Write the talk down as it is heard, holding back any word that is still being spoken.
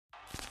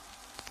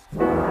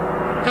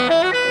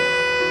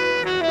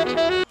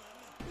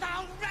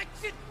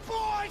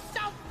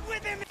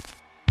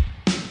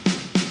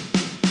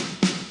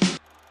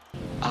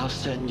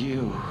and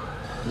you,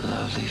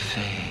 lovely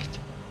fate.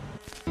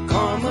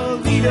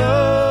 Carmelita,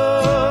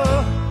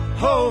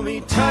 hold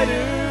me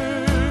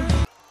tighter.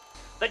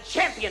 The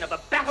champion of a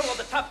battle of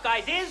the tough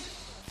guys is...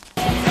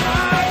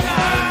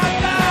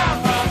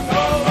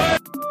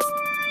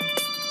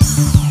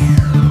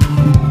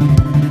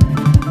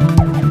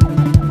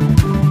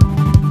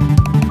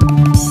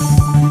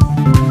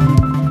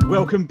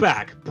 Welcome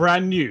back,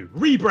 brand new,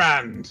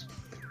 rebrand.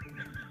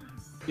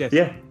 Yes.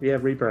 Yeah,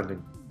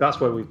 rebranding. That's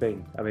where we've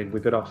been. I mean,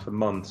 we've been off for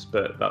months,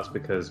 but that's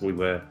because we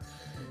were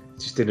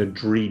just in a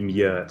dream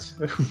yurt,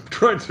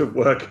 trying to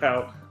work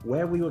out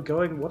where we were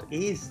going. What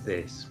is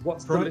this?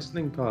 What's the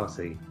listening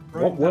party?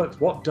 What works?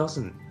 What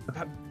doesn't?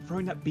 About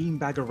throwing that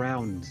beanbag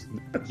around.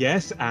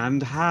 Yes,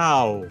 and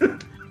how?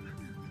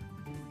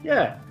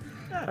 Yeah.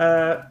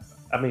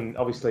 I mean,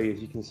 obviously, as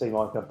you can see,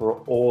 Mike, I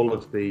brought all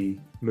of the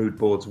mood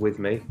boards with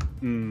me.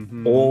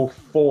 Mm-hmm. All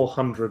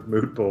 400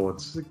 mood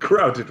boards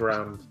crowded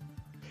around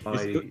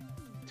my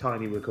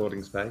tiny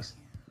recording space.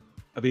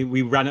 I mean,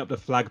 we ran up the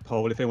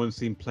flagpole. If anyone's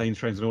seen Planes,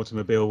 Trains and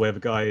Automobile, where the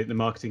guy in the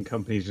marketing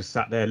company is just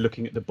sat there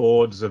looking at the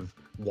boards of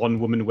one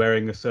woman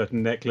wearing a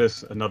certain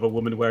necklace, another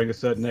woman wearing a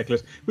certain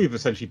necklace. We've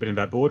essentially been in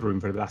that boardroom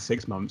for the last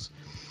 6 months.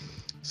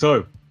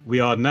 So, we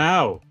are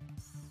now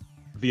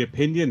the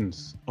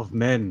opinions of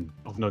men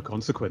of no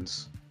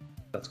consequence.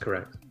 That's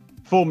correct.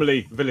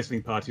 Formerly the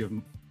listening party of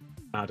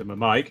Adam and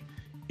Mike.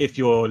 If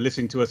you're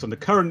listening to us on the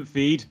current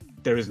feed,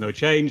 there is no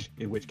change,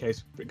 in which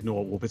case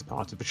ignore all this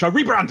part of the show.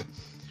 Rebrand!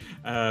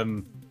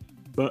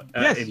 But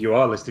yes. If you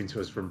are listening to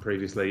us from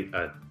previously,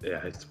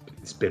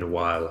 it's been a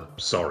while. I'm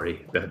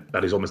sorry.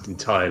 That is almost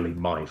entirely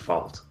my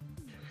fault.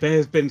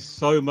 There's been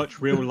so much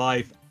real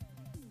life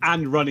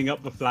and running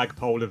up the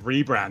flagpole of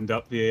rebrand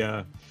up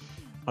the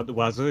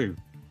wazoo.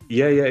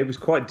 Yeah, it was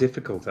quite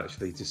difficult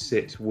actually to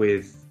sit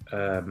with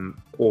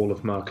all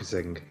of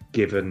marketing,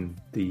 given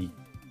the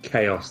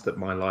chaos that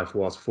my life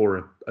was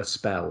for a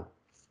spell.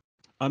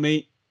 I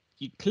mean,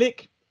 you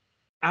click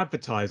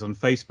advertise on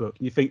Facebook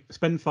and you think,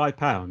 spend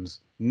 £5.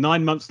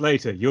 9 months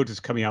later, you're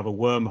just coming out of a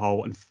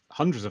wormhole and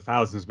hundreds of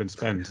thousands have been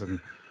spent. And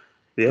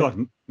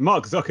God,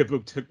 Mark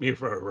Zuckerberg took me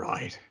for a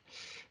ride.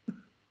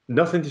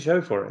 Nothing to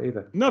show for it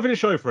either. Nothing to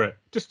show for it.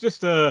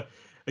 Just a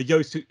Yo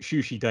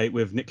Sushi date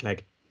with Nick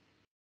Clegg.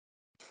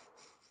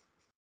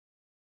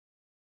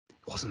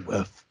 Wasn't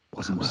worth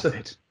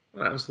it.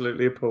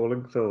 Absolutely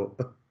appalling thought.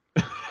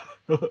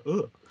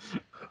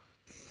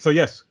 So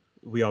yes,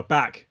 we are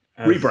back.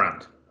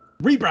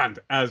 Rebrand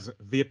as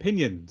the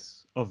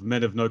opinions of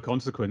men of no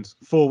consequence.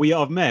 For we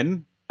are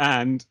men,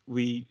 and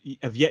we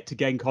have yet to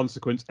gain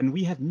consequence, and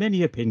we have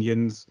many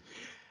opinions.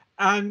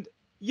 And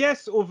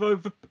yes, although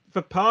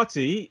the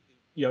party,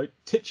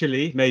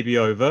 titularly may be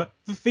over,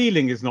 the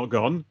feeling is not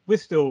gone. We're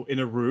still in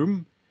a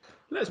room.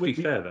 Let's be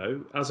fair,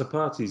 though. As the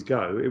parties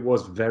go, it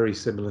was very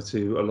similar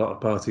to a lot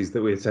of parties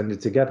that we attended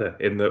together,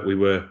 in that we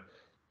were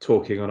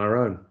talking on our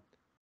own.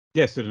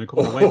 Yes, in a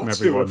corner away from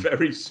everyone. To a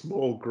very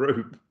small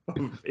group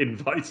of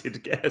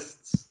invited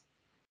guests.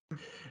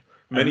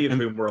 Many of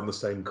whom were on the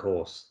same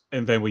course.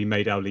 And then we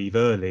made our leave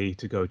early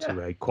to go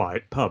to a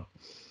quiet pub.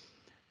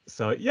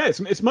 So, yeah,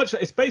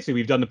 it's basically,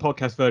 we've done the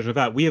podcast version of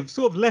that. We have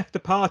sort of left the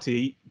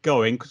party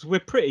going because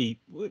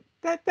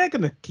they're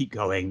going to keep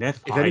going. They're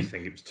fine. If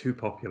anything, it was too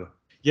popular.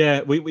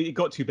 Yeah, we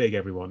got too big,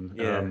 everyone.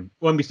 Yeah.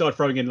 When we started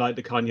throwing in like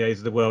the Kanyes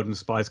of the world and the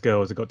Spice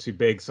Girls, it got too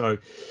big. So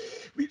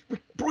we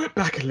brought it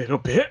back a little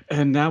bit,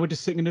 and now we're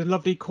just sitting in a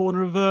lovely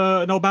corner of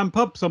an old man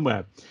pub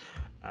somewhere.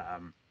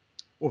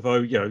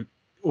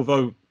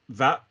 Although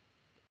that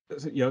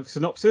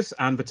synopsis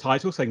and the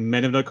title saying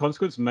 "Men of No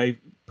Consequence" may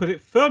put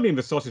it firmly in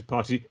the sausage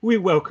party. We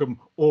welcome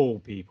all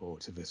people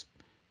to this.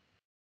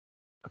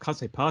 I can't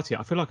say party.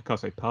 I feel like I can't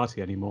say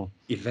party anymore.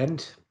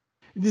 Event.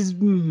 This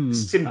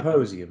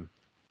symposium.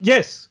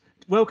 Yes,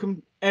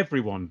 welcome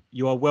everyone.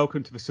 You are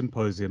welcome to the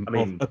symposium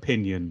of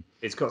opinion.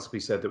 It's got to be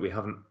said that we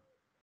haven't.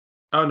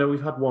 Oh no,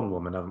 we've had one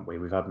woman, haven't we?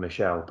 We've had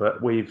Michelle,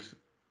 but we're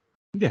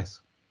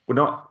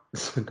not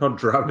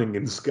drowning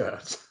in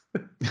skirts.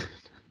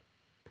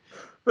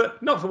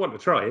 But not for want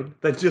of trying.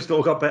 They've just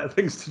all got better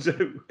things to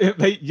do.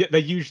 They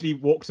usually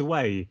walked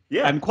away.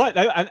 Yeah, and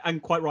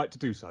quite right to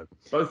do so.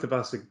 Both of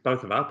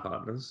our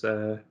partners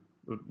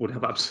would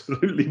have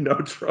absolutely no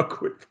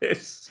truck with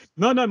this.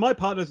 No, my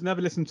partner's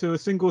never listened to a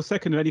single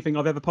second of anything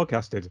I've ever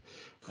podcasted.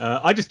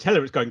 I just tell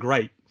her it's going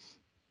great.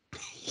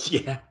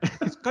 Yeah.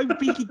 It's going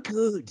really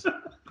good.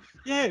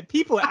 Yeah,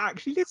 people are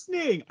actually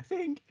listening, I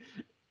think.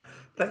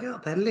 They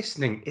are. They're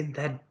listening in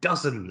their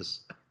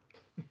dozens.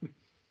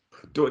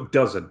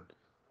 Dozen.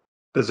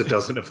 There's a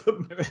dozen of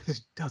them. There's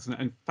a dozen,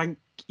 and thank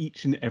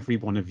each and every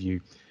one of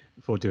you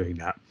for doing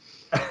that.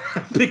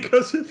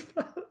 Because of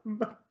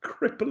that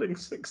crippling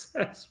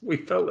success, we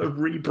felt a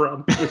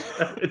rebrand was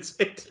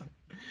merited.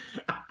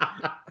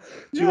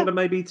 Do you want to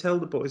maybe tell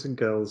the boys and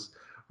girls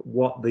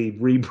what the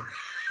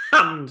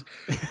rebrand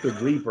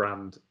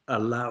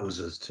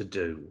allows us to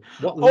do?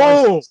 What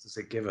license does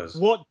it give us?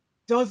 What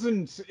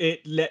doesn't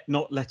it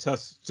not let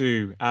us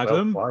do,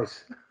 Adam? Well,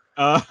 quite.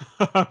 Uh,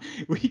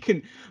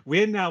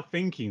 we're now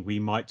thinking we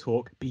might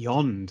talk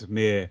beyond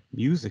mere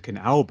music and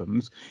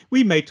albums.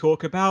 We may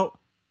talk about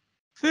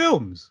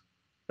films.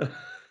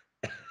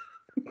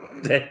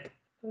 There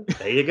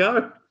you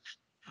go.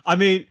 I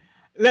mean,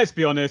 let's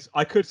be honest.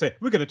 I could say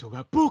we're going to talk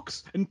about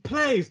books and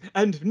plays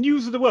and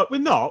news of the world. We're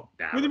not.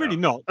 No, we're really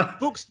not.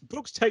 Books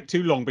take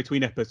too long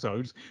between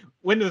episodes.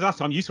 When was the last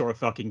time you saw a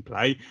fucking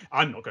play?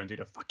 I'm not going to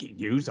do the fucking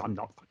news. I'm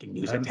not fucking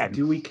news at 10.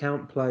 Do we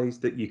count plays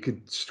that you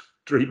could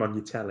stream on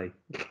your telly?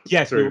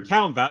 Yes, we'll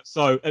count that.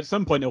 So at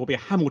some point there will be a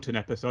Hamilton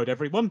episode,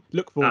 everyone.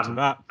 Look forward to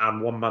that.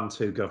 And One Man,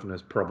 Two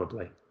Governors,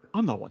 probably.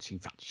 I'm not watching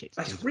that shit.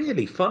 That's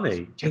really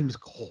funny. James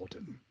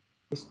Corden.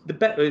 It's the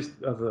better is.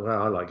 Well,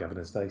 I like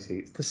Governor Stacey.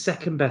 It's the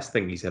second best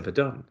thing he's ever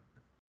done.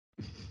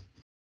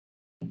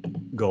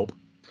 Gulp.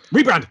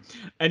 Rebrand.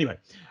 Anyway.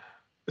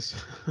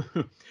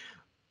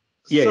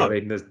 Yeah, So- I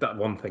mean, there's that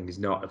one thing is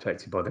not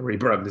affected by the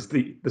rebrand. There's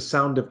the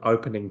sound of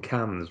opening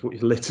cans,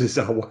 which litters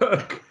our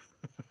work.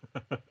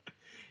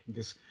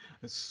 this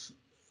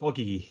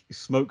foggy,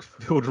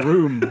 smoke-filled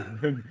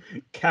room.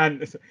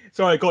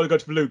 Sorry, I got to go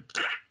to the loo.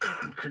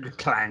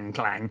 Clang,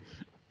 clang.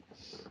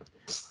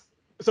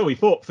 So we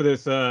thought for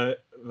this, the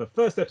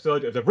first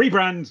episode of the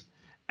rebrand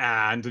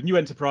and a new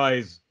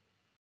enterprise.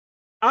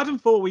 Adam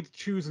thought we'd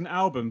choose an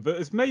album that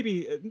is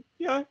maybe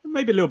a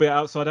little bit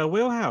outside our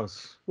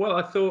wheelhouse. Well,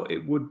 I thought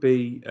it would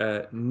be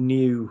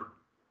new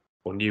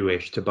or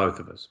newish to both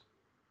of us.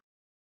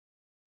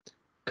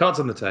 Cards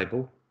on the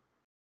table,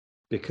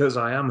 because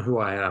I am who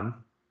I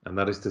am, and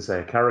that is to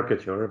say a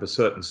caricature of a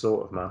certain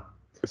sort of man.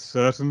 A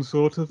certain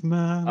sort of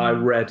man. I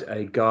read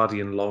a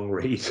Guardian long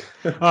read.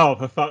 Oh,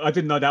 for fuck! I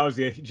didn't know that was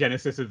the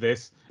genesis of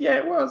this. Yeah,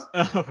 it was.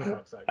 Oh, for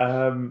fuck's sake.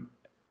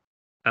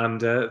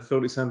 And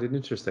thought it sounded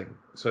interesting.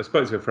 So I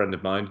spoke to a friend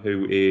of mine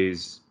who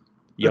is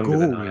younger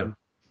than I am.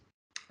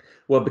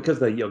 Well, because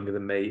they're younger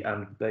than me,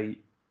 and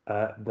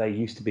they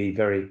used to be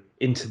very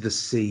into the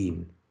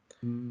scene.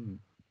 Mm.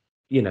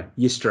 You know,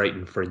 your straight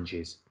and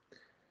fringes.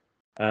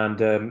 And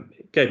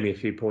gave me a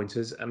few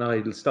pointers, and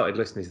I started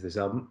listening to this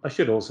album. I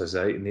should also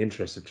say, in the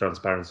interest of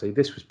transparency,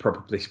 this was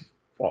probably,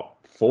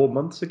 4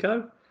 months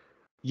ago?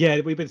 Yeah,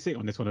 we've been sitting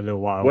on this one a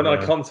little while. When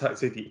I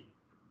contacted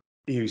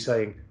you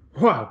saying,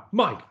 wow,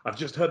 Mike, I've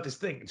just heard this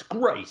thing. It's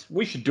great.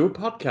 We should do a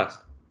podcast.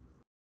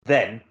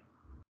 Then,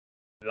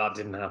 that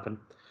didn't happen.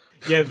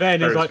 Yeah,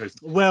 then it's Very like, true.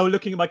 well,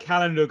 looking at my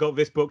calendar, got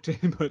this booked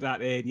in, put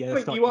that in. Yeah,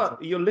 Wait,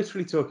 you're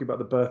literally talking about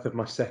the birth of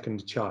my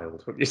second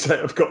child when you say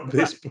I've got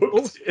this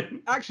booked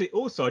in. Actually,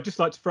 also, I'd just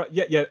like to...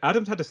 Yeah,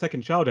 Adam's had a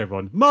second child,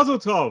 everyone. Mazel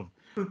tov!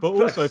 But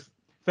also,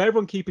 for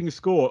everyone keeping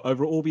score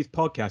over all these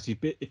podcasts,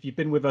 if you've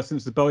been with us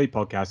since the Bowie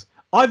podcast,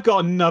 I've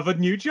got another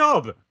new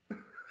job.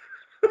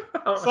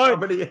 How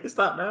many is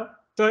that now?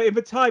 So in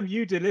the time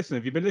you did listen,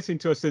 if you've been listening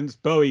to us since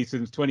Bowie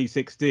since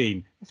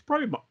 2016, it's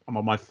probably I'm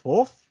on my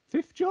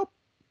fifth job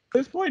at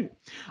this point.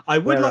 I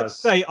would like to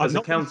say I've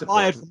not been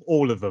fired from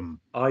all of them.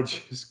 I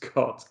just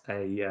got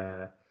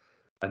a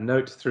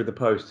note through the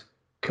post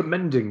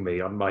commending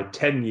me on my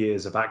 10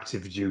 years of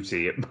active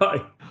duty at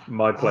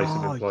my place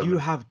of employment. You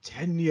have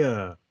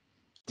tenure.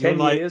 10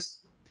 years?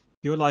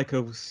 You're like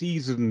a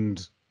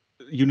seasoned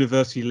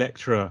university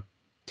lecturer.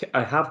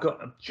 I've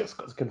just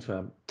got to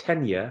confirm,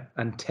 tenure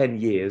and 10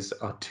 years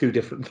are two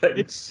different things.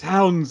 It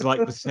sounds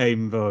like the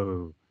same,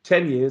 though.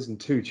 10 years and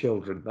 2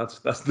 children. That's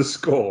the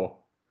score.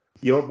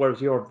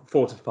 Whereas you're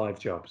 4 to 5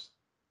 jobs.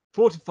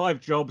 4 to 5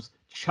 jobs,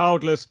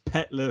 childless,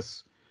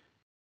 petless.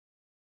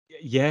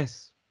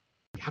 Yes.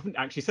 We haven't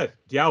actually said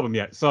the album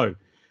yet. So,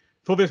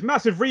 for this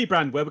massive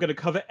rebrand where we're going to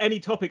cover any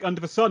topic under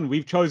the sun,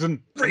 we've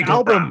chosen an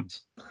album.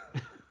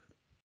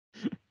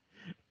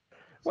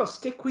 Well,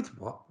 stick with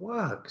what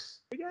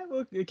works. Yeah,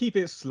 we'll keep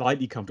it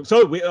slightly comfortable.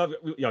 So, we've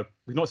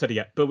not said it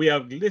yet, but we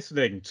are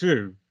listening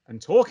to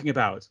and talking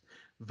about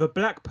The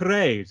Black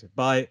Parade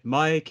by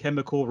My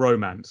Chemical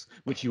Romance,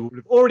 which you will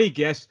have already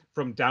guessed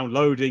from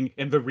downloading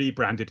in the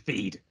rebranded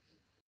feed.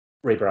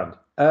 Rebrand.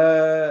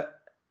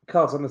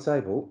 Cards on the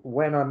table.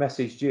 When I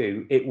messaged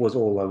you, it was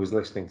all I was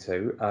listening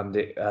to, and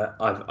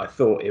I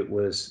thought it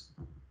was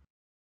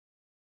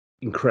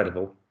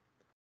incredible.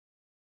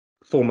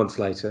 4 months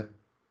later,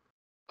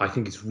 I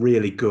think it's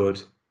really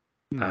good,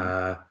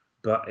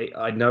 but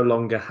I no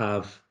longer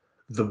have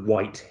the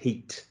white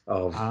heat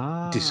of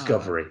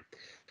discovery.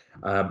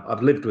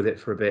 I've lived with it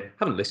for a bit.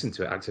 Haven't listened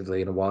to it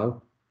actively in a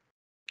while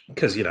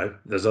because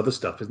there's other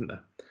stuff, isn't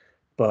there?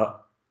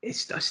 But I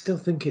still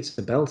think it's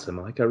a belter,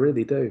 Mike. I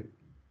really do.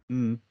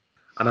 Mm.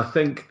 And I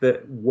think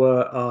that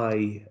were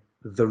I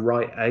the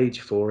right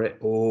age for it,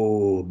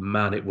 oh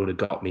man, it would have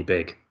got me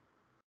big.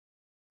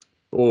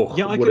 Oh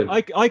yeah,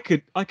 I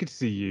could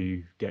see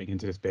you getting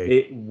into this big.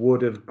 It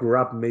would have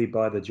grabbed me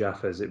by the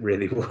jaffers. It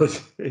really would,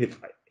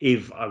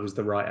 if I was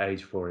the right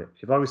age for it.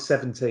 If I was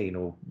 17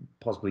 or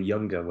possibly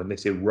younger when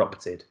this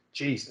erupted,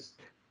 Jesus.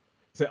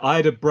 So I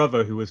had a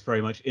brother who was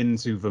very much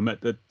into them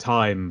at the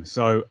time,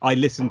 so I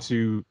listened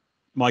to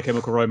My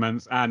Chemical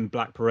Romance and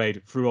Black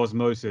Parade through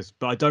osmosis,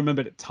 but I don't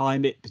remember at the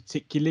time it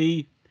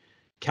particularly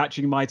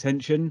catching my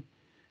attention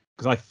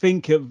because I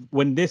think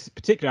when this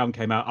particular album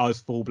came out, I was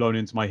full blown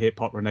into my hip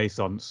hop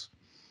renaissance,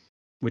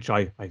 which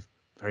I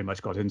very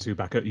much got into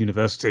back at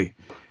university.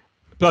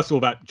 Plus all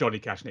that Johnny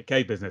Cash, Nick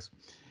Cave business.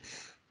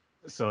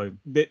 So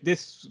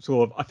this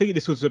sort of, I think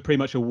this was pretty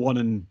much a one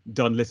and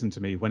done listen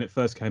to me when it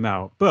first came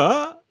out.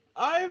 But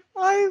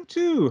I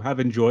too have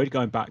enjoyed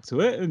going back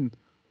to it and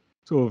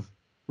sort of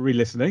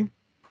re-listening.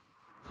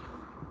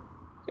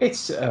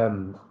 It's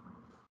a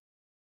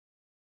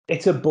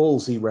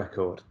ballsy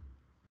record.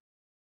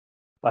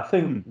 I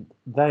think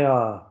they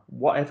are,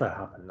 whatever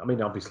happened. I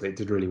mean, obviously it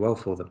did really well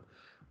for them,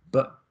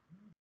 but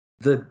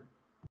the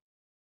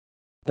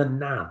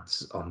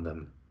nads on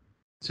them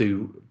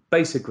to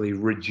basically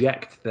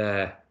reject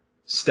their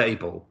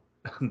stable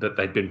that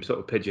they'd been sort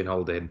of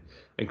pigeonholed in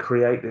and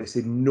create this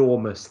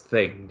enormous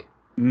thing.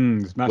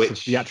 This massive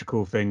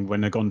theatrical thing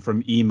when they've gone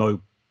from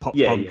emo pop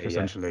punk,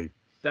 essentially.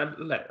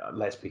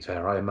 Let's be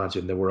fair, I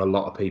imagine there were a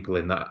lot of people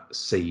in that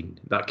scene,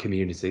 that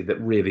community, that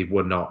really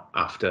were not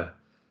after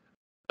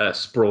a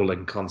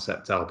sprawling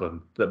concept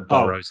album that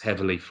borrows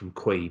heavily from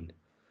Queen.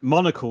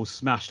 Monocle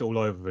smashed all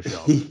over the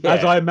shop. Yeah.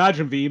 As I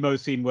imagine the emo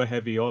scene were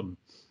heavy on.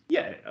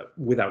 Yeah,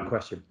 without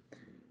question.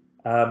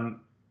 Are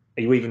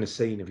you even a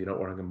scene if you're not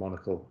wearing a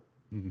monocle?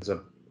 As I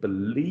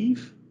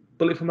believe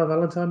Bullet for My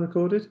Valentine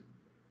recorded?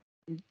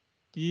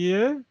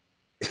 Yeah.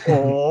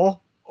 Or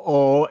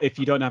if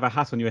you don't have a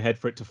hat on your head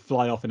for it to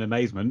fly off in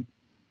amazement.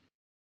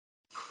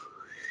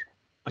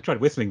 I tried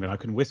whistling then, I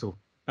couldn't whistle.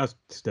 That was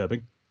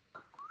disturbing.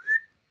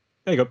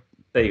 There you go.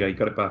 There you go, you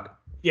got it back.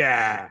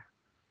 Yeah.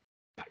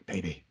 Back,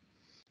 baby.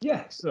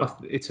 Yeah,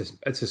 it's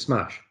a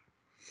smash.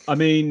 I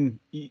mean,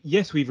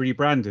 yes, we've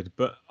rebranded,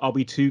 but are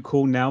we too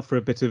cool now for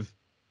a bit of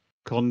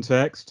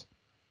context?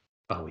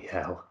 Oh,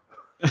 hell.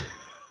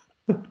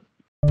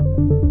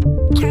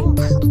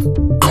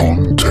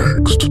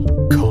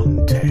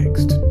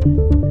 Context.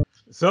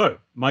 So,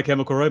 My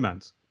Chemical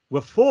Romance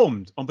were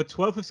formed on the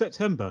 12th of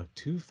September,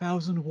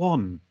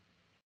 2001.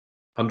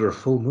 Under a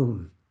full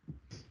moon.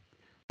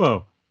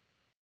 Well,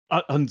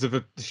 under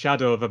the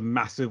shadow of a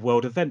massive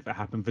world event that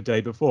happened the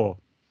day before.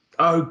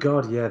 Oh,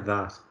 God, yeah,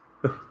 that.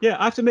 Yeah,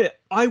 I have to admit,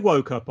 I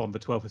woke up on the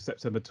 12th of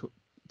September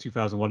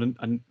 2001,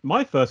 and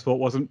my first thought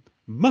wasn't,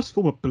 must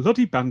form a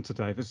bloody band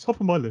today. It's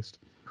top of my list.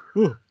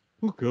 Oh,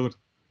 God.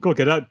 Got to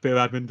get that bit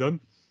of admin done.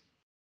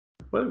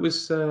 Well, it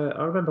was,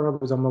 I remember I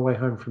was on my way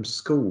home from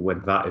school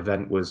when that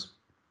event was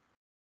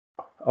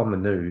on the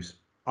news.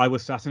 I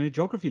was sat in a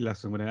geography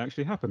lesson when it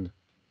actually happened.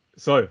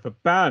 So,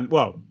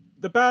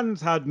 the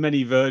band's had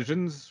many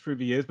versions through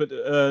the years, but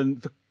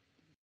the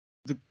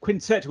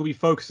quintet we'll be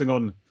focusing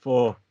on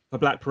for the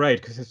Black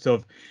Parade consists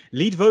of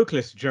lead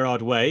vocalist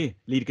Gerard Way,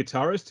 lead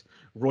guitarist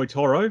Roy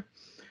Toro.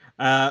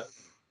 I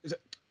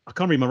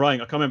can't read my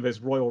writing. I can't remember if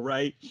it's Roy or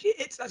Ray.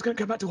 Shit, that's going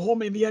to come back to haunt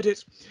me in the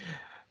edit.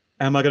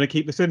 Am I going to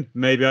keep this in?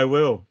 Maybe I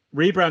will.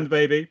 Rebrand,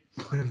 baby.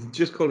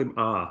 Just call him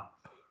R.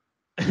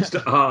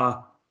 Mr.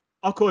 R.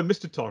 I'll call him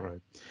Mr.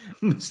 Toro.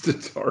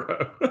 Mr.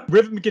 Toro.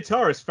 Rhythm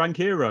guitarist Frank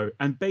Hero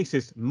and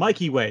bassist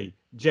Mikey Way,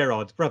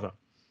 Gerard's brother.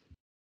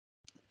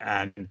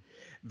 And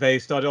they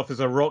started off as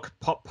a rock,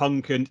 pop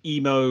punk, and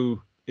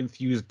emo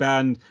infused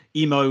band.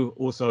 Emo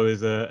also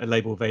is a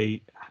label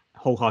they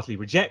wholeheartedly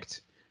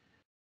reject.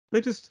 They're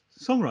just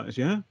songwriters,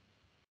 yeah?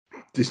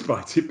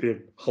 Despite it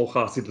being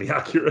wholeheartedly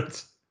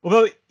accurate.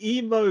 Although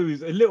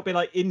emo's a little bit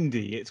like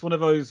indie. It's one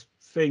of those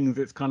things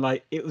that's kind of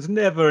like, it was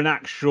never an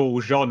actual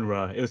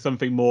genre. It was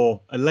something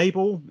more, a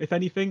label, if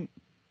anything.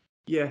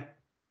 Yeah.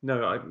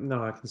 No,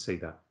 I can see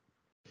that.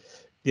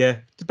 Yeah.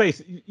 The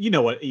base, you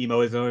know what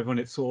emo is, everyone.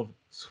 It's sort of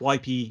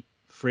swipey,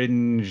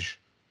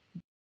 fringe,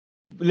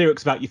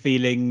 lyrics about your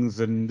feelings,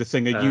 and the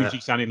singer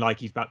usually sounding like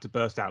he's about to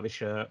burst out of his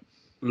shirt.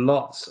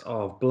 Lots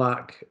of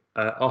black,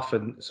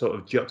 often sort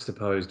of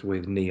juxtaposed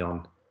with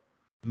neon.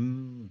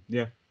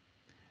 Yeah.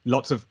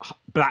 Lots of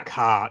black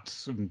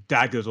hearts and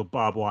daggers or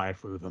barbed wire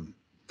through them.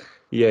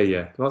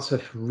 Yeah. Lots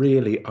of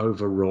really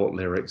overwrought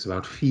lyrics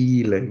about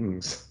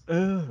feelings.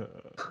 Black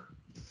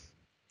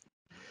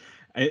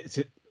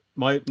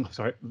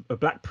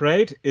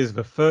Parade is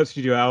the third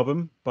studio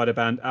album by the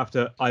band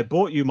after I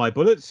Bought You My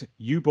Bullets,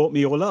 You Bought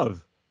Me Your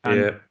Love.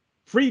 And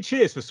 3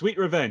 Cheers for Sweet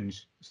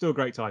Revenge. Still a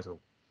great title.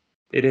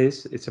 It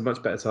is. It's a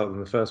much better title than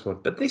the first one.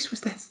 But this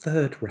was their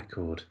third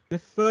record. The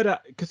third,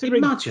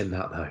 considering imagine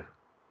that though.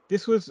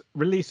 This was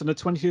released on the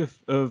 20th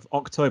of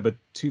October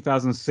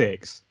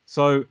 2006.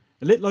 So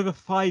a little over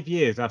 5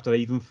 years after they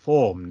even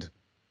formed,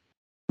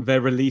 they're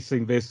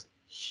releasing this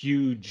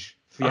huge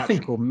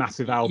theatrical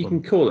massive album. You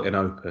can call it an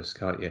opus,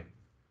 can't you?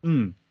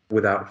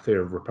 Without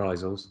fear of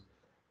reprisals.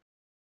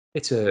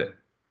 It's a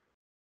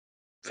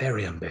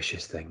very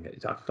ambitious thing.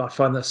 I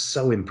find that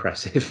so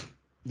impressive.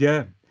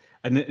 Yeah.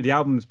 And the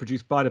album is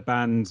produced by the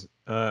band,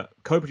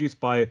 co-produced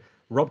by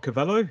Rob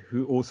Cavallo,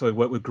 who also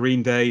worked with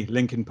Green Day,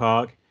 Linkin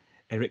Park,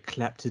 Eric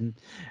Clapton,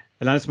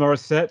 Alanis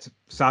Morissette,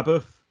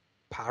 Sabbath,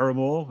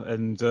 Paramore,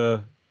 and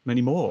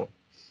many more.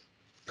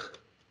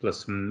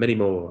 Plus many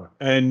more.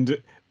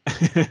 And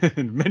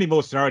many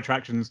more star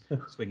attractions,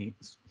 swinging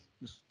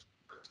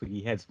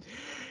heads.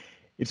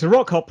 It's a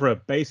rock opera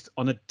based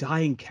on a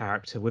dying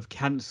character with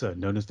cancer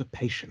known as the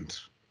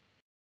Patient.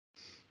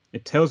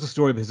 It tells the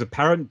story of his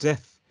apparent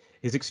death,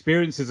 his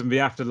experiences in the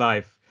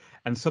afterlife,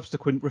 and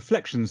subsequent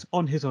reflections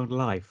on his own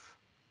life.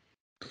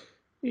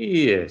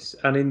 Yes,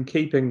 and in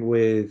keeping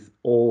with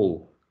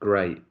all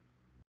great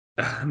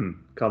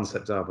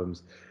concept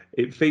albums,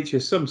 it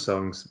features some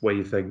songs where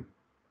you think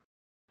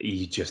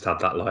you just had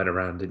that line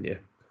around, didn't you?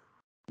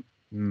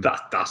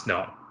 That's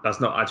not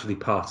actually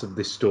part of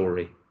this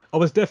story. Oh,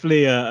 there's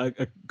definitely a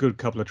good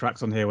couple of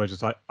tracks on here where it's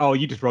just like, oh,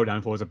 you just wrote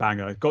down for as a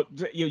banger.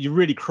 You're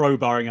really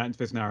crowbarring out into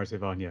this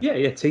narrative, aren't you?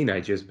 Yeah,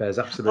 Teenagers bears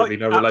absolutely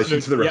no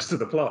relation to the rest of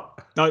the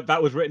plot. No,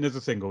 that was written as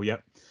a single.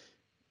 Yep.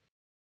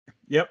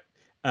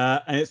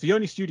 And it's the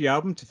only studio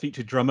album to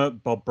feature drummer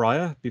Bob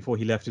Breyer before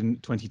he left in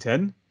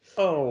 2010.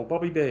 Oh,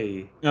 Bobby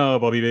B. Oh,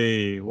 Bobby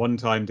B.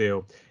 One-time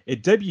deal.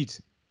 It debuted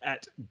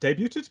at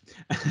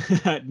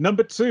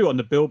number 2 on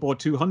the Billboard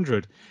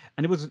 200,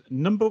 and it was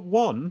number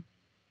 2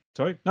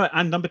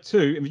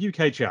 in the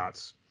UK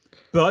charts.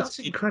 But that's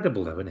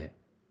incredible, though, isn't it?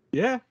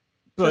 Yeah,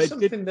 but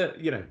something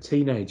that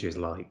teenagers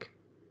like,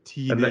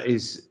 and that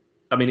is,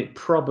 I mean, it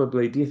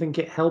probably. Do you think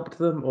it helped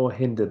them or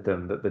hindered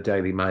them that the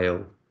Daily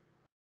Mail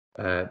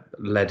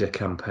led a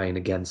campaign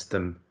against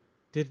them?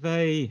 Did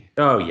they?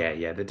 Oh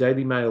yeah. The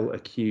Daily Mail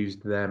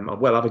accused them.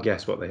 Well, have a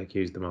guess what they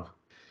accused them of.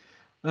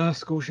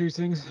 School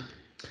shootings.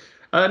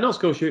 Not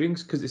school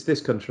shootings, because it's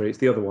this country. It's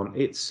the other one.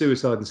 It's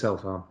suicide and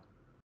self-harm.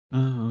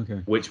 Oh,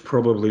 okay. Which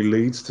probably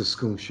leads to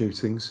school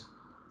shootings.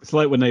 It's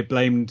like when they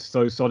blamed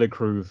So Solid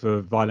Crew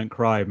for violent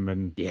crime,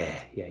 and yeah.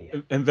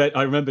 And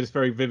I remember this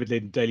very vividly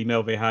in Daily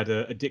Mail. They had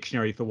a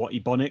dictionary for what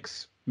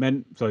ebonics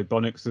meant. So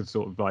ebonics is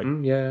sort of like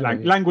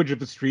language of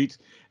the street,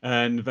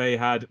 and they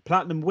had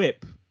platinum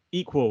whip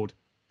equaled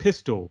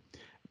pistol.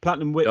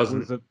 Platinum whip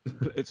was a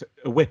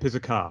whip is a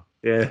car.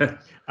 Yeah.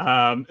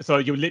 So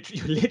you're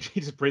literally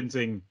just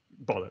printing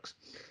bollocks.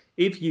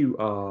 If you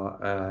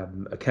are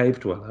a cave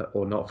dweller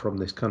or not from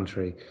this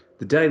country,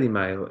 the Daily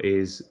Mail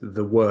is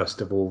the worst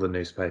of all the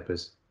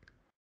newspapers.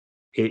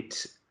 The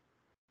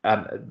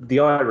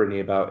irony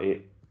about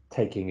it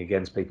taking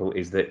against people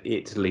is that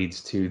it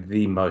leads to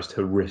the most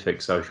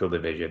horrific social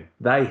division.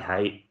 They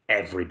hate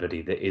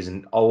everybody that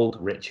isn't old,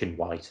 rich, and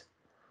white.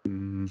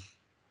 The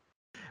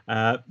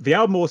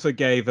album also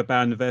gave the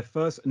band their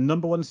first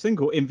number 1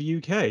 single in the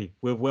UK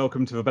with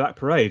Welcome to the Black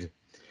Parade.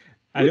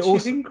 And Which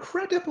is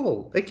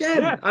incredible.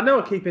 Again, yeah. I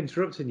know I keep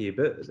interrupting you,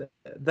 but the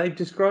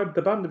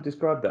band have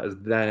described that as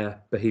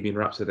their Bohemian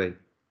Rhapsody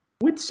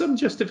with some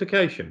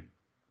justification.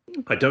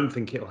 I don't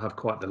think it'll have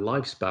quite the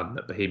lifespan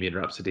that Bohemian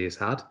Rhapsody has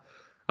had.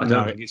 I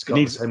don't think it's got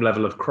the same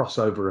level of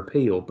crossover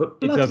appeal, but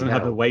it doesn't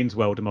have the Wayne's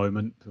World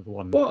moment for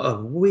one. What a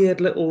weird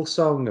little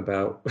song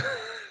about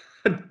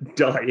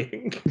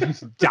dying. He's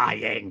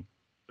dying.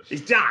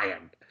 He's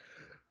dying.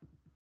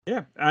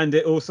 Yeah, and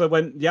it also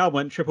went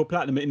triple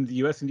platinum in the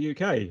US and the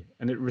UK,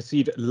 and it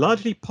received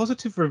largely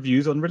positive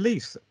reviews on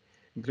release,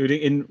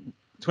 including in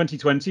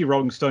 2020,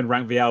 Rolling Stone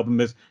ranked the album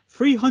as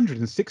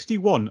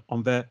 361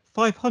 on their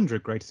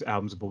 500 greatest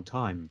albums of all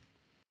time.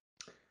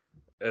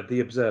 The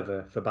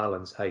Observer, for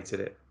balance, hated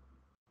it.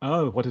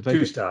 Oh, what did they 2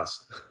 do?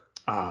 stars.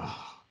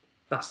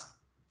 That's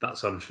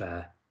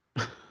unfair.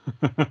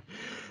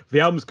 The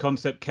album's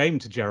concept came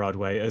to Gerard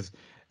Way as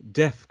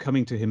death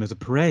coming to him as a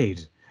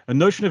parade. A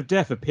notion of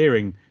death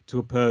appearing to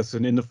a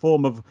person in the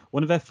form of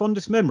one of their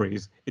fondest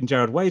memories, in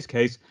Gerard Way's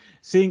case,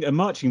 seeing a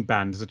marching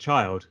band as a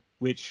child,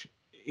 which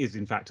is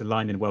in fact a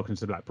line in Welcome to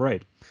the Black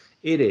Parade.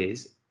 It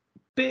is.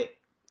 I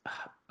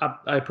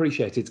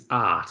appreciate it's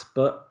art,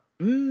 but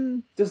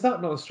does that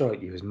not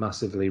strike you as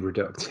massively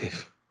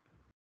reductive?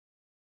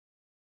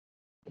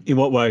 In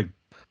what way?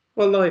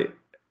 Well, like,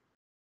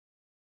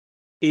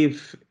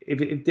 if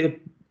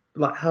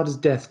like, how does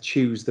death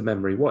choose the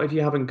memory? What if you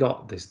haven't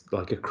got this,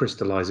 like, a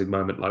crystallizing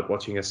moment, like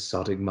watching a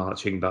sodding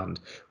marching band?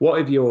 What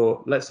if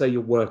let's say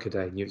your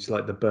workaday, and it's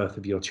like the birth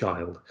of your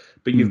child,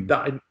 but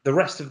the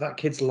rest of that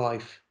kid's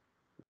life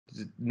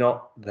is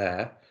not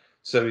there.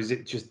 So is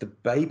it just the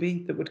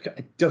baby that would?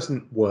 It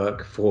doesn't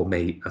work for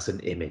me as an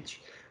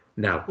image.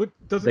 Now,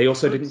 they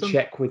also didn't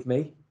check with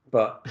me,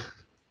 but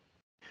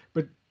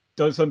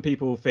don't some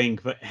people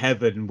think that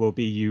heaven will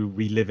be you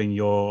reliving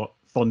your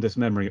fondest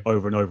memory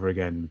over and over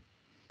again?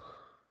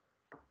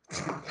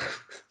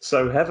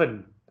 So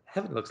heaven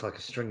looks like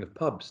a string of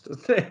pubs,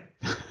 doesn't it?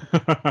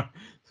 As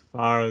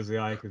far as the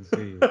eye can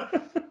see.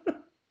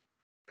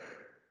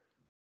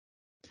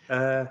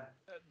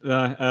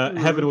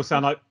 Heaven will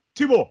sound like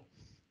 2 more.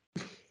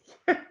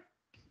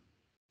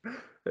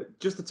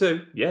 Just the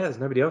 2. Yeah, there's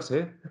nobody else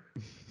here.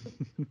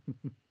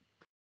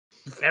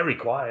 Very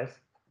quiet.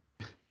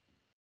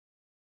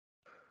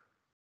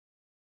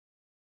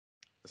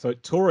 So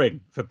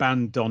touring, the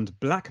band donned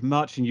black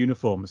marching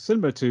uniforms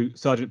similar to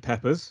Sgt.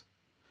 Pepper's.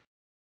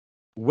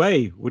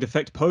 Way would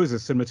affect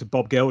poses similar to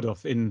Bob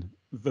Geldof in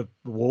The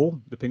Wall,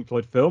 the Pink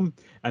Floyd film,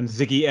 and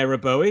Ziggy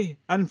Arabowie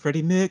and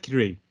Freddie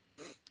Mercury.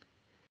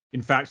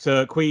 In fact,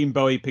 Queen,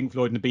 Bowie, Pink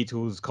Floyd, and the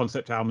Beatles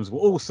concept albums were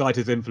all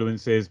cited as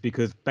influences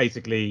because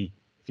basically,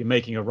 if you're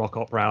making a rock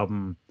opera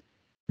album,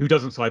 Who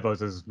doesn't cite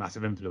those as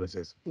massive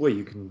influences? Well,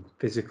 you can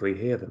physically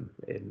hear them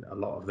in a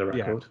lot of the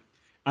Yeah. record.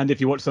 And if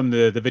you watch some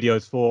of the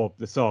videos for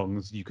the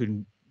songs, you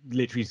can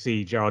literally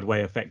see Gerard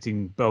Way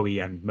affecting Bowie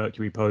and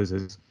Mercury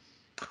Posers.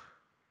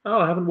 Oh,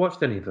 I haven't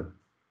watched any of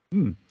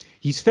them.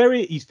 He's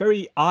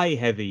very eye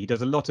heavy. He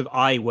does a lot of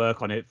eye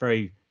work on it.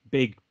 Very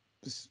big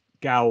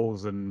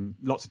scowls and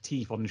lots of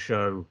teeth on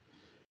show.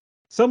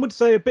 Some would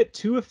say a bit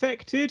too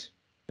affected.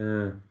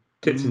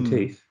 Tits and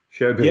teeth.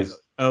 Showbiz. Yes.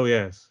 Oh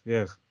yes.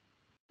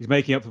 He's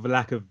making up for the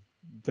lack of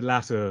the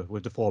latter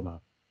with the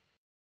former,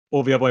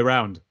 or the other way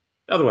around.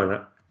 Other way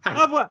around.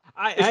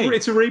 Hey,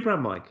 it's a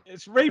rebrand, Mike.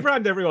 It's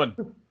rebrand, everyone.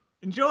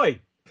 Enjoy.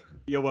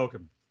 You're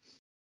welcome.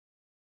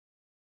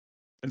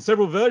 And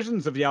several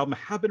versions of the album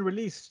have been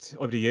released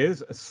over the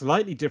years. A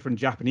slightly different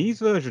Japanese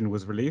version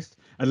was released.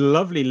 A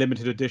lovely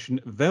limited edition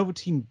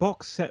Velveteen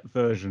box set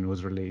version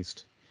was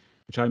released,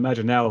 which I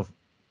imagine now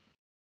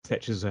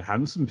fetches a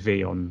handsome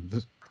fee on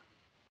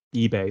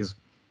eBay's.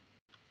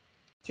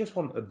 I just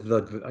want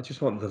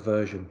the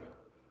version.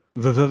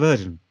 The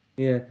version.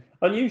 Yeah.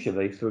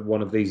 Unusually, for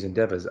one of these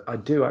endeavours, I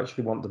do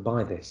actually want to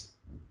buy this.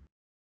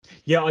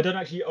 Yeah, I don't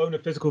actually own a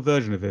physical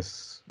version of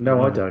this.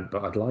 No, I don't,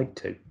 but I'd like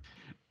to.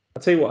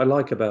 I'll tell you what I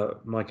like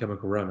about My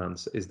Chemical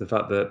Romance is the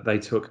fact that they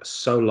took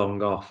so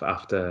long off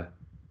after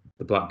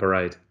the Black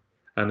Parade.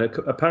 And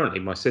apparently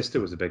my sister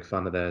was a big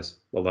fan of theirs,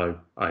 although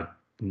I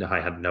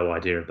had no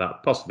idea of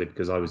that, possibly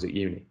because I was at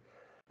uni.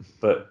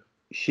 But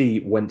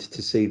she went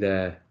to see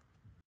their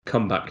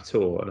comeback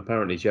tour, and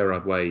apparently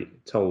Gerard Way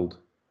told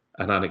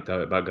an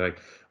anecdote about going,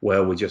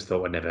 well, we just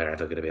thought we're never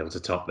ever going to be able to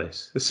top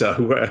this.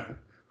 So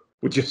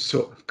we just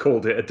sort of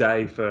called it a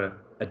day for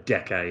a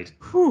decade.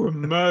 Whew,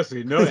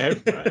 mercy. Not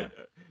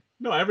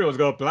everyone's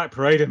got a Black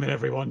Parade in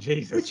everyone,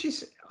 Jesus. Which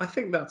is, I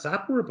think that's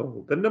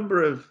admirable. The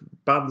number of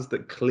bands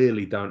that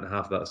clearly don't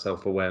have that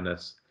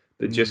self-awareness,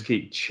 that just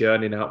keep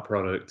churning out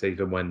product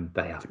even when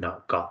they have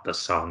not got the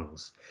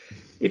songs.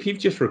 If you've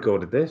just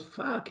recorded this,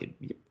 fucking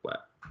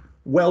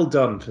well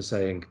done for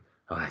saying,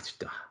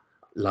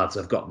 lads,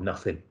 I've got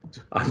nothing.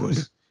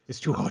 It's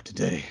too hard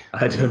today.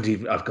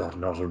 I've got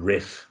not a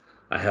riff.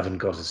 I haven't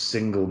got a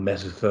single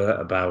metaphor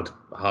about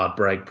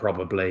heartbreak,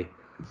 probably.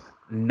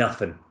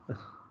 Nothing.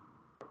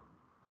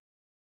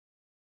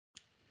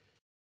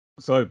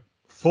 So,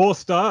 4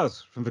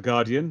 stars from The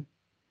Guardian,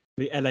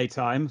 The LA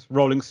Times,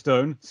 Rolling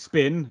Stone,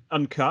 Spin,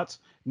 Uncut.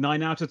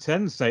 9 out of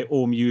 10 say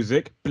All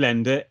Music,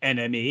 Blender,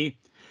 NME.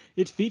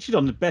 It featured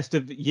on the best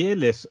of year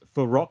list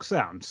for rock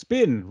sound.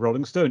 Spin,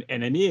 Rolling Stone,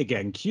 NME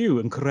again, Q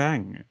and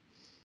Kerrang.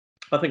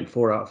 I think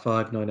 4 out of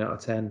 5, 9 out of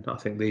 10. I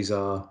think these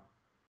are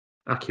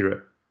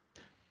accurate.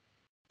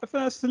 I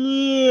think that's a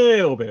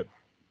little bit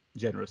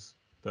generous,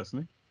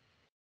 personally.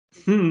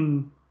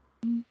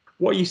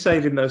 What are you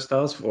saving those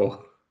stars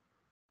for?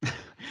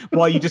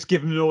 Why are you just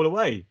giving it all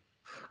away?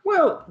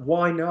 Well,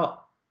 why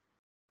not?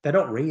 They're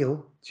not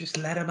real. Just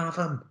let them have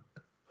them.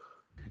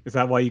 Is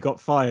that why you got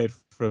fired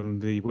from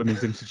the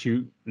Women's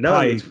Institute No,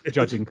 pie it's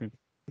judging?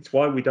 It's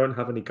why we don't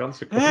have any Hey,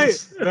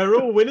 consequences. they're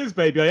all winners,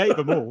 baby. I ate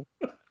them all.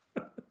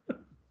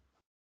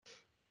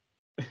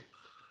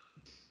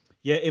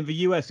 Yeah, in the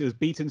US, it was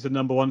beaten to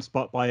the #1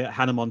 spot by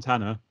Hannah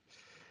Montana.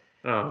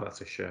 Oh, that's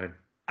a shame.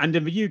 And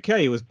in the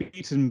UK, it was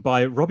beaten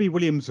by Robbie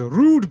Williams'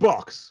 Rude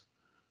Box.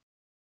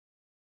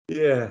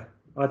 Yeah,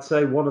 I'd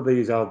say one of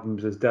these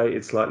albums is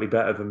dated slightly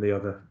better than the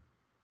other.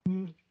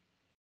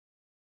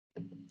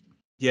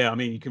 Yeah, I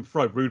mean, you can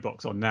throw Rude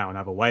Box on now and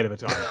have a whale of a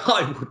time.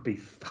 I would be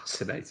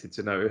fascinated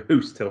to know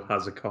who still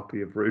has a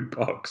copy of Rude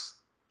Box.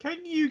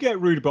 Can you get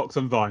Rude Box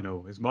on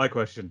vinyl, is my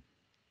question.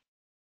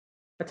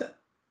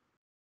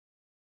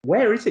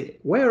 Where is it?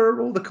 Where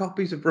are all the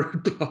copies of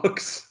Rude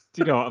Box?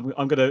 Do you know what?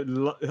 I'm going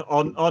to,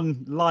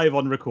 on live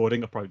on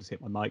recording, I'll probably just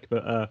hit my mic,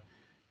 but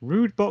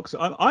Rude Box,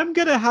 I'm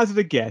going to hazard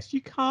a guess.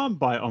 You can't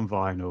buy it on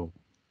vinyl.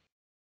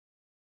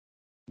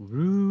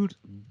 Rude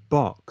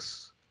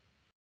Box.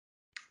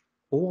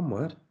 All one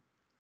word.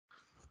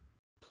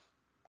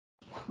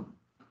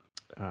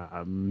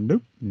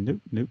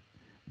 Nope.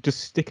 Just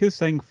stickers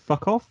saying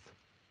fuck off.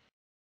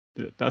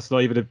 That's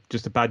not even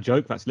just a bad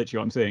joke. That's literally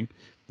what I'm saying.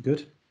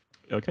 Good.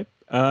 Okay.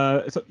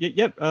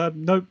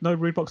 No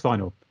Rude Box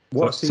vinyl.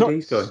 What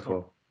CD's going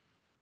for?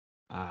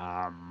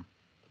 I'm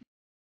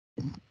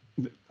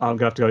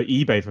gonna have to go to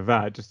eBay for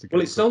that.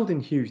 Well, it's sold in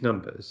huge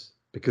numbers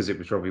because it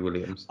was Robbie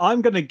Williams.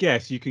 I'm gonna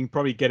guess you can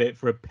probably get it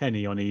for a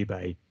penny on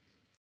eBay.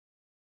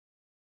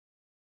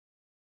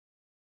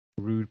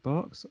 Rude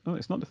Box. Oh,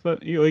 it's not the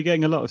first. You're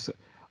getting a lot of.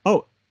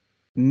 Oh,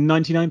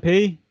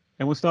 99p.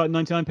 Everyone start at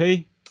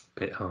 99p.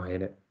 Bit high,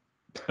 isn't it?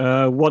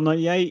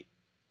 198.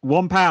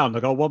 £1. I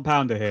got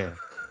 £1 here.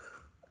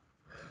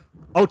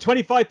 Oh,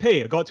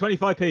 25p. I got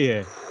 25p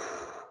here.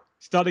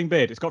 Starting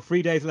bid. It's got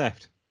 3 days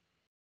left.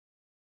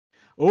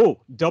 Oh,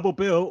 double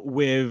bill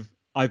with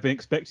I've been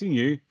expecting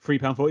you.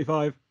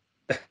 £3.45.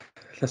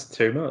 That's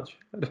too much.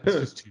 That's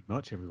just too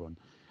much, everyone.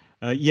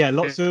 Yeah,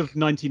 lots of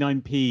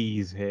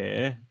 99p's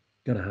here.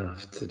 Gonna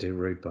have to do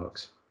Rude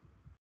Box.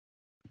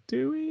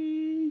 Do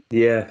we?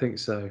 Yeah, I think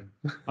so.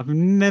 I've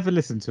never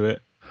listened to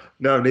it.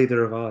 No,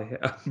 neither have I.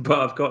 But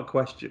I've got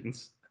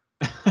questions.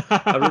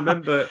 I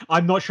remember.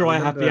 I'm not sure I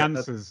have the remember,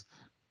 answers.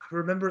 I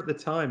remember at the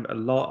time a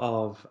lot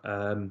of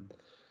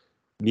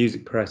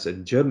music press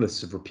and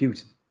journalists of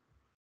repute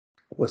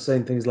were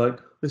saying things like,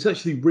 "It's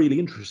actually really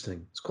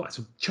interesting. It's quite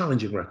a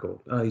challenging record.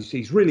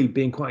 He's really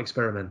being quite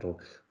experimental.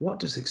 What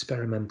does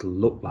experimental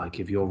look like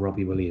if you're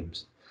Robbie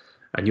Williams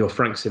and your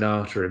Frank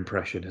Sinatra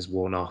impression has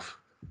worn off?"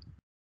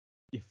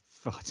 You're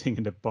farting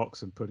in a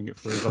box and putting it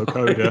through a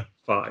vocoder.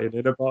 Farting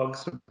in a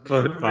box,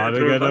 putting it Farting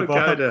through a in a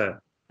box. vocoder.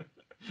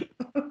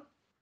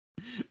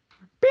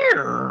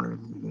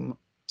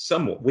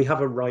 Someone, we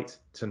have a right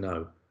to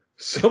know.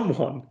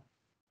 Someone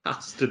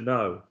has to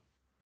know.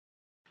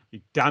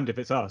 You're damned if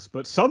it's us,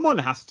 but someone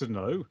has to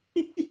know.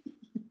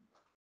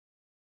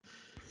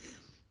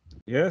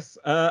 Yes,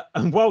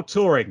 and while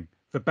touring,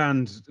 the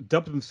band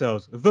dubbed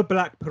themselves The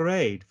Black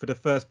Parade for the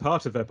first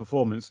part of their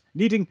performance,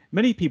 needing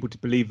many people to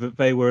believe that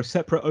they were a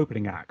separate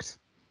opening act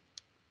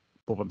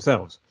for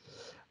themselves.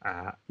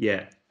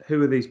 Yeah,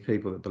 who are these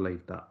people that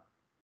believe that?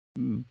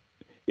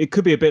 It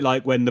could be a bit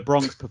like when the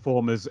Bronx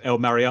perform as El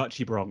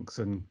Mariachi Bronx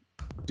and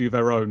do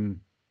their own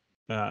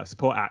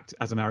support act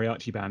as a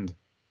mariachi band.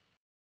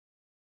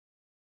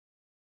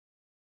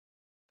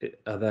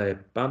 Are they a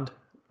band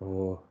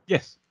or?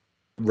 Yes.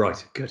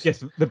 Right, good.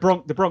 Yes, the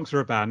Bronx are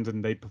a band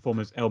and they perform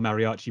as El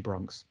Mariachi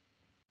Bronx.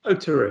 Oh,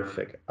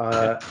 terrific.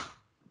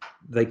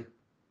 They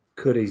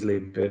could easily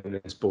have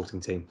been a sporting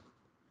team.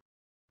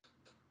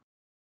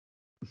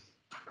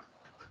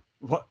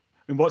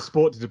 In what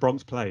sport did the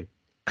Bronx play?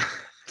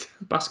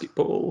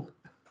 Basketball.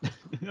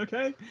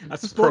 Okay,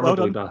 that's a sport.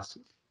 Probably, well done.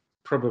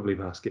 Probably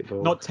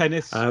basketball. Not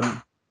tennis.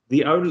 I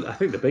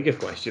think the bigger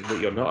question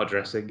that you're not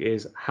addressing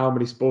is how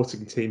many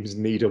sporting teams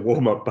need a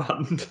warm-up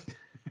band?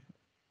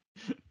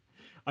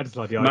 I just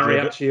like the idea.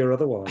 Mariachi or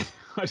otherwise.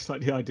 I just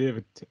like the idea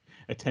of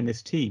a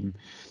tennis team.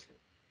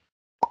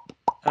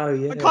 Oh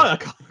yeah. I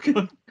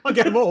can't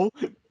get them all.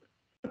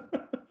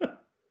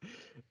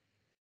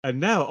 And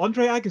now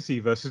Andre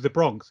Agassi versus the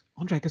Bronx.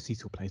 Andre Agassi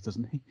still plays,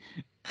 doesn't he?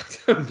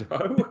 I don't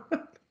know.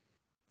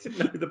 Didn't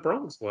know who the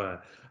Bronx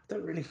were. I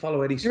don't really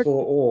follow any sport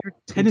or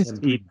tennis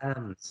team.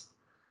 Bands.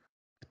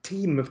 A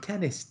team of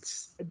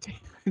tennists.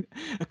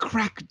 A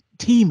crack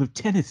team of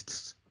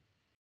tennists.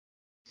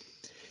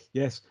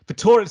 Yes, the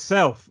tour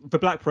itself, the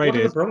Black Parade What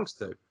do is. the Bronx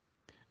do?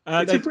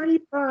 It's a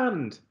great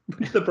band. What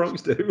do the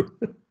Bronx do?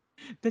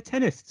 They're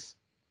tennists.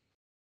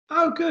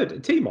 Oh, good.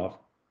 A team of?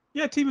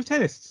 Yeah, a team of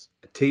tennists.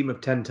 A team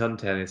of 10-ton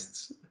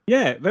tennists.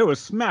 Yeah, they were a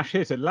smash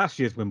hit at last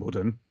year's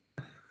Wimbledon.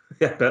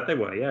 Yeah, I bet they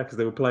were, because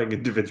they were playing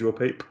individual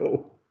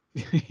people.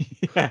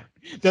 Yeah.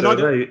 So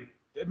they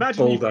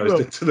imagine bulldozed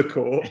into the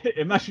court.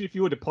 Imagine if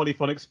you were a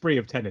polyphonic spree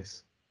of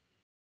tennis.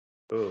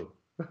 Oh.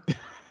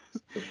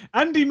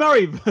 Andy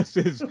Murray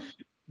versus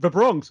the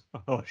Bronx.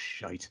 Oh,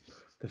 shite.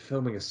 They're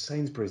filming a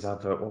Sainsbury's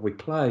advert while we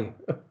play.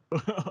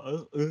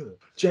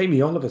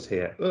 Jamie Oliver's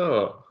here.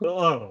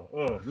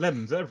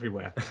 Lemons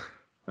everywhere.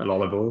 And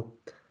olive oil.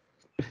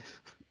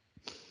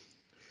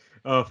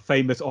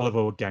 Famous olive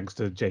oil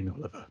gangster Jamie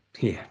Oliver.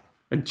 Yeah,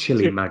 and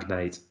chili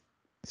magnate.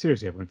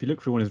 Seriously, everyone, if you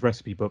look through one of his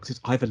recipe books, it's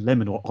either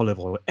lemon or olive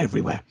oil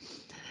everywhere.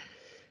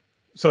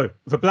 So,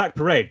 the Black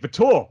Parade, the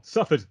tour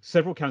suffered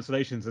several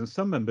cancellations and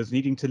some members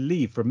needing to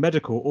leave for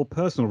medical or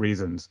personal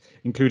reasons,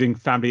 including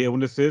family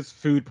illnesses,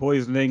 food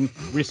poisoning,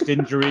 wrist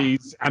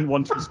injuries, and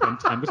wanting to spend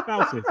time with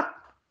spouses.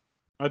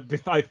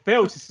 I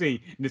fail to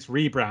see in this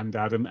rebrand,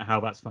 Adam, how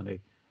that's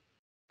funny.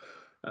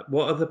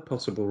 What other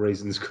possible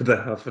reasons could they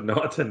have for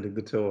not attending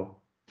the tour?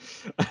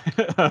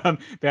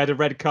 They had a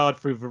red card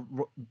through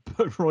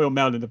the Royal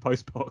Mail in the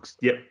postbox.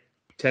 Yep.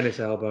 Tennis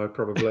elbow,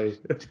 probably.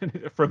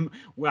 From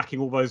whacking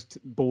all those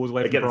balls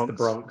away against from the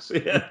Bronx.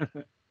 Yeah.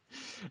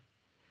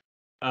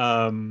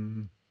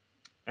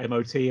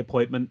 MOT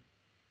appointment.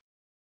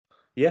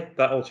 Yeah,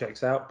 that all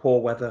checks out.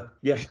 Poor weather.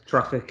 Yeah,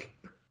 traffic.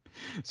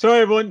 Sorry,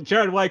 everyone.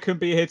 Jared Way couldn't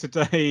be here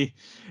today.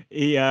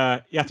 He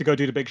had to go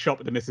do the big shop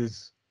with the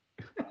missus.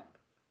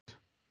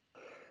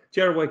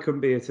 Jared Way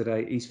couldn't be here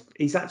today.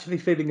 He's actually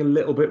feeling a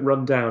little bit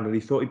run down, and he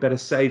thought he'd better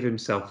save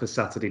himself for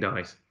Saturday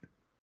night.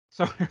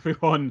 Sorry,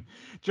 everyone.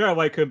 Jared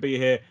Way couldn't be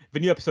here.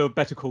 The new episode of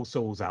Better Call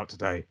Saul's out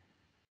today.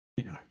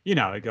 You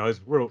know how it goes.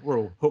 We're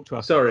all hooked to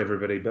us. Sorry,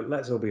 everybody, but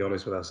let's all be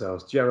honest with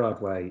ourselves.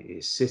 Gerard Way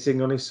is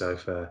sitting on his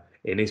sofa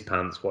in his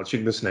pants,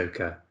 watching the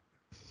snooker,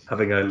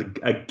 having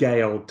a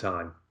gay old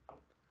time.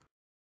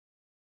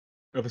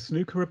 Of a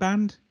snooker a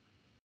band?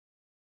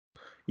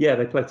 Yeah,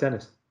 they play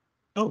tennis.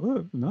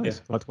 Oh, nice. Yeah.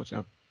 I'd like to watch it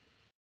out.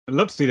 I'd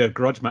love to see the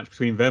grudge match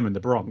between them and the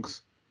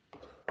Bronx.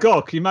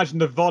 God, can you imagine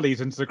the volleys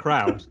into the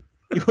crowd?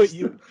 You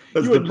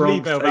wouldn't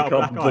leave there without a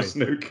black eye.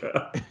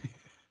 Snooker.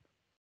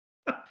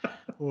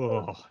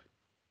 Oh.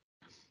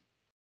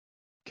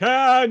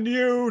 Can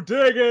you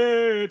dig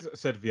it?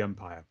 Said the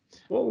umpire.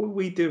 What were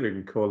we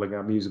doing calling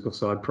our musical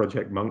side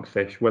project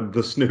Monkfish when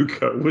the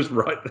snooker was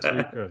right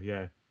there? Snooker,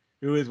 yeah.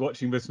 Who is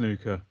watching the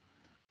snooker?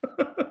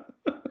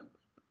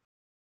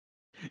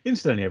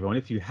 Incidentally, everyone,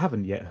 if you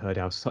haven't yet heard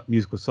our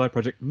musical side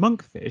project,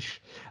 Monkfish,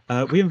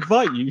 we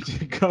invite you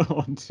to go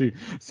on to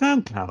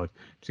SoundCloud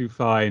to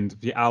find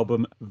the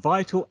album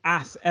Vital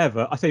Ass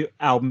Ever. I say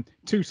album,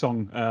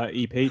 2-song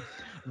EP.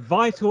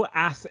 Vital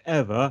Ass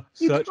Ever.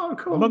 Search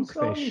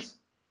Monkfish.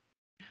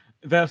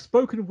 They're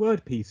spoken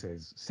word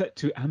pieces set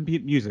to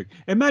ambient music.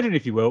 Imagine,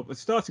 if you will, the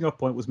starting off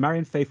point was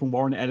Marianne Faith and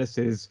Warren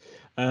Ellis's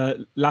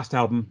last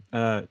album,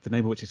 the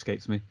name of which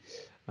escapes me,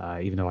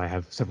 even though I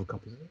have several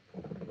copies of it.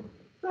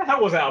 What the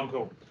hell was that album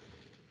called?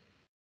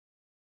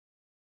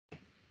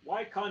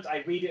 Why can't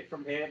I read it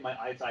from here? My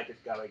eyesight is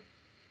going.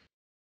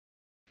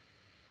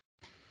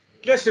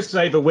 Let's just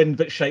say the wind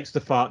that shakes the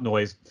fart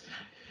noise.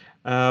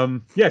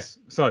 Yes,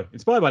 so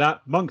inspired by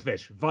that,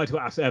 Monkfish, Vital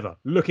Ass Ever.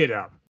 Look it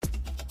up.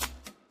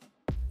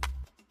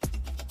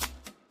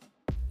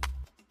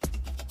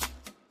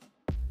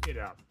 It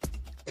up.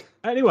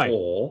 Anyway.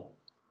 Or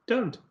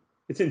don't.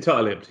 It's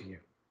entirely up to you.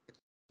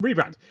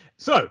 Rebrand.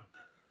 So,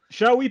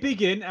 shall we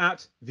begin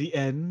at the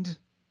end?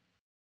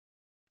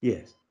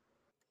 Yes.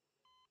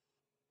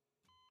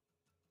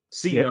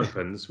 Scene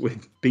opens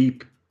with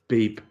beep,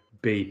 beep,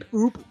 beep.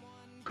 Oop.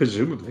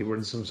 Presumably we're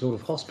in some sort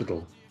of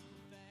hospital.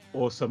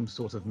 Or some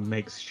sort of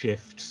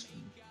makeshift...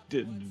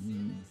 I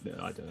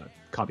don't know.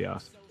 Can't be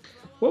asked.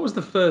 What was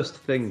the first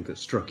thing that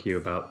struck you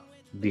about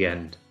the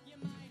end?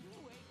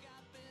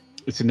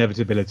 Its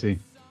inevitability.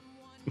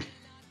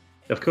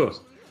 Of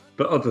course.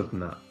 But other than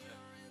that?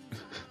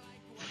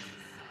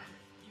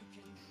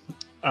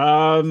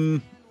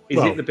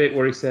 Is it the bit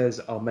where he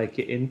says, I'll make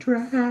it in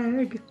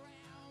drag?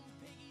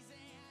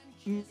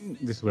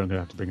 This is where I'm going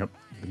to have to bring up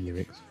the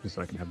lyrics, just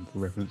so I can have them for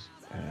reference.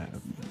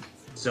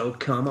 So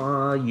come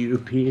on, you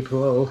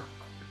people.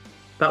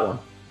 That one.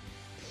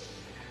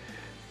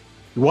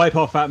 Wipe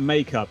off that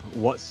makeup.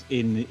 What's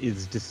in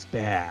is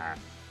despair.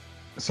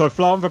 So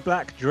fly on the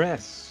black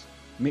dress,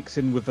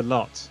 mixing with the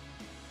lot.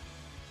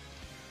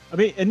 I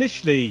mean,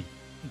 initially,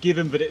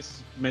 given that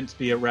it's meant to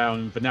be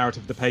around the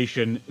narrative of the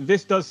patient,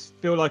 this does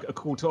feel like a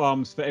call to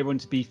arms for everyone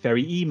to be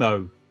very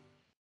emo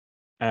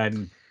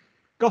and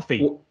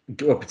gothy. Well,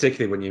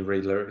 particularly when you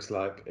read lyrics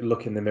like,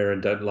 look in the mirror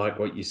and don't like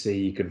what you see,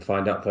 you can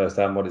find out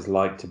firsthand what it's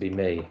like to be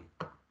me.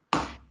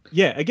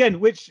 Yeah, again,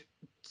 which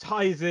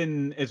ties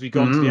in as we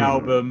go on to the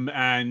album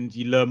and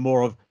you learn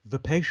more of the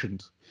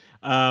patient.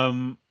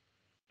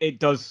 It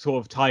does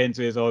sort of tie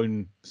into his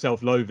own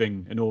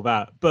self-loathing and all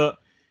that. But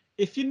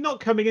if you're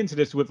not coming into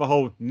this with the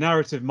whole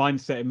narrative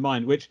mindset in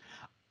mind, which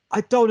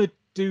I don't want to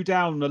do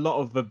down a lot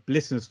of the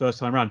listeners first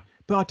time around,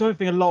 but I don't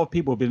think a lot of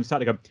people have been sat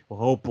there going,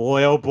 oh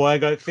boy, I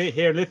got to sit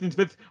here and listen to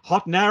this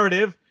hot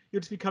narrative.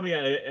 You'll just be coming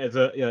at it as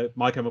a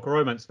My Chemical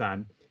Romance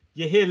fan.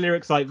 You hear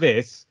lyrics like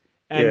this,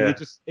 and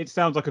it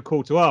sounds like a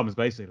call to arms,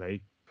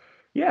 basically.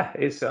 Yeah,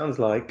 it sounds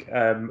like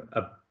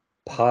a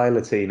pile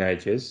of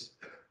teenagers,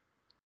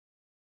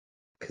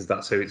 because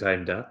that's who it's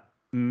aimed at,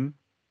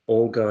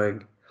 all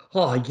going,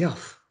 oh,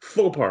 yes,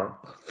 super,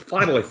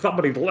 finally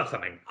somebody's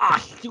listening.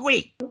 Ah,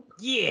 sweet,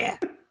 yeah.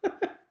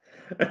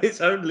 And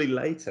it's only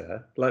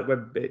later, like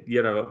when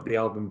the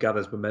album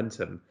gathers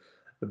momentum,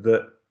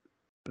 that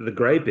the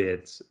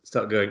greybeards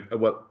start going, oh,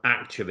 well,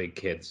 actually,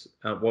 kids,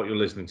 what you're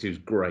listening to is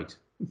great.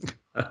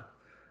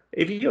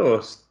 If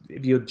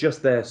you're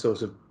just there,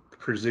 sort of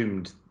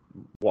presumed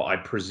what I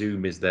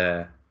presume is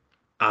their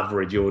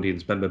average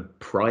audience member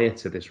prior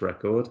to this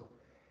record,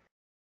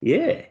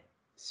 yeah,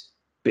 it's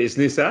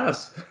business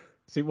as.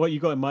 See, what you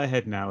got in my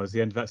head now is the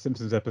end of that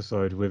Simpsons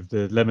episode with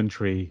the lemon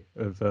tree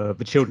of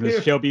the children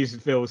of Shelby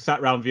Eastonville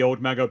sat round the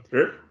old man go,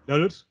 now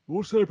let's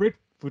all celebrate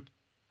for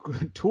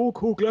a tall,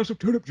 cool glass of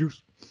turnip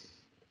juice.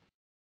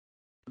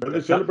 And they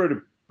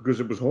celebrated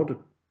because it was haunted.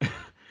 And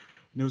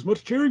there was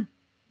much cheering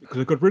because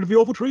I got rid of the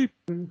awful tree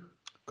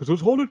because it was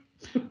haunted.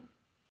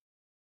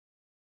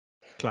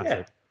 Classic.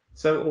 Yeah.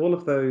 So all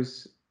of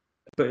those,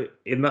 but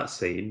in that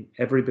scene,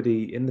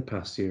 everybody in the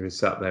past year is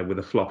sat there with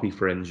a floppy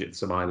fringe and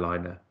some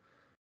eyeliner.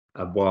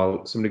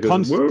 While somebody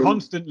goes,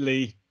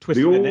 constantly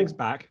twisting their necks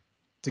back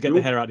to get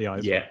the hair out of the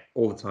eyes. Yeah,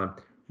 all the time.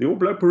 The All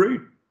Black Parade.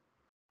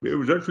 It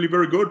was actually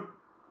very good.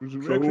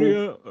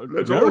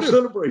 Let's all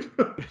celebrate.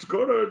 It's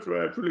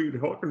actually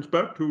harkens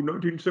back to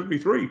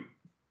 1973.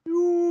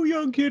 You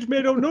young kids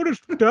may don't notice,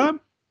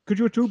 Tom, because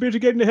you were too busy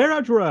getting the hair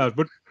out your eyes.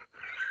 But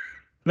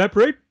Black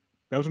Parade,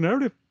 that was a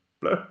narrative.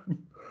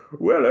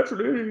 Well,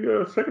 actually,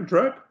 second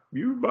track,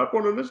 you might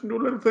want to listen to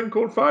a little thing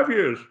called 5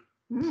 Years.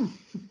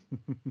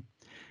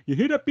 You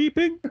hear that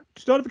beeping?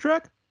 Start of a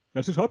track?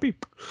 That's his hobby.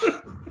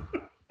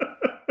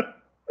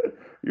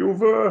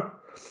 You've, I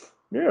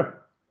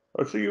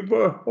see you've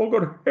all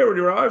got hair in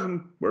your eyes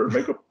and wear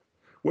makeup.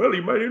 Well,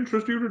 it might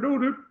interest you to know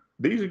that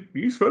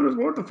these fellas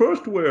weren't the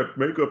first to wear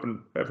makeup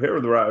and have hair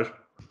in their eyes.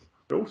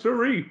 No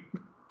siree.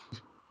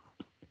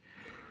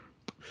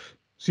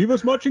 See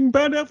those marching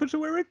band outfits they're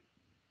wearing?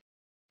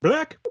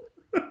 Black?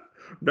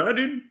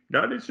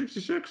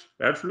 1966,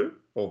 actually.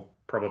 Or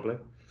probably.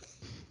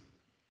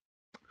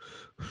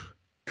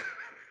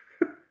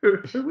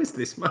 Who is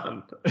this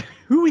man?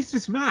 Who is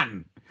this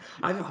man?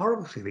 I have a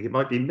horrible feeling it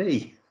might be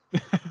me.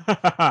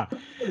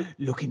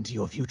 Look into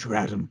your future,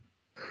 Adam.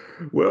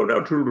 Well,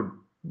 now, children,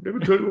 let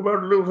me tell you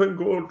about a little thing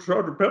called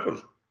Sergeant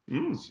Pepper's.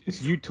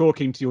 It's you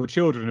talking to your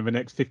children in the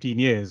next 15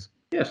 years.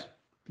 Yes.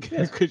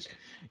 Because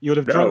you'll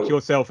have drunk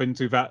yourself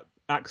into that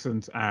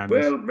accent and.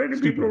 Well, many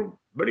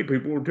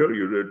people will tell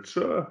you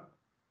that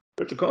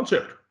it's a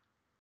concept.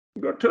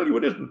 I'm going to tell you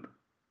it isn't.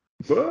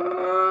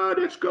 But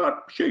it's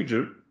got shades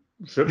of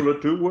similar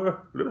to a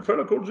little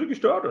fella called Ziggy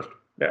Stardust.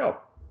 Now,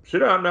 sit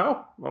down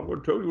now. I'm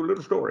going to tell you a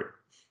little story.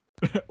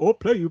 Or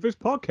play you this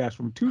podcast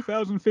from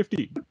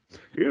 2015.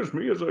 Here's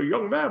me as a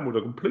young man with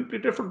a completely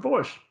different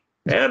voice.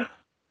 And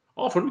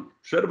often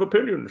set of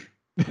opinions.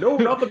 No,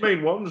 not the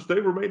main ones. They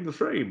remain the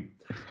same.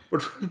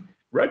 But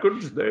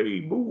records,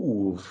 they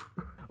move.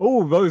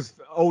 Oh, those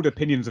old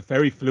opinions are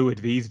very fluid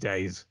these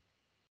days.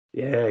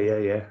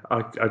 Yeah.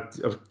 I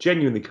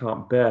genuinely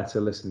can't bear to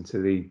listen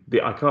to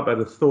I can't bear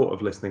the thought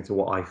of listening to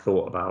what I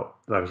thought about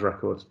those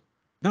records.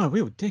 No,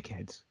 we were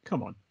dickheads.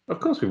 Come on. Of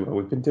course we will.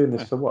 We've been doing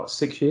this for what,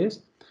 6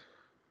 years?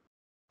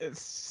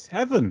 It's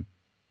 7.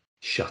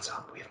 Shut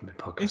up. We haven't been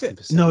podcasting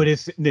for 7. No, it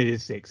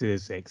is 6. It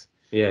is 6.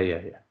 Yeah.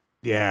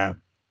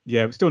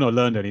 Yeah, we've still not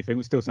learned anything.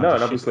 We still sound no,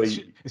 and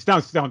obviously it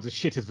sounds as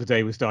shit as the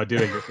day we started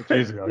doing it 6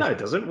 years ago. No, it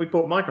doesn't. We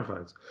bought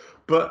microphones.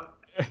 But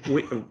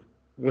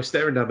we're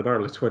staring down the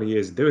barrel of 20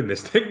 years doing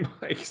this thing,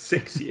 like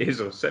 6 years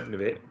or 7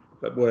 of it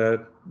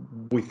that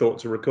we thought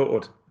to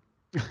record.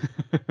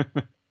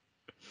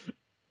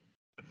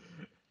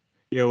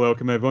 You're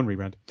welcome, everyone.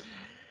 Rebrand.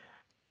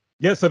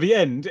 Yeah, so the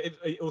end,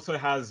 it also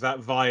has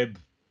that vibe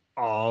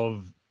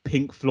of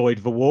Pink Floyd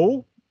The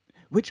Wall,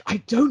 which I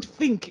don't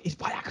think is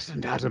by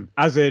accident, Adam.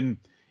 As in,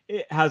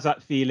 it has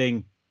that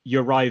feeling, you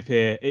arrive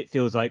here, it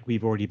feels like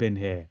we've already been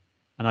here.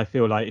 And I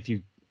feel like if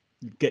you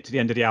get to the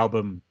end of the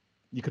album,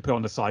 you could put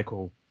on the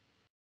cycle.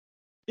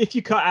 If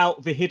you cut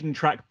out the hidden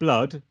track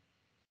Blood,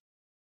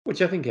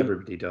 which I think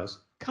everybody does.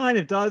 Kind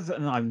of does,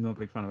 and I'm not a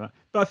big fan of that.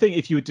 But I think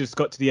if you had just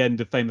got to the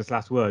end of Famous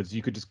Last Words,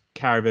 you could just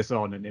carry this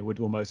on and it would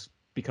almost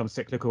become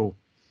cyclical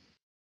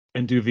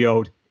and do the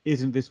old,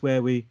 isn't this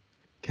where we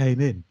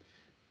came in?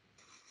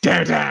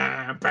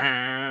 Da-da,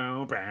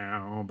 bow,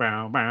 bow,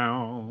 bow,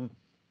 bow.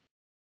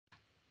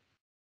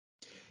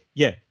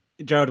 Yeah,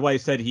 Gerard Way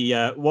said he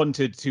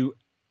wanted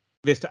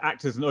this to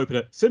act as an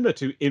opener similar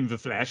to In the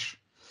Flesh.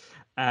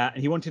 And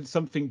he wanted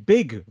something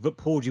big that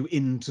pulled you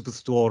into the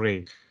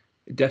story.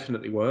 It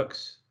definitely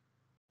works.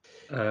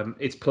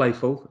 It's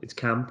playful. It's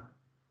camp.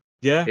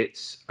 Yeah.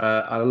 It's.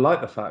 I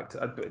like the fact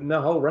in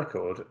the whole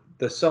record,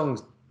 the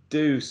songs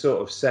do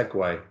sort of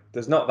segue.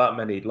 There's not that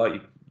many, like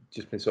you've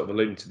just been sort of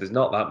alluding to. There's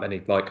not that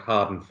many like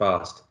hard and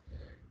fast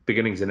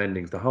beginnings and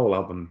endings. The whole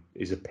album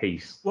is a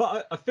piece.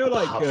 Well, I feel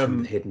apart like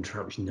from the hidden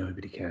track, which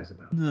nobody cares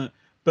about. No,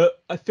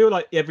 but I feel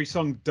like every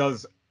song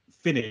does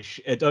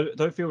finish. I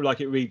don't feel like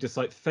it really just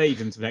like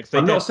fades into the next.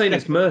 I'm not saying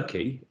it's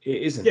murky.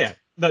 It isn't. Yeah,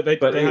 no, they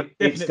have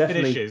definite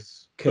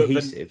finishes.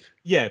 Cohesive.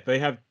 They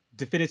have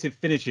definitive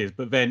finishes,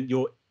 but then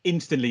you're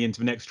instantly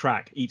into the next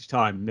track each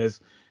time. There's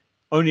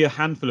only a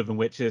handful of them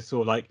which is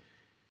sort of like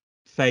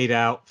fade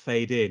out,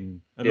 fade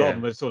in. A lot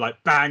of them are sort of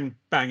like bang,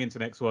 bang into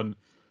the next one.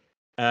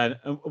 And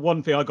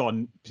one thing I got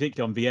on,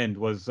 particularly on the end,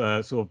 was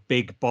sort of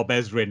big Bob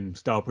Ezrin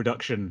style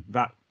production.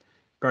 That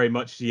very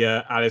much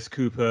the Alice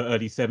Cooper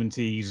early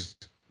 70s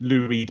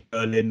Lou Reed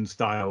Berlin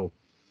style.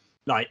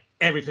 Like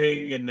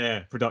everything in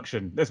their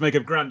production. Let's make a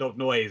grand old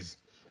noise.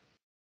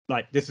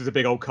 Like this is a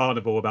big old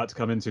carnival about to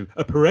come into.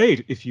 A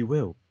parade, if you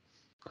will.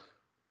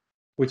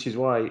 Which is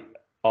why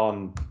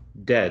on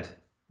Dead,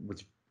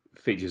 which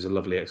features a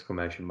lovely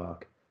exclamation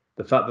mark,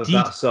 the fact that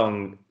that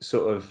song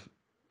sort of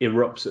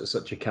erupts at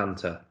such a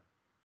canter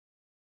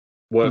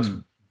works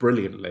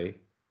brilliantly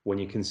when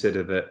you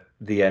consider that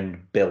the end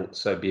built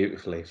so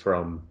beautifully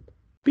from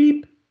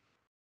beep,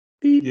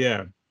 beep.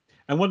 Yeah.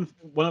 And one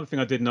other thing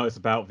I did notice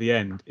about the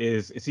end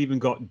is it's even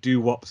got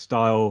doo-wop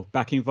style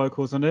backing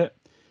vocals on it,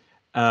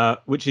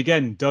 which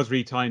again does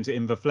really tie into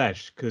In the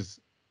Flesh, because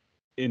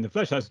In the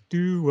Flesh that's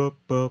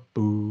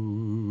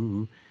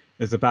doo-wop-a-boo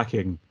as the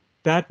backing.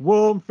 That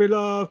warm thrill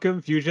of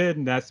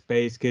confusion, that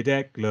space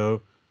cadet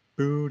glow,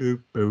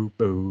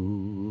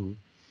 boo-doo-boo-boo.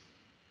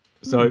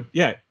 So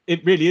yeah,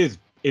 it really is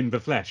In the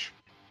Flesh.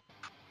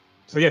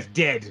 So yes,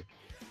 Dead.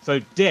 So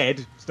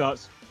Dead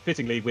starts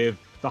fittingly with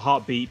the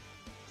heartbeat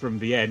from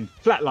the end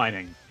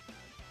flatlining,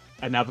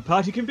 and now the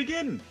party can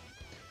begin.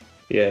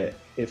 Yeah,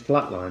 it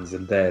flatlines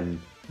and then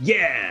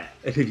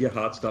and then your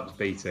heart stops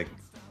beating.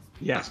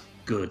 Yeah, that's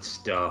good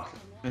stuff.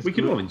 We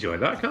can all enjoy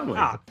that, can't we?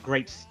 Ah,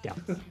 great stuff.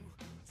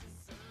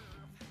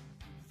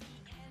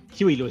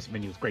 Huey Lewis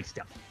and News, great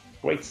stuff.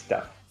 Great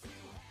stuff.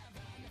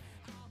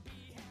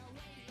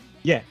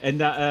 Yeah,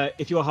 and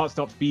if your heart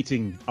stops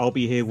beating, I'll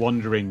be here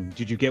wondering,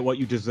 did you get what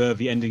you deserve,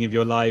 the ending of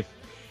your life?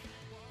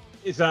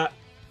 Is that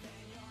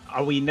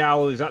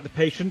the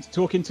patient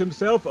talking to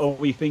himself? Or are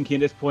we thinking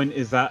at this point,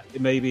 is that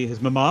maybe his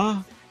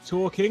mama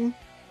talking?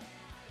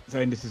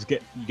 Saying this is you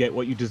get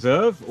what you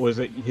deserve? Or is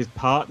it his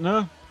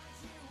partner,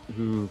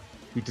 who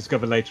we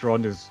discover later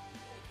on is,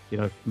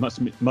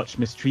 much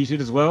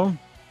mistreated as well?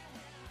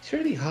 It's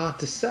really hard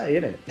to say,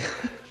 isn't it?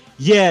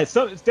 Yeah,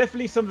 so it's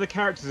definitely some of the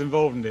characters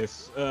involved in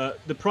this.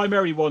 The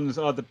primary ones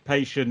are the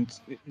patient,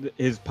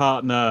 his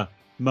partner,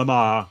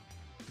 Mama,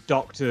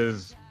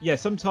 doctors. Yeah,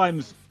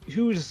 sometimes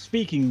who's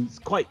speaking is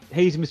quite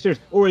hazy, mysterious,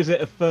 or is it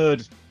a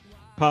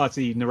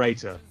third-party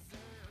narrator?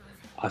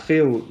 I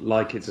feel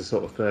like it's a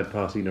sort of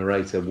third-party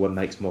narrator one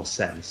makes more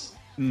sense.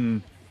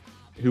 Who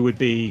would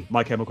be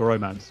My Chemical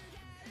Romance?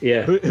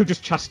 Yeah. Who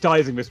just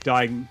chastising this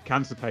dying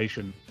cancer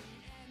patient?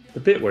 The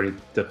bit where he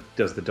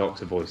does the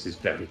doctor voice is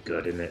very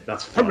good, isn't it?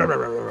 That's fun.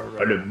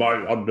 And in my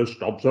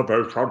honest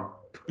observation,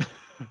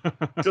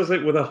 does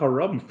it with a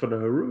harumph and a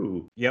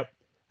haroo. Yep.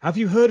 Have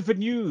you heard the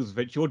news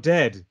that you're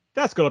dead?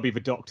 That's got to be the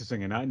doctor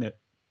singing that, isn't it?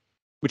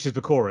 Which is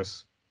the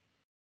chorus.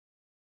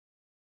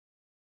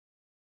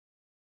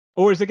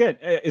 Or is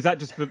that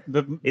just is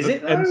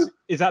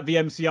that the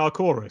MCR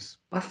chorus?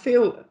 I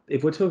feel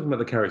if we're talking about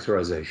the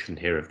characterization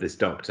here of this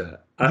doctor,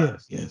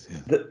 yes.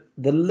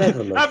 The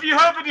level of Have you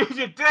heard the news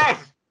you're dead?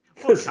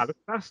 What kind of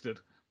bastard?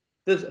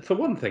 For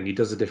one thing, he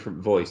does a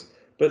different voice,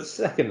 but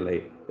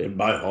secondly, in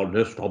my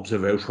honest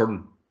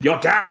observation, you're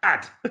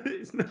dead.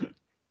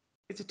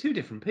 It's two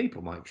different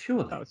people, Mike.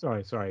 Surely. Oh,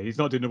 sorry. He's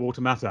not doing the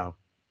Walter Matthau.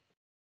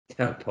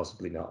 No,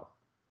 possibly not.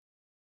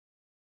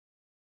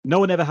 No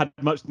one ever had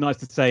much nice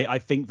to say. I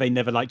think they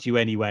never liked you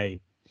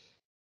anyway.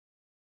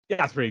 Yeah,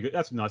 that's pretty good.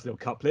 That's a nice little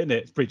couplet, isn't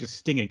it? It's pretty just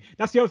stinging.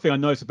 That's the other thing I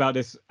noticed about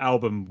this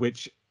album,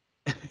 which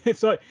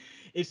it's like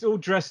it's all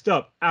dressed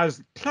up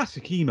as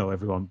classic emo,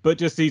 everyone, but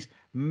just these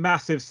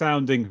massive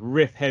sounding,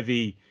 riff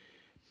heavy,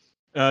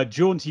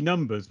 jaunty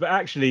numbers. But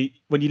actually,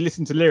 when you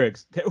listen to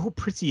lyrics, they're all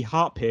pretty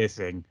heart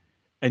piercing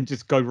and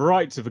just go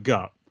right to the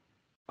gut.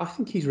 I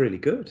think he's really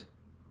good.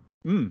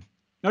 No,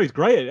 he's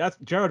great.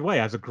 Jared Way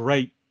has a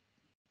great.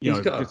 He's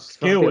got a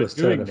skill at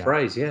doing turn of that.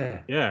 Phrase,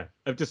 yeah. Yeah,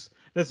 there's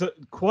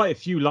quite a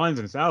few lines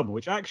in this album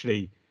which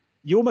actually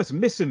you almost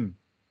miss them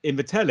in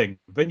the telling.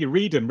 Then you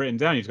read them written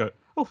down, you just go,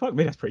 "Oh fuck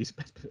me, that's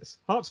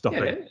heart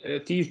stopping." Yeah.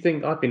 Do you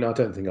think? I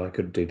don't think I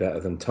could do better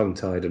than "Tongue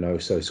Tied and Oh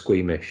So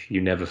Squeamish." You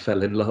never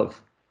fell in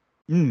love.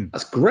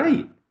 That's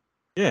great.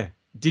 Yeah.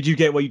 Did you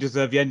get what you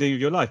deserve? The ending of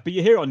your life, but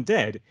you hear it on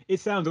Dead.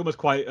 It sounds almost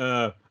quite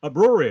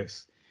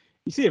uproarious.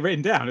 You see it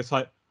written down, it's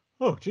like,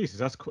 oh Jesus,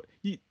 that's quite.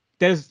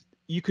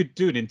 You could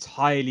do an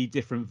entirely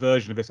different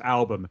version of this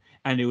album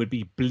and it would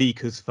be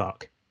bleak as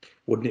fuck.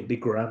 Wouldn't it be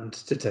grand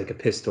to take a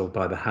pistol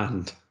by the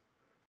hand?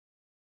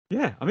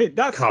 Yeah, I mean,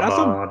 that's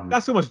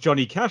almost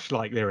Johnny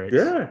Cash-like lyrics.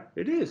 Yeah,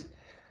 it is.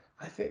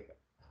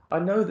 I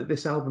know that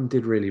this album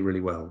did really,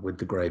 really well with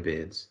the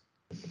Greybeards.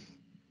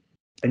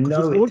 I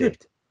know it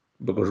did.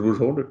 Because it was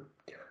haunted.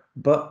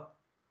 But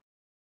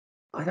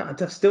I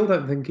still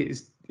don't think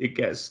it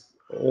gets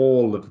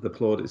all of the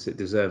plaudits it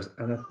deserves,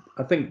 and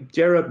I think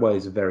Gerard Way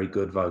is a very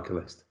good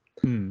vocalist.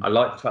 I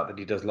like the fact that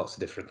he does lots of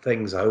different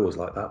things. I always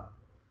like that.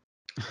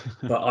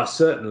 But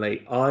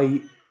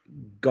I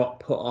got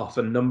put off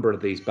a number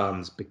of these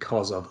bands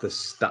because of the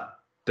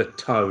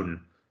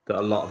tone that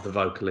a lot of the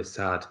vocalists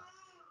had.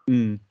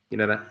 You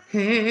know that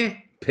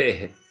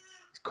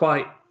it's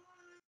quite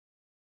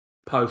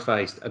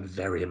po-faced and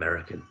very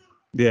American.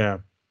 Yeah.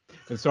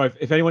 And so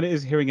if anyone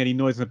is hearing any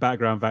noise in the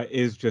background, that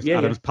is just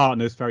Adam's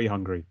partner's very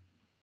hungry.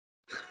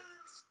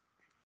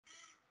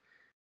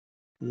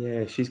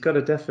 Yeah, she's got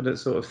a definite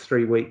sort of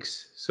 3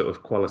 weeks sort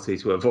of quality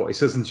to her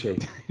voice, hasn't she?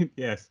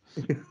 Yes.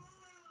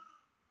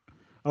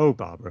 Oh,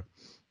 Barbara.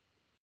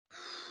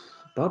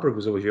 Barbara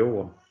was always your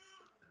one.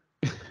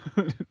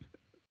 That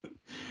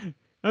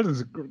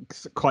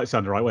doesn't quite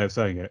sound the right way of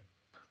saying it.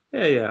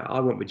 Yeah, I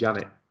went with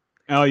Janet.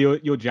 Oh,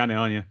 you're Janet,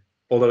 aren't you?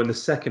 Although in the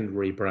second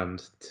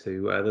rebrand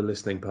to the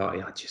listening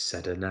party, I just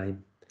said her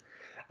name.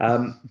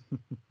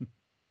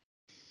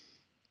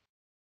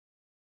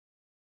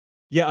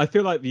 Yeah, I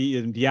feel like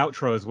the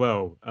outro as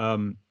well.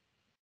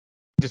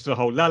 Just the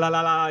whole la la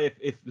la la.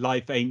 If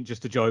life ain't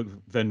just a joke,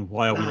 then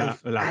why are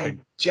we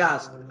laughing?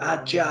 Just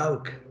a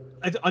joke.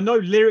 I know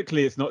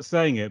lyrically it's not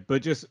saying it,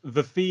 but just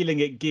the feeling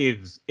it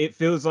gives, it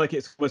feels like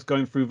it's almost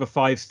going through the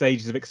 5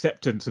 stages of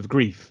acceptance of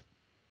grief.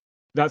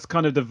 That's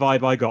kind of the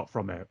vibe I got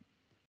from it.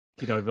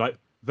 You know, like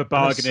the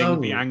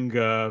bargaining, the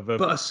anger.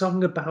 But a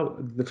song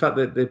about the fact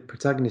that the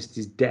protagonist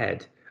is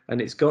dead. And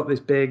it's got this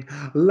big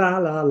la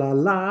la la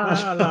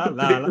la la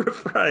la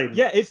refrain.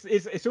 Yeah,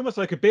 it's almost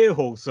like a beer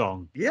hall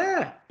song.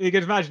 Yeah, you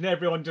can imagine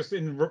everyone just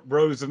in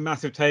rows of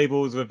massive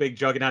tables with a big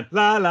jug in hand.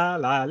 La la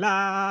la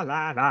la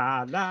la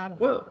la la.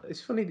 Well,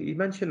 it's funny that you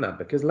mentioned that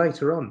because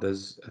later on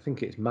I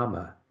think it's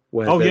Mama.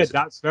 Where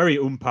that's very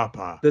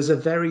papa. There's a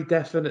very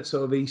definite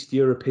sort of East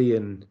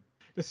European.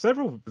 There's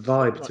several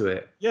vibe to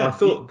it. Yeah, I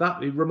thought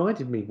that it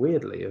reminded me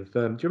weirdly of. Do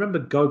you remember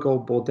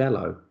Gogol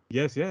Bordello?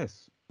 Yes.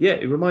 Yeah,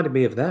 it reminded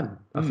me of them.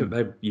 I think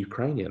they're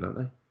Ukrainian, aren't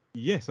they?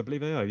 Yes, I believe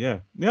they are,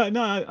 yeah. Yeah,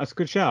 no, that's a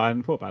good shout. I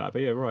hadn't thought about that,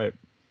 but yeah, right.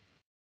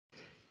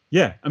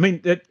 Yeah, I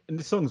mean, and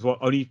the song's,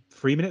 only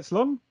 3 minutes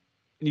long?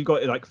 And you've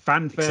got, like,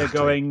 fanfare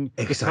going,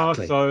 guitar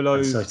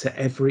solos. And so to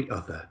every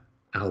other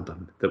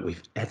album that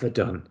we've ever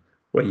done,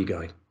 where you're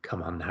going,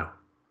 come on now,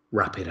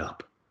 wrap it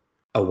up.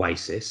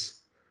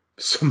 Oasis,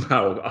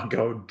 somehow I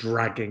go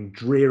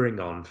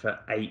drearing on for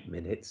 8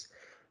 minutes.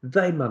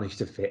 They managed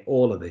to fit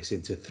all of this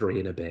into 3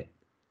 and a bit.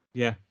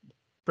 Yeah,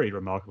 pretty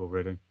remarkable,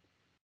 really.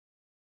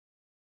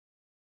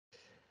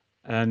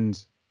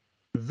 And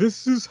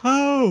this is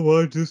how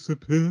I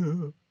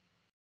disappear.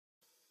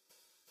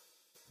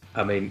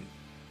 I mean,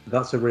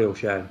 that's a real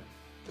shame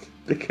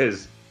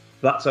because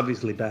that's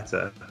obviously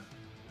better,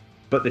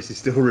 but this is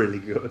still really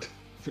good.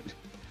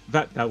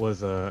 That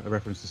was a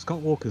reference to Scott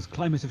Walker's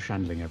Climate of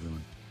Shandling,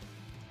 everyone.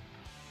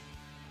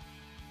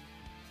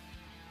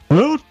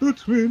 Out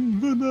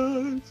between the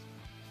nights.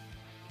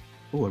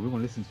 Oh,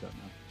 everyone listens to that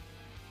now.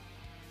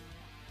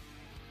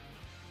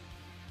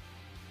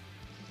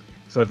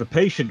 So the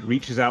patient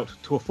reaches out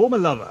to a former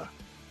lover,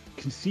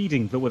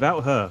 conceding that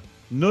without her,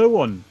 no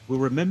one will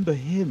remember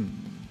him.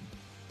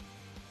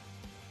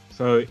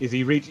 So is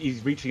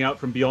he's reaching out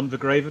from beyond the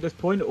grave at this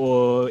point,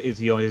 or is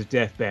he on his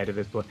deathbed at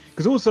this point?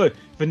 Because also,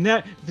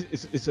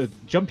 it's a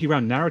jumpy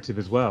round narrative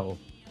as well.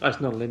 That's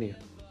not linear.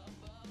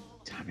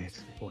 Damn it,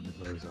 what of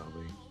those are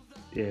we?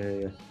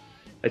 Yeah.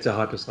 It's a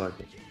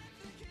hypercycle.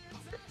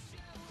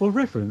 For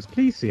reference,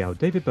 please see our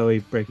David Bowie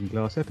Breaking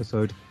Glass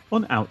episode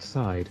on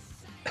Outside.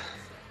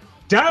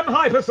 Damn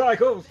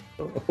hypercycles!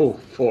 Oh,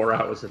 4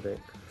 hours of it.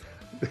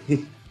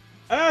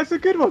 It's a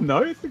good one,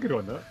 though.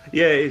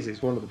 Yeah, it is.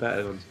 It's one of the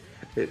better ones.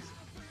 It's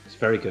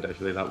very good,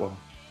 actually, that one.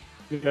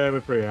 Yeah, we're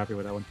pretty happy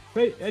with that one.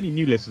 But any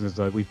new listeners,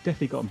 though, we've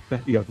definitely gotten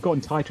better. We've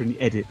gotten tighter in the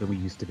edit than we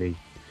used to be.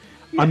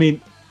 Yeah. I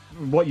mean,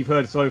 what you've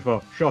heard so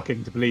far,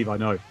 shocking to believe, I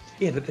know.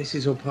 Yeah, but this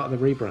is all part of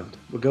the rebrand.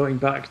 We're going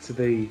back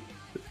to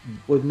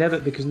we've never,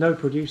 because no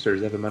producer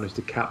has ever managed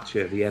to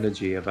capture the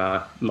energy of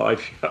our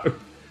live show.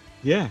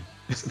 Yeah.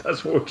 So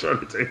that's what we're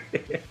trying to do.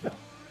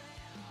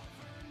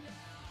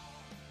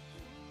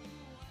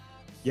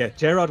 Yeah,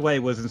 Gerard Way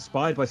was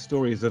inspired by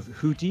stories of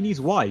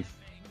Houdini's wife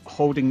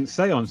holding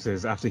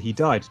seances after he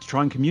died to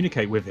try and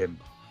communicate with him.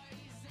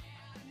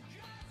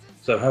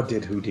 So how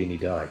did Houdini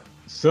die?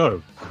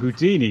 So,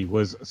 Houdini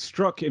was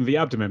struck in the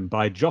abdomen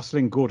by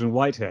Jocelyn Gordon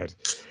Whitehead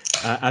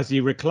as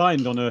he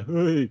reclined on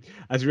a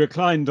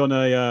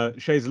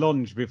chaise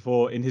longue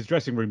in his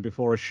dressing room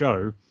before a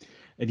show,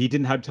 and he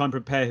didn't have time to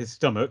prepare his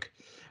stomach.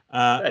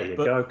 There you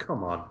go.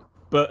 Come on.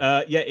 But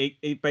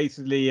it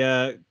basically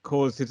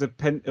caused his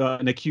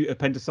an acute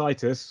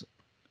appendicitis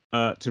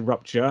to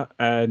rupture,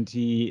 and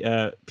he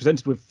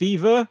presented with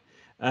fever.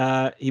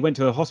 He went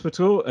to a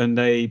hospital, and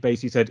they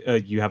basically said,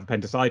 "You have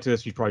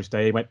appendicitis. You probably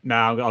stay." He went, "No,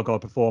 I'll go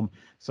perform."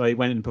 So he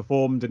went and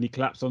performed, and he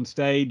collapsed on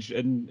stage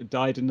and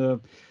died in the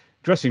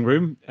dressing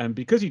room. And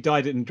because he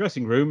died in the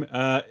dressing room,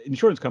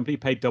 insurance company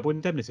paid double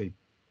indemnity.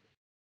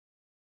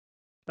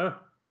 Oh.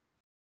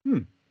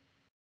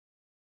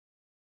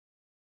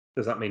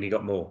 Does that mean he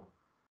got more?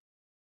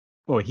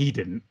 Well, he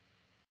didn't.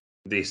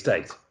 The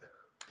estate.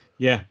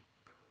 Yeah.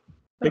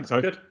 I think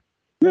so. Good.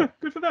 Yeah,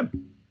 good for them.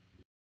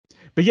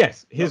 But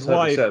yes, his wife.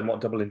 wife. Certain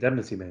what double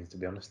indemnity means, to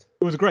be honest.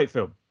 It was a great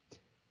film.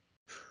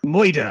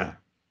 Moida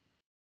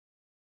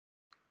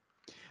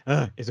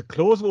is a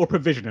clause or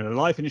provision in a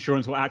life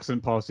insurance or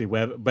accident policy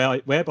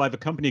whereby the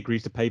company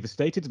agrees to pay the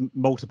stated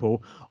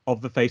multiple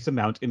of the face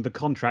amount in the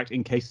contract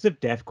in cases of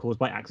death caused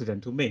by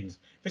accidental means.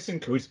 This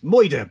includes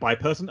moida by a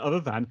person other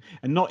than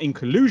and not in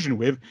collusion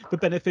with the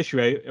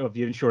beneficiary of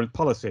the insurance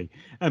policy,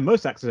 and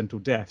most accidental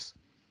deaths.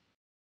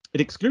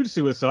 It excludes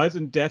suicides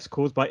and deaths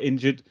caused by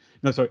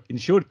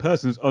insured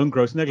persons' own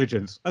gross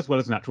negligence, as well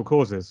as natural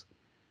causes.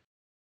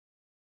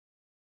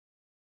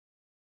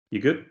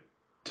 You good?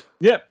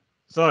 Yep.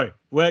 So,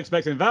 we're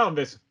expecting that on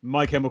this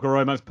My Chemical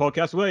Romance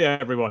podcast, were you,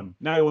 everyone?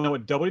 Now you all know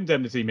what double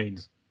indemnity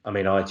means. I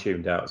mean, I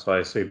tuned out, so I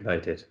assumed they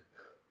did.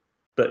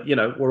 But,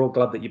 we're all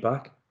glad that you're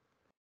back.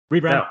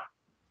 Rebrand. Now,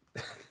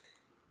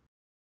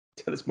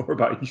 tell us more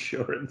about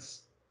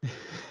insurance.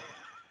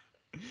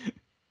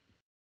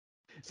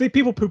 See,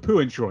 people poo-poo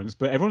insurance,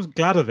 but everyone's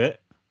glad of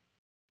it.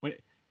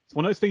 It's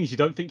one of those things you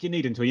don't think you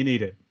need until you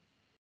need it.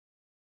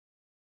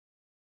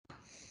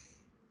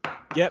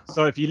 Yep,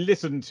 so if you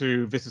listen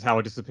to This Is How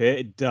I Disappear,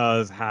 it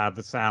does have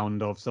the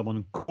sound of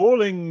someone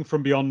calling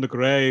from beyond the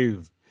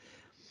grave.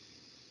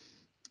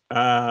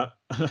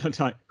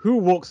 Who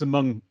walks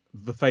among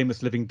the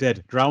famous living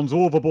dead, drowns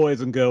all the boys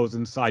and girls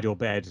inside your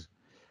bed?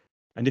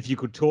 And if you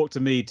could talk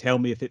to me, tell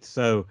me if it's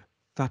so,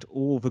 that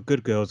all the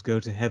good girls go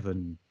to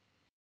heaven.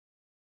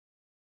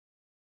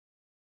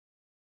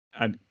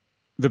 And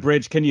the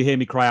bridge, can you hear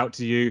me cry out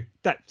to you?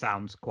 That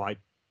sounds quite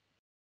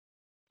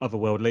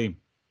otherworldly.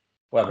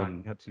 Well, I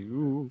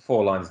mean,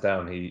 4 lines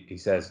down, he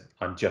says,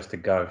 "I'm just a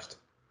ghost."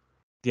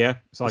 Yeah,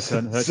 so I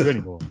can't hurt you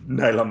anymore.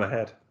 Nail on the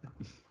head.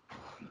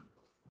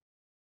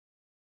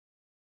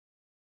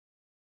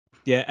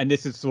 Yeah, and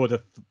this is sort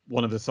of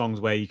one of the songs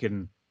where you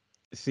can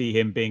see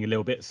him being a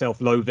little bit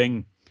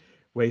self-loathing,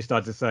 where he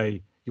starts to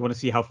say, "You want to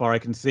see how far I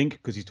can sink?"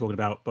 Because he's talking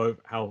about both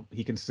how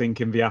he can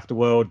sink in the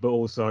afterworld, but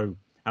also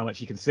how much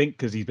he can sink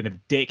because he's been a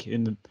dick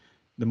in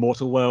the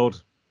mortal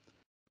world.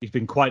 He's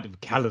been quite a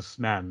callous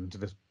man to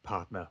this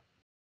partner.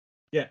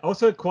 Yeah,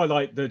 also quite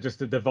like the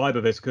vibe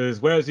of this,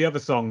 because whereas the other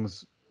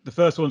songs, the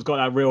first one's got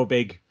that real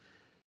big,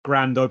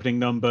 grand opening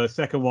number.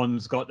 Second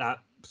one's got that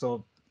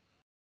sort of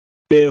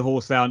beer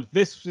hall sound.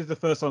 This is the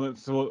first song that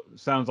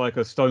sounds like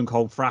a Stone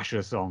Cold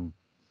Thrasher song.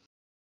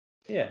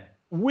 Yeah.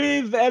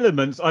 With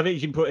elements, I think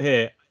you can put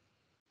here.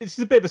 It's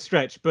a bit of a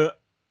stretch,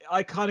 but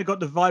I kind of got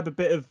the vibe a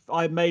bit of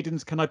Iron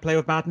Maiden's Can I Play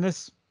With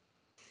Madness?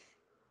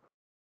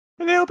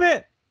 A little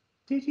bit.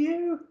 Did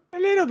you? A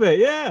little bit,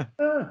 yeah.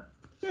 Ah.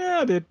 Yeah,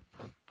 I did.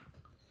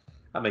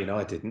 I mean,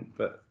 I didn't,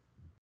 but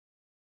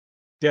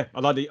Yeah,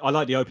 I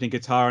like the opening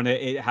guitar, and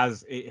it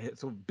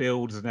sort of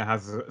builds, and it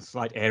has a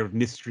slight air of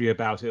mystery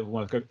about it,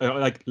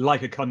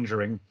 like a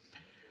Conjuring,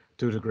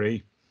 to a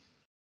degree.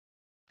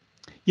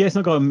 Yeah, it's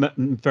not got a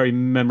very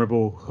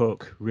memorable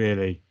hook,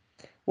 really.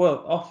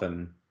 well,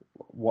 often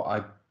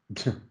what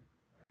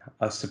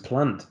I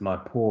supplant my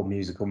poor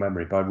musical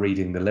memory by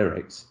reading the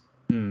lyrics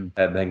and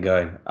then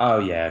going, "Oh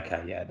yeah,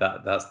 okay, yeah,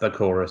 that's the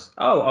chorus.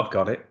 Oh, I've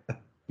got it."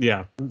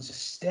 Yeah. I'm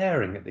just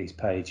staring at these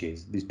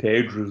pages,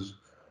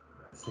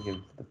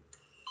 thinking, "What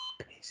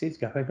the piece is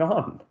going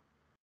on?"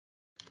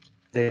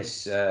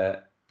 This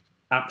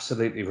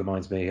absolutely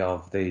reminds me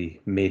of the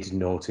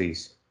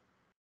mid-noughties.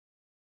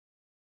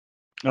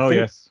 Oh,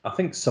 yes. I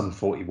think Sum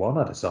 41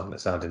 had a song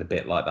that sounded a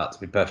bit like that, to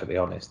be perfectly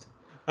honest.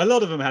 A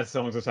lot of them had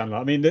songs that sound like.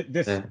 I mean,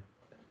 this. Yeah.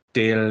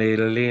 And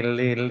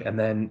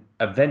then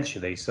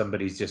eventually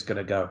somebody's just going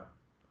to go,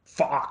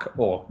 fuck,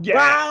 or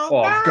yeah,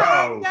 or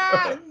go.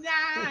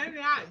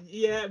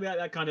 Yeah,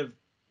 that kind of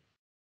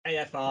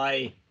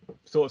AFI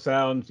sort of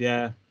sound.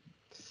 Yeah.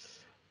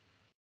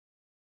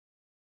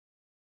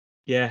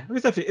 Yeah, it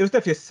was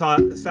definitely a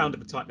sound of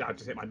the time. I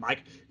just hit my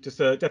mic. Just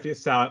definitely a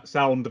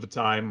sound of the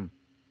time.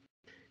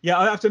 Yeah,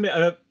 I have to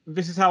admit,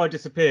 This Is How I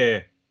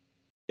Disappear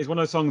is one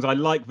of those songs I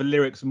like the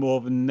lyrics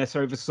more than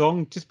necessarily the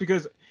song, just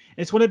because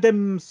it's one of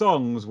them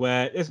songs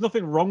where there's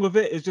nothing wrong with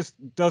it. It just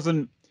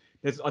doesn't.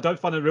 I don't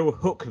find a real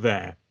hook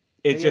there.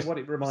 It's just what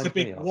it reminds it's a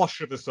big me of.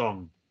 wash of the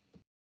song.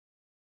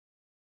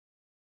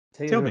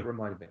 Tell me. It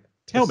reminded me.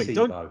 Tell Placebo. me.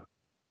 Don't.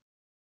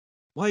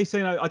 Why are you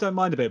saying I don't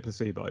mind a bit of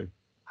Placebo?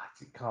 I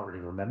can't really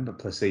remember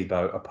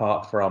Placebo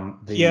apart from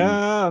the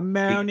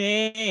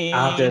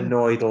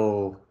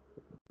adenoidal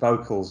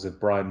vocals of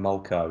Brian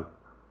Molko.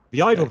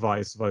 The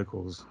Edelweiss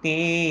vocals.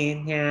 Which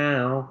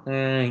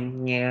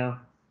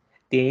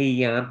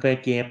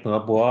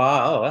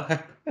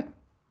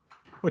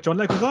John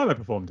Leguizamo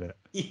performed it.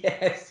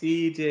 Yes,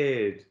 he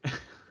did.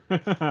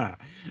 That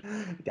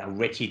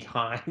wretched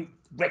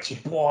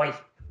boy.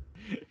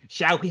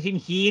 Shout with him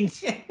hands.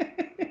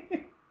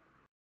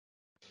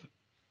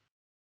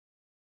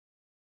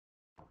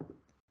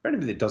 For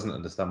anybody that doesn't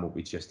understand what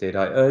we just did,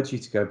 I urge you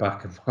to go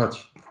back and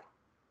watch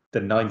the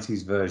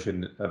 90s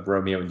version of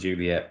Romeo and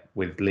Juliet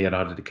with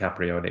Leonardo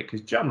DiCaprio in it,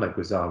 because John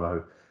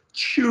Leguizamo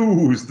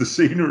chews the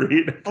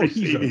scenery in every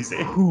scene he's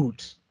in.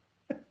 Hoot.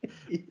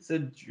 He's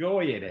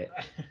enjoying it.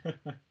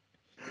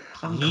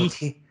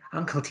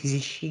 Uncle, 'tis a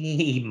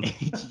shame.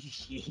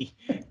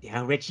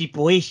 The wretched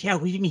boy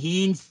shout with him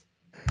hands.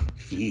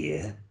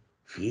 Fear.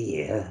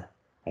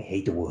 I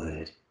hate the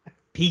word.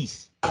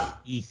 Peace.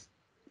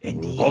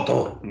 Indeed.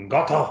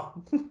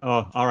 Goto.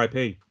 Oh,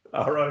 R.I.P.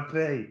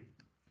 R.I.P.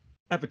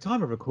 At the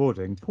time of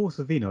recording, Paul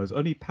Sorvino has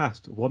only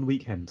passed 1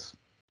 week hence.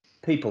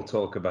 People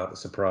talk about The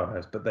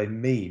Sopranos, but they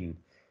mean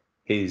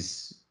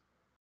his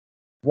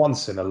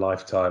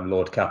once-in-a-lifetime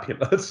Lord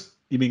Capulet.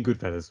 You mean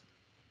Goodfellas?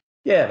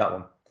 Yeah, that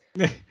one.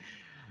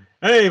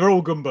 Hey, we're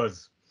all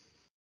Gumbas.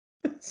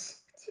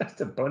 It's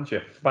just a bunch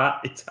of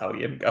fat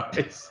Italian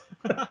guys.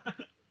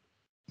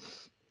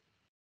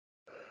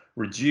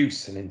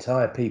 Reduce an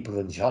entire people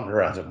and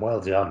genre, Adam.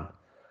 Well done.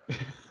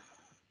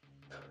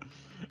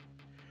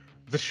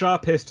 The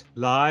Sharpest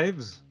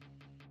Lives.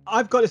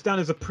 I've got this down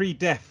as a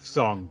pre-death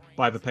song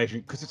by The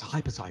Patient because it's a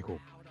hypercycle.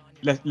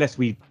 Lest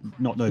we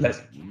not know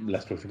that.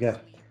 Lest we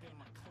forget.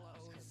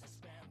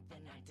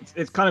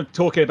 It's kind of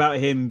talking about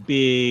him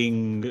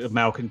being a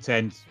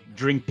malcontent,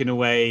 drinking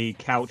away,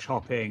 couch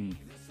hopping.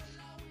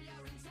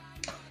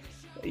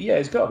 Yeah,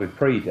 it's got to be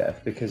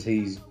pre-death because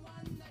he's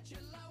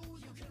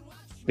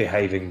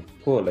behaving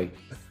poorly.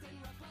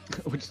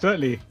 Which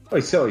certainly,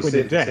 well, so when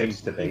you're dead,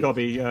 seems to be. You've got to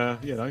be,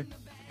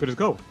 good as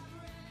gold.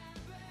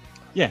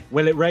 Yeah,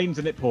 well, it rains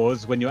and it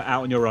pours when you're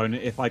out on your own.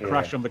 If I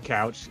crash on the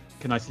couch,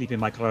 can I sleep in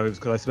my clothes?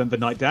 Because I spent the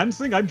night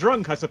dancing? I'm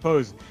drunk, I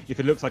suppose. If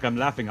it looks like I'm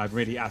laughing, I'm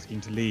really asking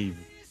to leave.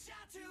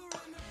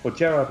 Well,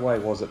 Gerard Way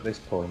was at this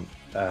point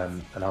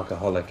an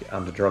alcoholic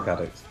and a drug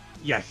addict.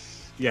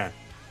 Yes, yeah.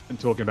 And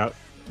talking about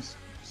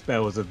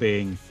spells of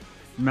being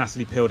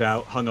massively pilled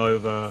out,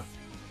 hungover.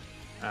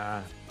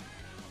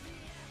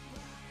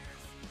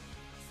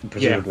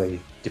 Presumably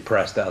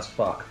depressed as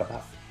fuck for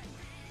that.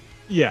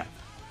 Yeah.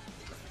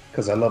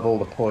 Because I love all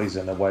the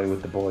poison away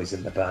with the boys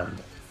in the band.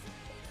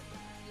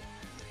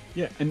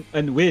 Yeah,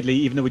 and weirdly,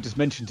 even though we just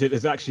mentioned it,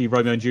 there's actually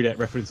Romeo and Juliet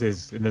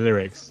references in the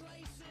lyrics.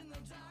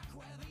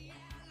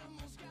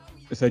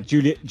 So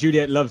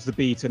Juliet loves the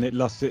beat and it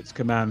lusts its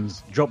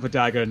commands. Drop the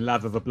dagger and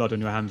lather the blood on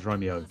your hands,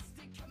 Romeo.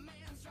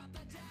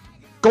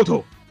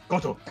 Goto!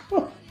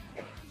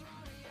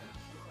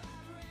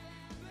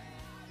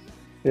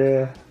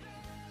 Yeah.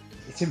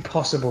 It's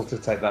impossible to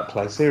take that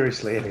play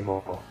seriously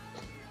anymore.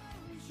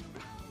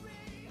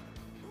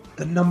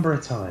 The number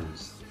of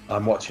times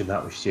I'm watching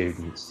that with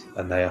students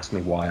and they ask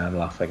me why I'm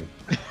laughing.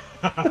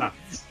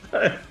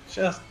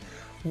 Just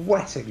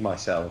wetting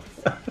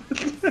myself.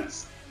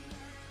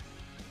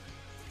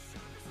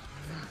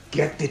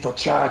 Get me to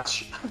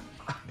church.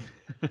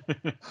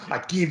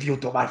 I give you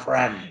to my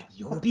friend.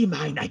 You'll be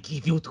mine, I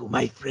give you to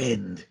my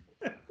friend.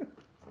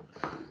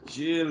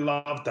 She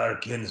loved her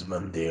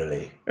kinsman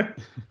dearly.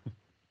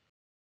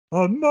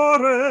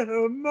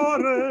 Amore,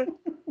 amore.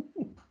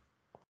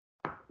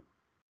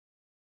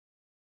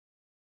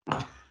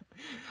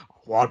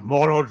 What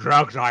moral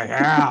drugs I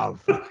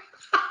have.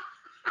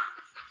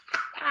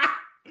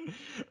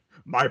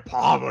 My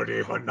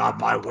poverty, but not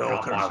my will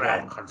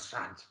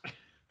consent.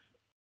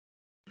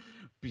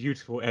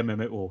 Beautiful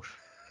M.M. Walsh.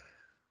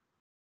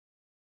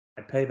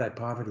 I pay thy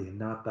poverty and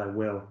not thy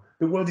will.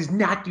 The world is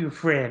not your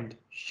friend.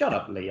 Shut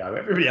up, Leo.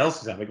 Everybody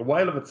else is having a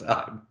whale of a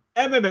time.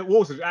 M.M.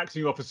 Walsh is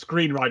acting you off a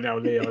screen right now,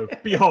 Leo.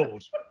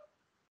 Behold.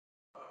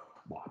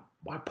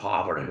 My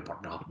poverty,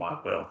 but not my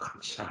will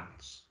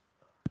consents.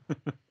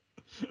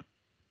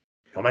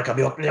 You'll make a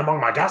mutiny among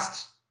my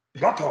guests?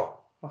 Lotto!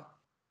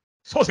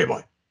 Saucy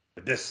boy.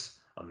 This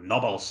a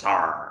noble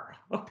sir.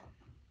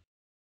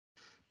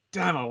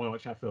 Damn, I want to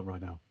watch that film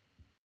right now.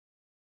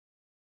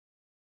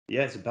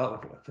 Yeah, it's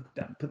about,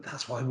 but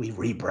that's why we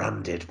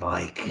rebranded,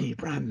 Mike.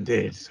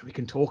 Rebranded, so we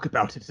can talk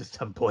about it at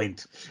some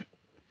point.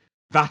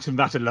 That and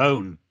that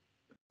alone.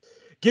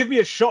 Give me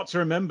a shot to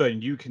remember,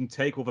 and you can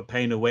take all the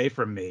pain away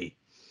from me.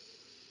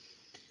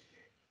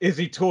 Is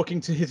he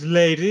talking to his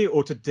lady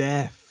or to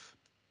death?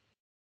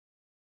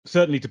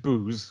 Certainly to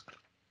booze.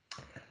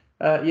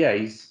 Yeah,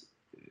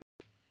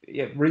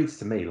 it reads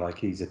to me like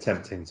he's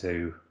attempting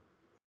to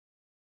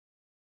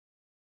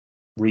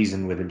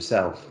reason with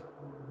himself.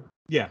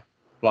 Yeah.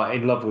 Like,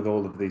 in love with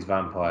all of these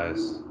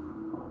vampires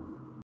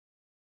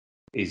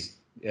is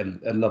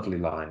a lovely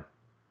line.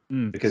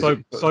 Because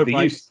so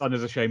bright, sun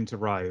is ashamed to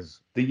rise.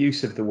 The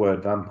use of the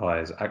word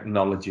vampires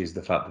acknowledges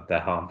the fact that they're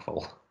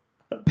harmful.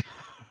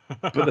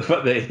 But the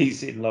fact that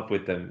he's in love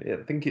with them,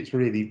 I think it's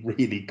really,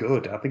 really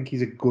good. I think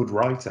he's a good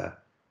writer.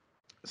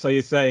 So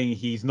you're saying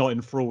he's not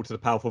enthralled to the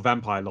powerful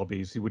vampire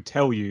lobbies who would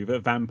tell you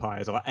that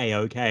vampires are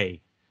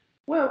A-OK?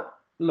 Well,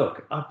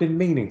 look, I've been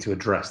meaning to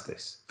address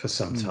this for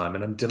some time,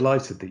 and I'm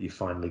delighted that you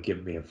finally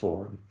give me a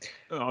forum.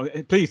 Oh,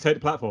 please take the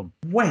platform.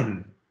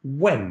 When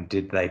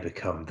did they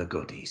become the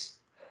goodies?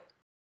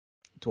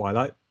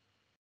 Twilight?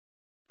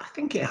 I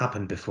think it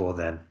happened before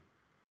then.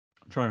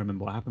 I'm trying to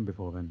remember what happened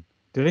before then.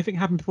 Did anything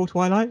happen before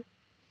Twilight?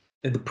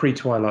 In the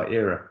pre-Twilight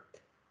era.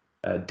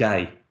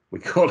 Day, we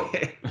call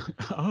it.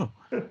 Oh.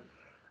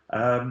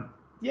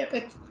 Yeah,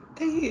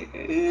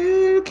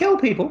 they kill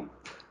people.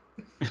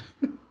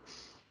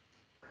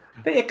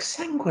 They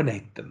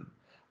exsanguinate them.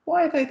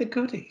 Why are they the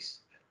goodies?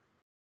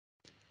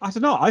 I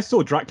don't know. I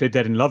saw Dracula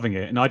Dead and loving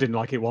it, and I didn't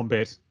like it one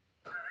bit.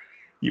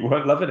 You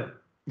weren't loving it?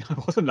 I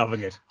wasn't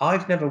loving it.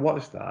 I've never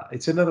watched that.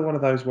 It's another one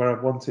of those where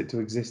I want it to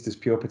exist as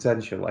pure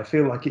potential. I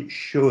feel like it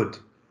should.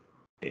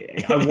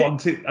 I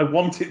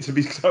want it to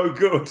be so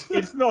good.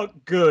 It's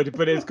not good,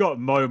 but it's got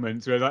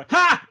moments where it's like,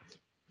 ha!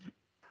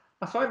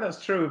 I find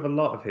that's true of a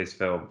lot of his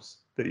films,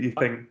 that you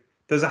think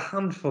there's a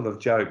handful of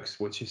jokes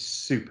which is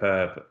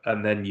superb,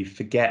 and then you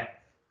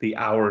forget the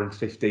hour and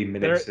 15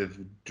 minutes of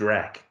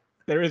dreck.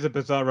 There is a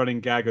bizarre running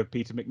gag of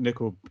Peter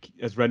McNichol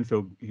as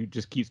Renfield, who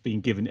just keeps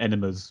being given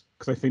enemas,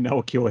 because I think that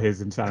will cure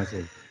his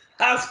insanity.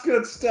 That's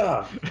good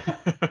stuff.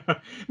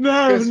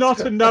 No,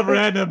 not another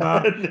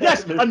enema.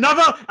 Yes,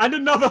 another and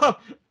another.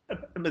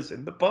 Enemas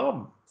in the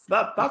bomb.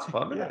 That's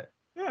fun, isn't it?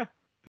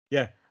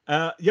 Yeah.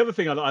 The other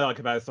thing I like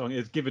about the song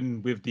is,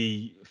 given with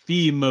the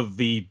theme of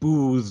the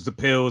booze, the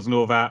pills, and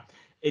all that,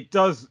 it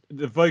does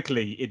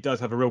vocally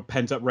have a real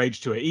pent up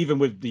rage to it. Even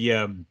with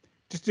the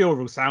just the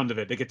overall sound of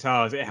it, the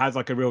guitars, it has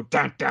like a real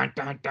dun dun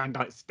dun dun,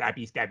 like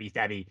stabby stabby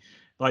stabby.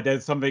 Like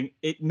there's something.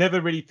 It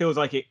never really feels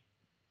like it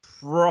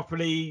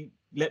properly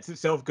lets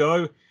itself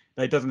go.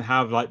 It doesn't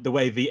have like the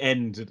way the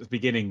end of the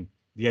beginning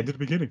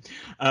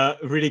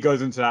really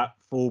goes into that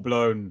full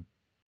blown,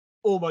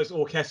 almost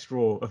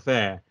orchestral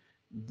affair.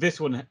 This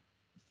one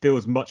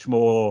feels much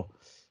more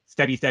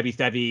stabby, stabby,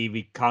 stabby.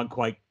 We can't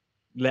quite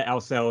let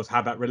ourselves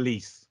have that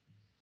release.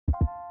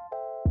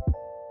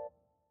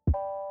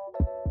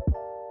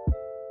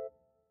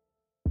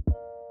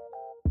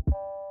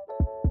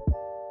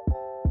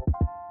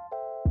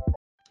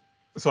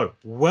 So,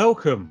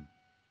 welcome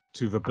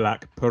to the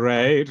Black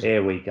Parade.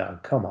 Here we go.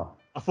 Come on.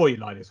 I thought you'd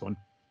like this one.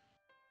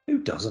 Who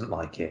doesn't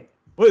like it?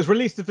 Well, it was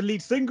released as the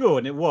lead single,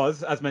 and it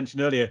was, as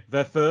mentioned earlier,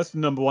 their first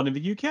 #1 in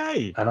the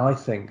UK. And I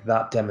think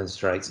that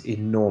demonstrates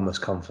enormous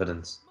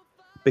confidence,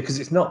 because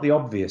it's not the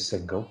obvious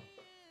single,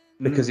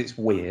 because it's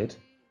weird.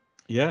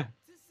 Yeah.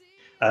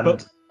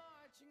 And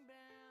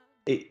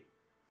it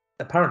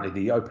apparently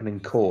the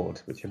opening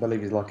chord, which I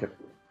believe is like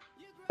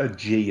a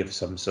G of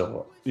some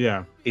sort,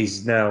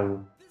 is now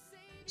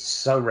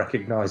so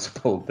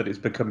recognisable that it's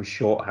become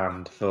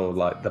shorthand for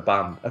like the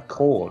band. A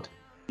chord.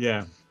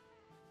 Yeah.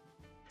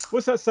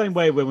 What's that same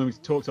way when we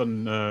talked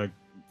on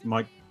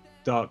Mike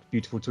Dark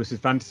Beautiful Twisted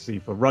Fantasy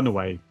for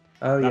Runaway?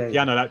 Oh that yeah,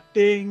 piano, that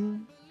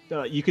ding.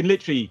 You can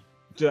literally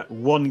do that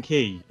one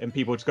key, and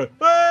people just go,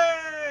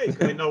 "Hey!"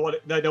 They know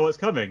what's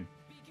coming.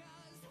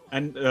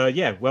 And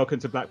Welcome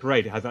to Black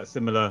Parade has that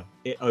similar.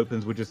 It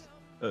opens with just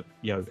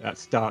that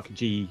stark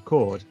G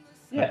chord.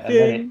 yeah. That And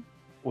then ding.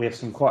 we have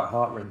some quite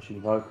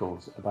heart-wrenching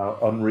vocals about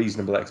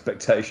unreasonable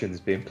expectations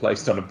being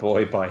placed on a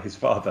boy by his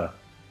father.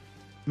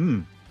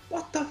 Hmm.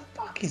 What the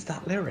fuck is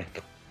that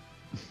lyric?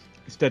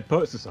 It's Dead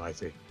Poet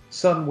Society.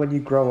 Son, when you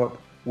grow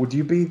up, would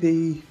you be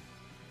the...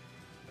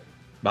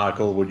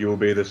 Michael, would you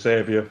be the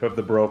saviour of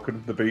the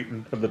broken, the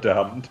beaten, and the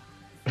damned?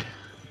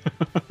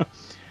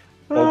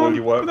 Or will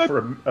you work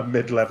for a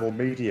mid-level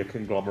media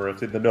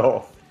conglomerate in the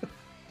north?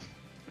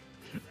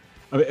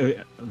 I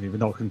mean, we're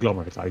not a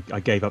conglomerate. I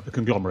gave up the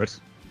conglomerate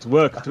to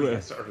work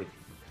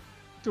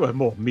to a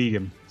more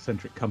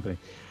medium-centric company.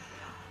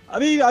 I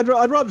mean, I'd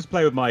rather just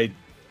play with my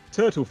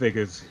turtle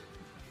figures.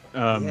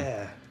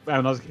 Yeah. When I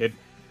was a kid.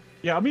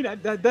 Yeah, I mean,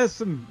 there's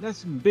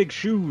some big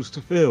shoes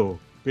to fill.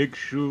 Big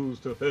shoes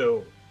to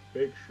fill.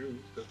 Big shoes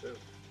to fill.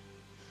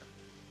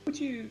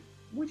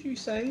 Would you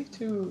say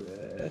to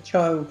a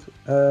child,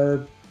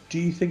 do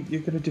you think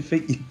you're going to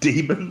defeat your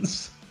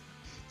demons?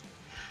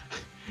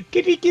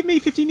 Give me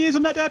 15 years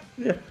on that, Dad.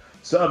 Yeah.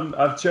 Son,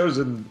 I've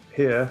chosen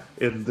here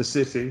in the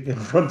city, in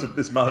front of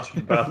this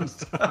marching band,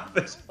 to have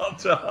this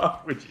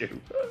heart-to-heart with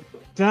you.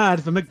 Dad,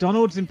 the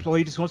McDonald's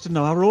employee just wants to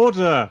know our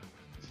order.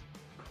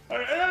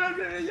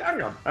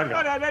 Hang on.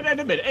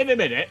 In a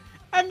minute.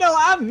 And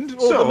all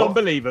the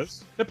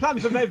non-believers, the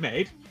plans that they've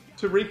made.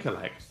 To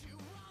recollect,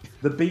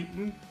 the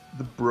beaten,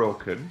 the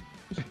broken,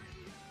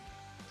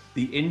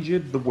 the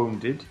injured, the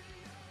wounded,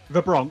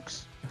 The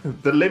Bronx.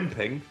 the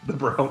limping, the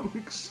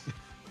Bronx.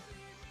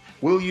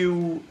 Will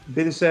you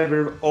be the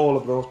saviour of all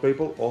of those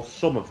people or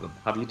some of them?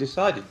 Have you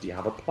decided? Do you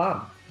have a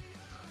plan?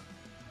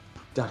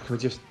 Dad, can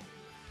we just...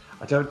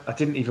 I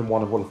didn't even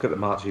want to look at the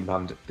marching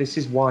band. This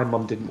is why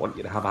Mum didn't want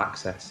you to have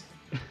access.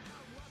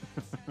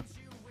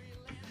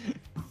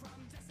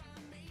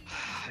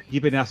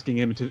 You've been asking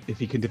him if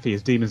he can defeat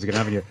his demons again,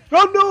 haven't you?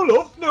 Oh no,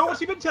 love. No, what's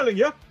he been telling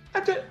you?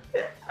 I've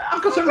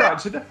got a right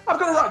to know. I've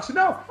got a right to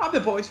know. I'm the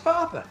boy's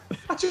father.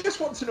 I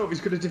just want to know if he's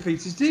going to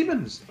defeat his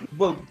demons.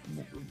 Well,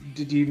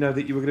 did you know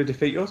that you were going to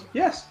defeat yours?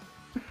 Yes.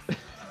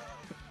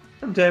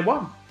 From day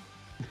one.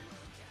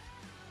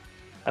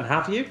 And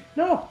have you?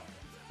 No.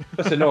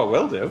 I said, no, I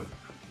will do.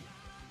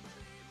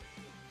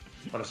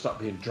 When I stop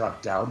being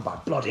dragged down by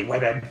bloody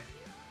women,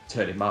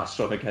 turning my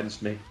son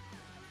against me.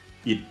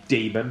 You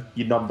demon,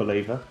 you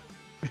non-believer.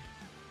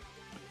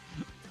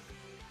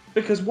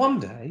 Because one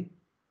day,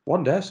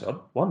 son,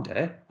 one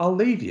day, I'll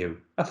leave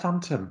you a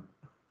phantom.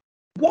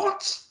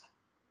 What?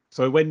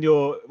 So when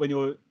your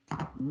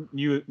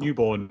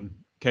newborn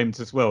came to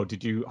this world,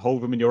 did you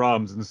hold them in your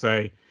arms and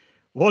say,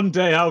 "One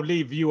day I'll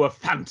leave you a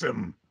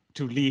phantom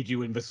to lead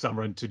you in the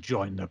summer and to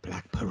join the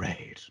Black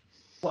Parade"?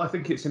 Well, I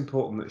think it's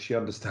important that she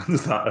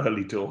understands that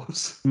early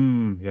doors.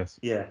 Yes.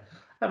 Yeah.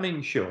 I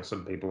mean, sure,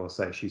 some people will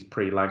say she's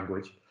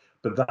pre-language,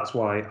 but that's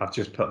why I've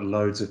just put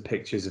loads of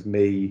pictures of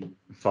me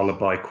followed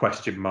by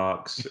question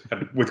marks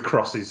and with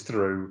crosses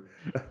through,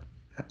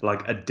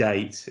 like a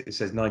date. It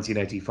says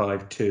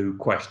 1985 to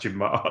question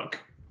mark.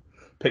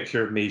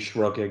 Picture of me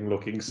shrugging,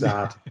 looking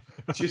sad.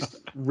 Just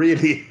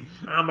really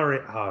hammer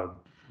it home.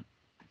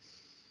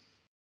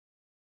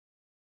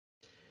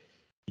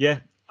 Yeah.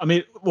 I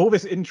mean, all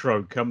this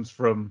intro comes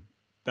from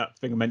that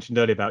thing I mentioned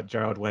earlier about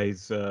Gerard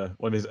Way's one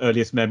of his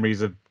earliest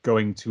memories of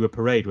going to a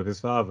parade with his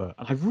father.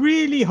 And I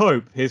really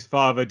hope his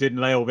father didn't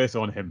lay all this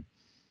on him.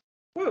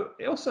 Well,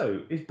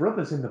 also, his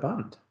brother's in the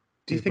band.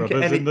 Do you His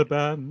brother's in the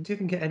band. Do you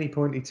think at any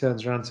point he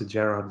turns around to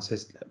Gerard and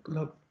says,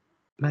 "Look,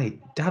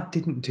 mate, Dad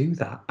didn't do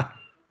that.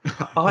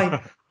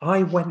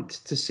 I went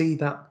to see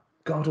that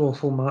god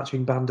awful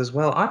marching band as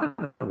well. I don't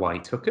know why he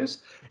took us.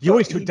 You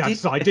always took Dad's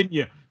side, didn't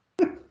you?"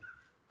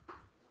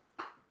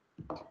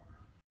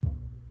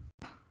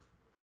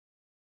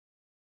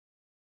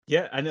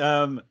 Yeah,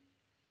 and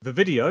the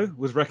video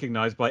was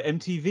recognized by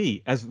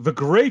MTV as the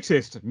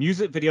greatest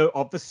music video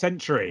of the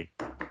century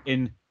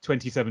in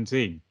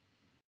 2017.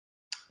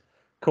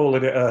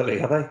 Calling it early,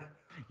 are they?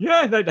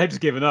 Yeah, they've just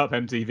given up,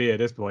 MTV, at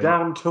this point.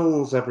 Down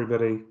tools,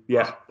 everybody.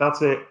 Yeah,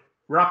 that's it.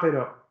 Wrap it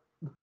up.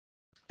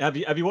 Have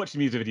you watched the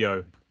music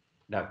video?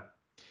 No.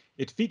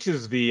 It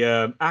features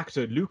the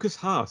actor Lucas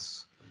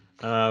Haas.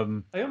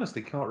 I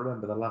honestly can't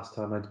remember the last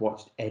time I'd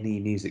watched any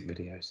music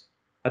videos.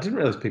 I didn't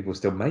realise people were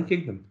still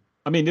making them.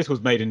 I mean, this was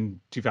made in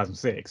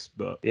 2006,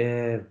 but...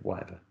 Yeah,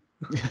 whatever.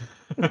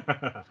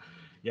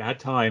 Yeah, had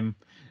time.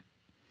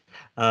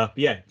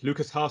 Yeah,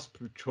 Lucas Haas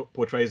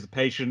portrays the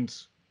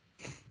patient.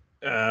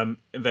 And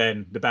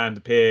then the band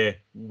appear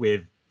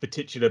with the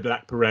titular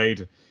Black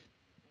Parade.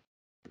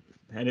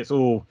 And it's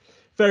all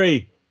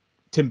very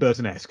Tim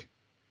Burton-esque.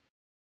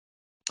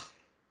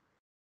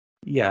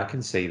 Yeah, I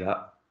can see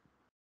that.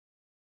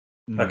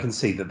 I can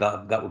see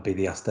that would be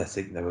the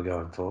aesthetic they were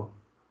going for.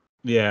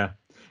 Yeah.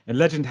 And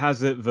legend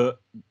has it that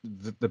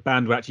the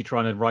band were actually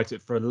trying to write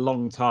it for a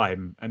long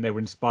time, and they were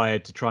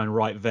inspired to try and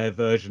write their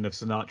version of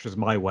Sinatra's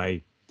My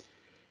Way.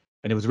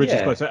 and it was originally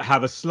Yeah. supposed to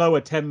have a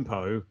slower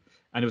tempo,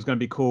 and it was going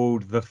to be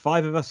called "The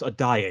Five of Us Are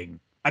Dying."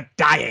 Are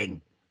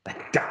dying.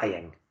 They're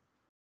dying.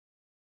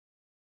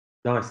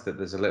 Nice that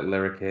there's a little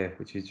lyric here,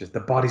 which is just the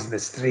bodies in the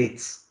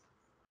streets.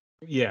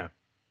 Yeah,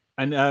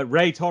 and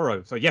Ray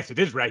Toro. So yes, it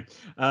is Ray.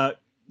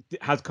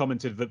 Has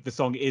commented that the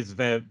song is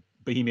their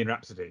Bohemian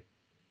Rhapsody.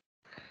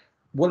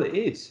 Well, it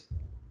is.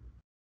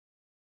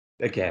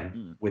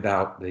 Again,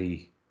 without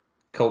the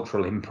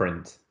cultural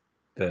imprint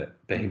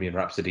that Bohemian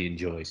Rhapsody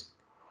enjoys.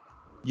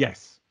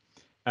 Yes.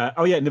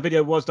 And the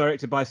video was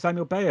directed by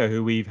Samuel Bayer,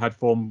 who we've had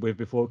form with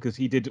before, because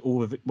he did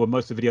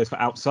most of the videos for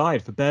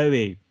Outside for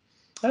Bowie.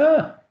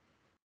 Ah.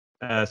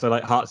 So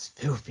like Heart's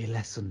Filthy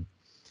Lesson,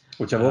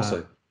 Which I've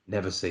also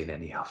never seen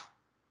any of.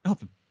 Oh,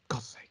 for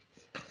God's sake!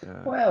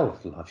 Well,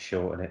 life's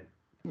short, isn't it?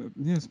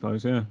 Yeah, I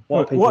suppose. Yeah.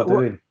 What are people what,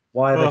 doing?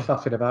 Why are they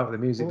faffing about with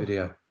the music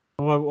video?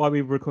 Why are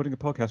we recording a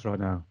podcast right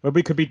now? Well,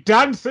 we could be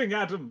dancing,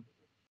 Adam.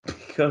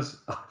 Because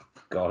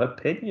I've got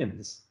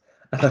opinions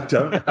and I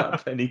don't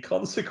have any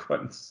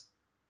consequence.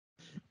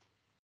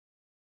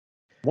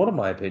 One of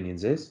my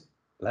opinions is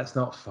let's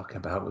not fuck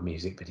about with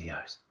music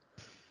videos.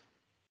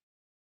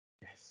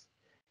 Yes.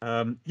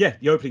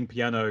 The opening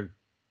piano.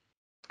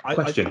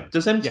 Question: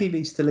 does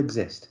MTV still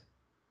exist?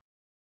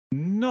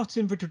 Not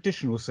in the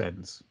traditional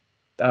sense.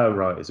 Oh,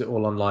 right. Is it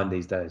all online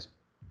these days?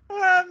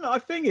 I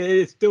think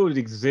it still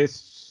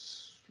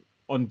exists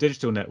on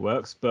digital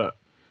networks, but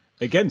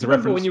again, to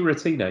Remember reference when you were a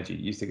teenager,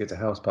 you used to go to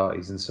house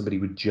parties and somebody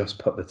would just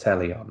put the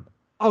telly on.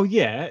 Oh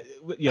yeah,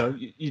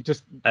 you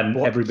just and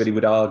everybody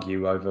would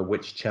argue over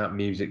which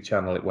music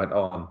channel it went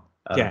on.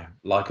 Yeah,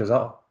 like us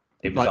all.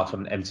 It was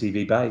often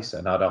MTV Base,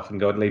 and I'd often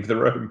go and leave the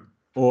room.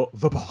 Or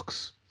The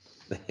Box.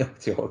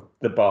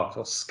 The Box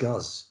or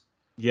Scuzz.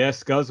 Yeah,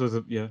 Scuzz was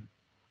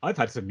I've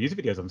had some music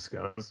videos on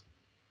Scuzz.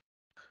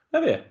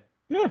 Have you?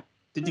 Yeah.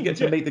 Did you get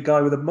to meet the guy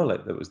with a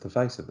mullet that was the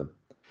face of them?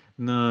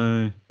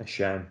 No. A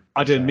shame.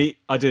 I didn't meet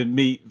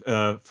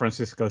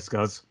Francisco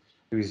Scuzz.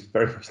 He was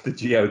very much the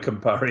Gio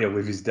Compario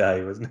with his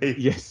day, wasn't he?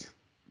 Yes.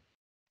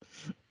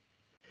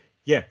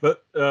 Yeah,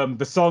 but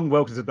the song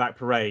 "Welcome to the Black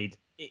Parade,"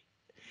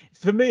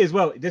 for me as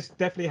well, this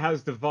definitely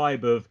has the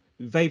vibe of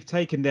they've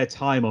taken their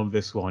time on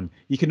this one.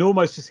 You can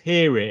almost just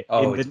hear it.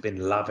 Oh, it's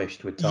been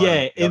lavished with time.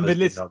 Yeah, in the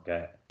list,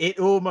 it. It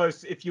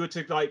almost, if you were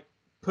to like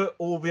put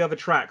all the other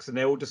tracks and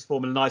they all just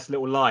form a nice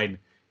little line,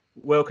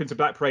 "Welcome to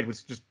Black Parade" would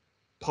just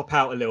pop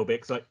out a little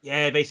bit. Because like,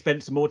 yeah, they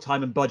spent some more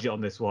time and budget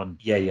on this one.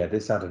 Yeah,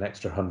 this had an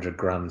extra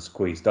 $100,000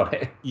 squeezed on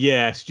it.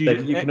 Yeah,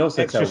 you can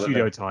also extra tell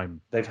studio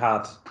time. They've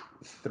had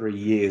 3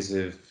 years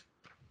of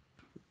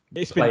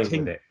It's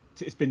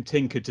been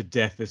tinkered to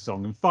death, this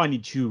song, and finely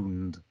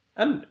tuned.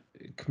 And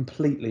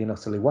completely and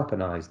utterly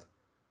weaponized.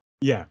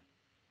 Yeah.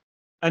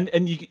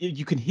 And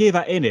you can hear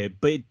that in it,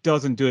 but it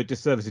doesn't do it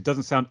disservice. It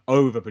doesn't sound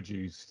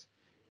overproduced.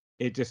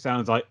 It just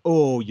sounds like,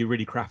 oh, you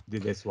really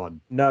crafted this one.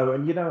 No,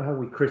 and you know how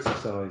we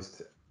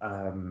criticised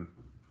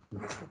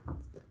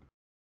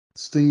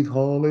Steve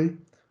Harley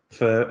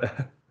for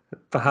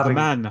having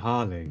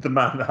the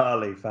man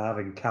Harley for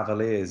having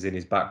Cavaliers in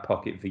his back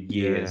pocket for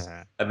years,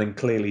 and then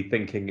clearly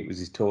thinking it was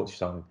his Torch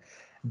song.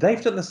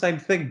 They've done the same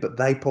thing, but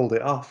they pulled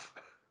it off.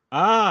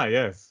 Ah,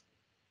 yes.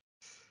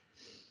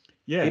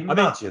 Yeah.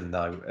 Imagine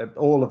though,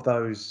 all of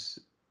those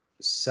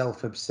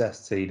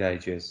self-obsessed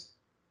teenagers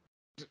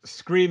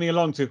screaming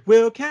along to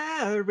 "We'll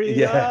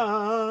carry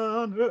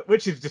on,"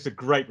 which is just a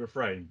great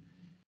refrain.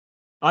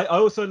 I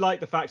also like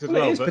the fact as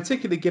well. It is,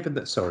 particularly given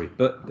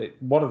that.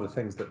 One of the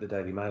things that the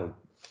Daily Mail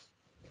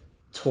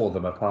tore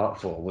them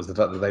apart for was the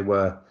fact that they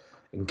were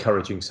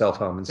encouraging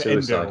self-harm and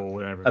suicide.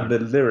 And the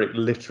lyric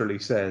literally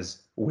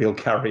says, "We'll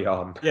carry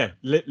on." Yeah,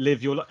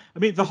 live your life. I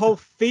mean, the whole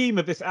theme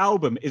of this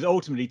album is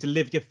ultimately to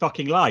live your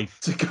fucking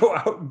life. To go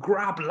out and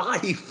grab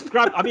life.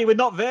 I mean, we're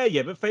not there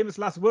yet, but Famous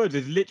Last Words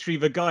is literally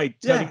the guy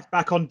turning his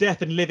back on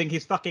death and living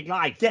his fucking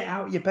life. Get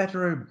out your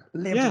bedroom.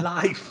 Live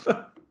life.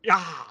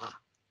 Yeah.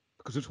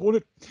 Because it's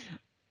haunted.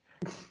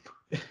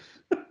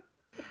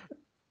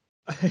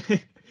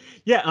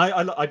 Yeah,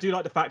 I do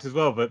like the fact as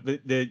well that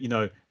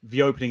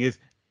the opening is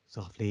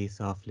softly,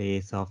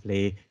 softly,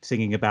 softly,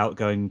 singing about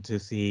going to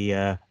see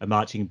a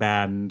marching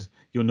band,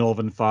 your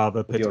northern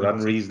father, your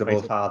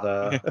unreasonable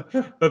father.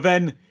 But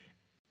then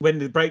when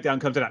the breakdown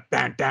comes to that,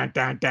 dan, dan,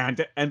 dan, dan,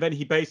 dan, and then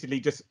he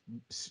basically just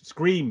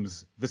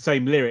screams the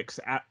same lyrics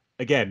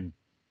again.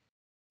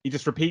 He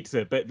just repeats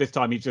it, but this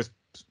time he's just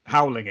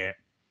howling it.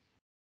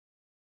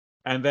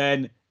 And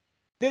then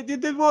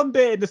the one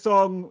bit in the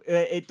song,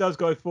 it does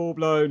go full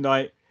blown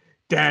like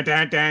dan,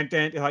 dan, dan,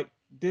 dan. Like,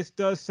 this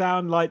does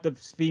sound like the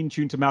theme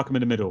tune to Malcolm in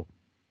the Middle.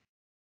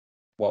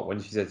 What, when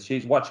she said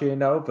she's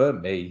watching over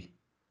me?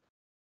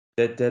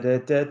 Yeah,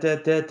 that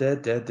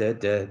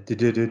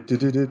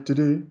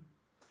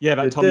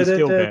Tommy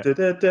Steele bit.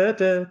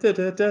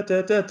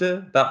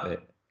 That bit.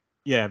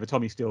 Yeah, the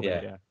Tommy Steele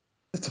bit. Yeah,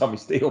 the Tommy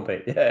Steele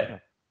bit. Yeah.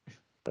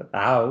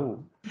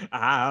 Ow,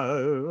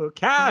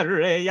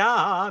 carry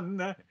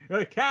on,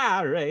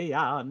 carry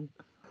on.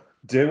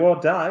 Do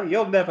or die,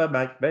 you'll never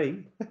make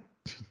me.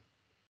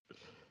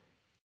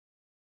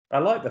 I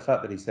like the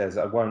fact that he says,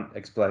 I won't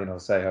explain or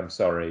say I'm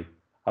sorry.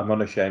 I'm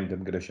unashamed.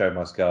 I'm going to show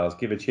my scars.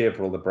 Give a cheer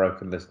for all the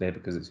broken listening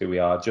because it's who we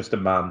are. Just a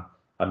man.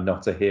 I'm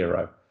not a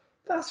hero.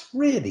 That's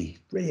really,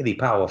 really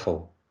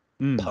powerful.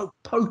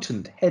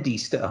 Potent, heady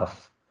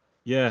stuff.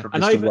 Yeah. From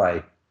And Mr.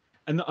 Way.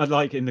 And I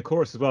like in the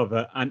chorus as well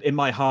that, and in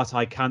my heart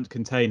I can't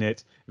contain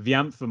it. The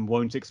anthem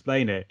won't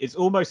explain it. It's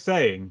almost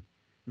saying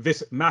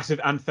this massive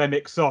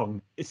anthemic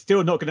song is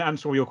still not going to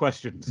answer all your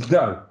questions.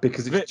 No,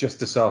 because it's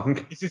just a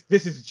song.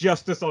 This is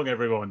just a song,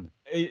 everyone.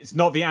 It's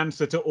not the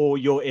answer to all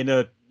your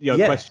inner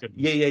questions.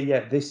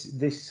 Yeah.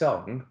 This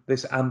song,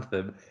 this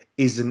anthem,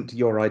 isn't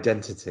your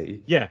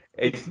identity. Yeah,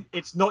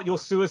 it's not your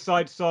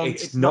suicide song.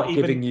 It's not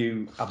giving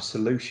you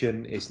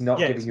absolution. It's not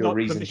giving you a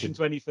reason permission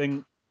to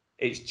anything.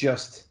 It's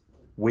just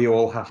we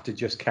all have to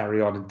just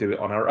carry on and do it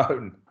on our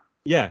own.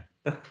 Yeah.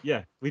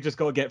 Yeah, we just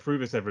got to get through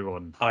this,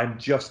 everyone. I'm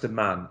just a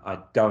man.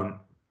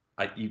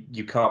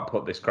 You can't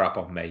put this crap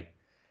on me.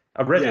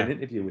 I read an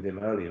interview with him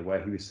earlier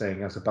where he was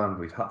saying, as a band,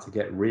 we've had to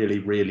get really,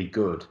 really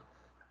good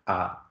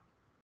at,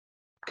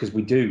 because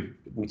we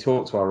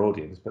talk to our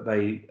audience, but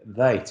they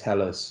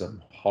tell us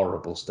some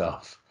horrible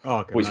stuff,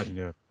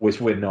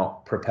 which we're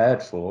not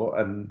prepared for,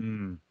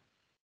 and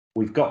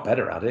we've got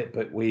better at it.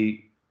 But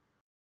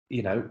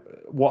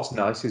what's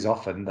nice is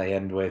often they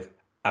end with,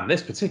 and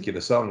this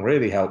particular song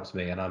really helps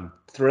me, and I'm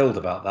thrilled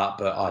about that,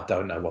 but I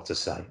don't know what to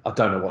say. I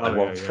don't know what they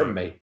want from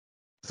me.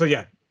 So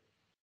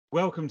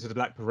welcome to the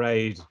Black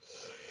Parade.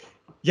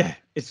 Yeah,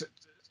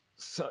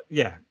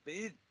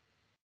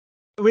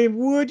 I mean,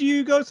 would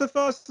you go so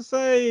far as to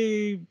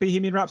say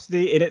Bohemian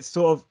Rhapsody in its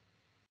sort of?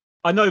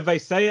 I know they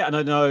say it, and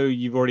I know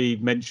you've already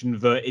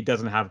mentioned that it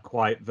doesn't have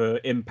quite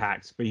the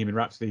impact Bohemian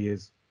Rhapsody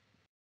has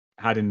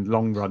had in the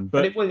long run,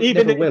 but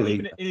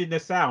even in the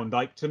sound,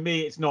 like to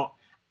me, it's not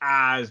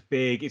as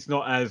big, it's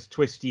not as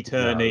twisty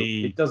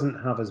turny. No, it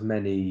doesn't have as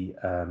many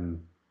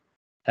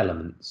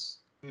elements.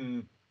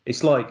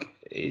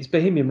 It's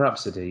Bohemian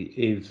Rhapsody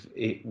if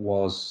it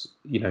was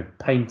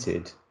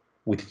painted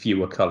with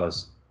fewer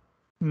colours,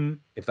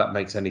 if that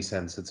makes any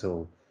sense at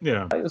all.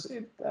 If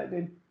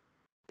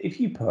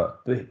you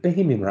put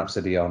Bohemian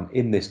Rhapsody on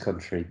in this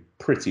country,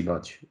 pretty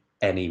much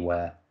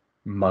anywhere,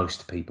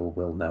 most people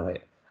will know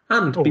it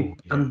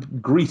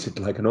and greet it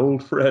like an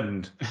old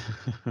friend.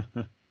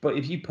 But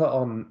if you put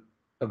on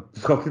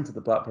Welcome to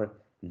the Black Parade,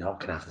 not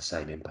going to have the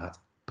same impact,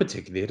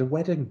 particularly at a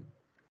wedding.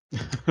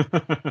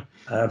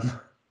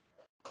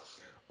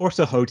 Or it's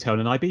a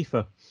hotel in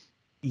Ibiza.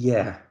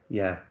 Yeah.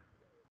 The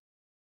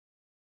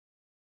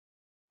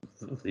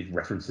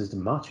references to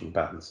marching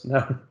bands.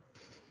 No.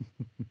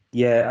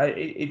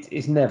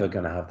 It's never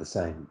going to have the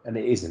same, and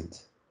it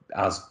isn't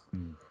as.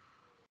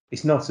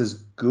 It's not as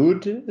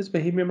good as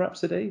Bohemian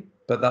Rhapsody,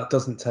 but that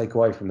doesn't take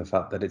away from the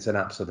fact that it's an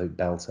absolute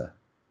belter.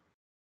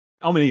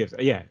 I mean, it's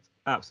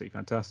absolutely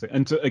fantastic.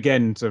 And to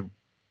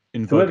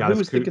invoke who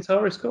was the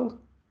guitarist called?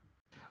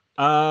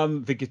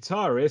 The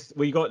guitarist,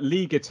 you got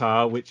lead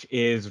guitar, which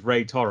is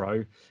Ray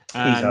Toro.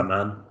 He's our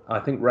man. I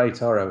think Ray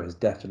Toro has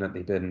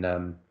definitely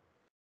been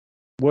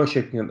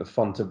worshipping at the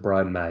font of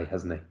Brian May,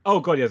 hasn't he? Oh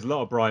god, there's a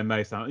lot of Brian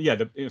May sound. Yeah,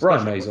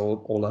 Brian May's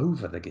all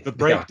over the guitar. The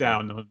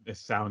breakdown on this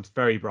sounds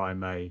very Brian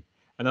May.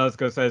 And I was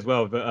going to say as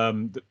well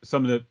that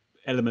some of the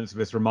elements of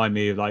this remind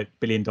me of like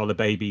 $1 Billion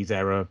Babies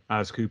era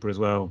Alice Cooper as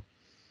well.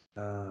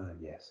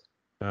 Yes.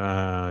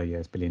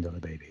 Yes, $1 Billion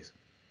Babies.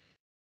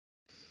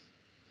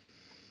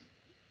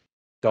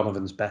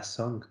 Donovan's best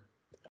song.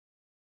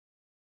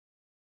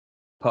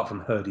 Apart from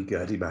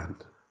Hurdy-Gurdy Man.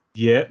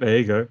 Yeah, there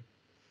you go.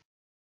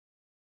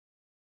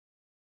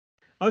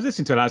 I was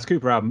listening to an Alice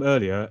Cooper album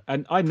earlier,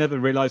 and I never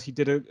realised he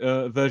did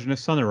a version of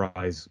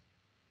Sunrise.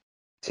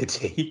 Did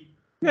he?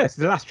 Yes,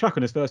 the last track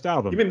on his first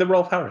album. You mean the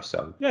Rolf Harris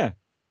song? Yeah.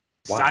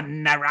 Wow.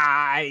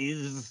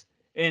 Sunrise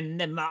in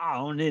the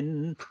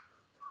morning.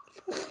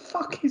 What the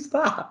fuck is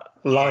that?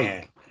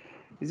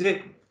 Is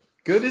it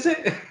good, is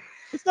it?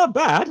 It's not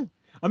bad.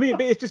 I mean,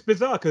 it's just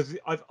bizarre because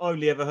I've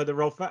only ever heard the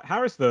Rolf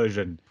Harris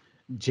version.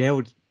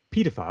 Jailed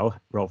paedophile,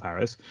 Rolf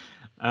Harris.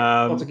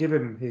 Well, to give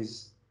him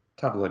his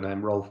tabloid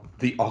name, Rolf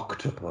the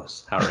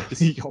Octopus Harris.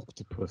 The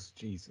Octopus,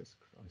 Jesus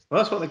Christ. Well,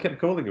 that's what they kept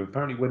calling him.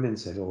 Apparently women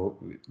said,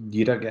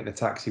 you don't get in a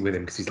taxi with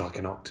him because he's like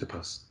an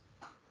octopus.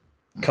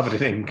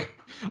 Covered in ink.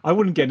 I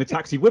wouldn't get in a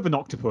taxi with an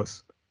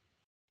octopus.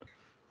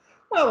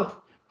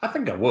 Well, I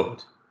think I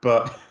would,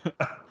 but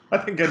I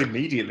think I'd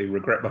immediately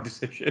regret my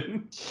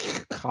decision.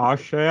 Car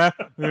share?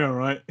 Yeah,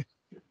 right.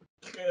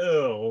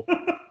 Ew.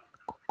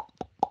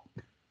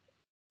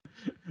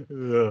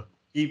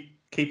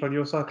 Keep on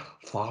your side.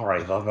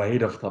 Sorry, the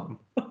weight of them.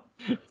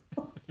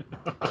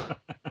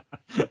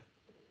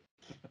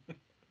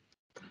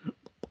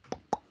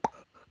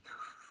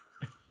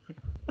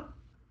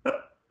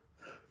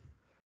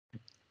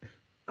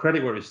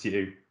 Credit where it's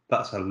due.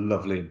 That's a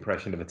lovely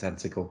impression of a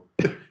tentacle.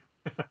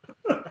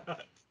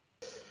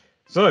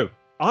 So,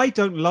 I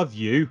Don't Love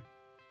You.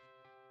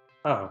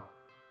 Oh.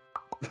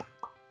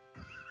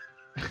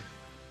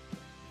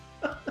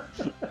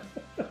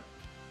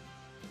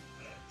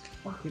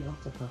 Fucking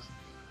octopus.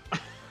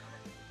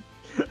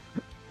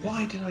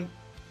 Why did I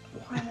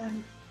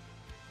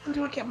How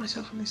do I get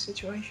myself in this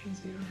situation?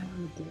 Do you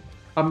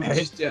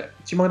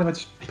mind if I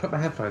just put my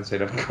headphones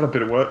in? I've got a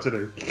bit of work to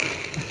do.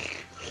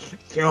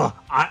 Sure,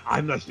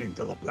 I'm listening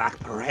to the Black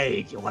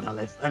Parade. You want to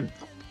listen?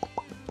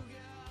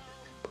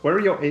 Where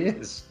are your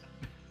ears?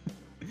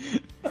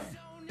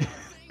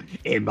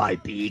 In my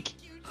beak.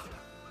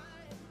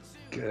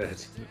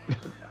 Good.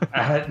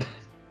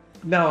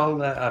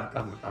 No,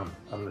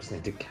 I'm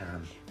listening to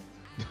Can.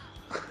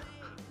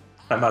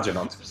 I imagine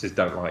octopuses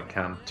don't like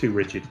Can. Too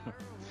rigid.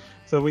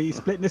 So we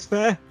splitting this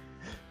fair?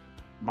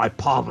 My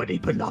poverty,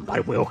 but not my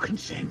will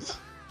consent.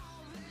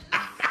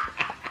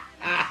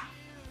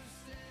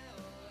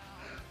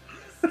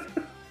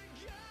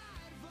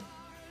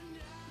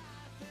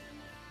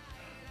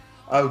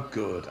 Oh,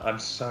 good. I'm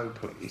so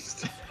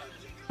pleased.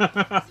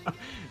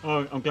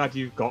 Oh, I'm glad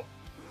you've got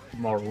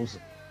morals.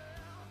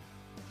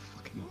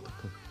 Fucking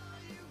octopus.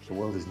 The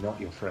world is not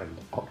your friend,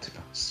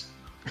 octopus.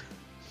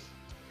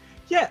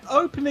 Yeah,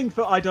 opening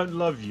for I Don't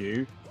Love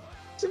You,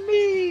 to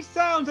me,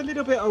 sounds a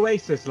little bit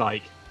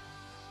Oasis-like.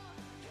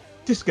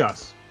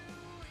 Discuss.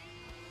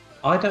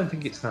 I don't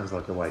think it sounds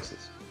like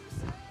Oasis.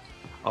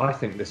 I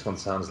think this one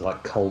sounds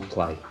like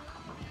Coldplay.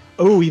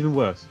 Oh, even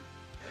worse.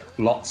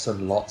 Lots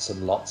and lots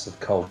and lots of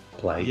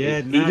Coldplay.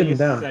 Yeah, now even you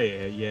down, say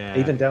it, yeah.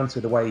 even down to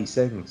the way he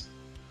sings.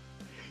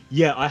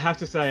 Yeah, I have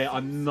to say,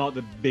 I'm not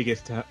the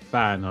biggest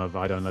fan of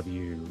I Don't Love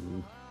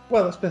You.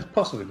 Well, that's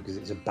possibly because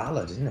it's a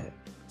ballad, isn't it?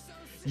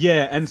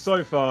 Yeah, and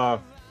so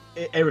far,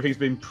 everything's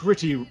been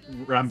pretty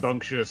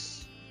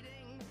rambunctious.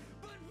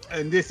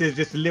 And this is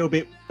just a little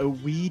bit a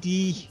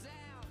weedy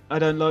I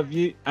Don't Love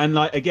You. And,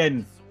 like,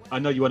 again, I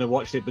know you want to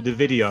watch it, but the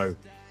video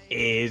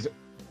is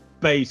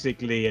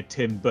basically a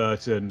Tim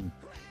Burton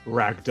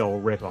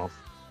ragdoll ripoff.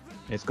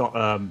 It's got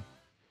a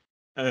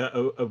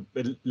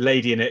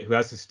lady in it who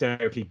has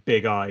hysterically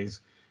big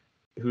eyes,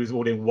 who's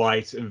all in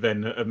white, and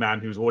then a man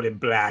who's all in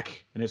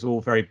black, and it's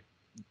all very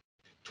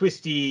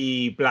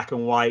twisty black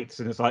and white,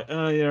 and it's like,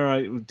 oh yeah,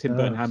 right, Tim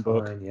Burton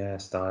handbook. Fine, yeah,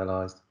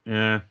 stylized.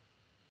 Yeah.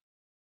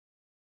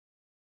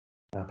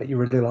 But you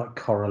really liked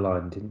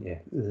Coraline, didn't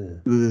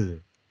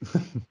you?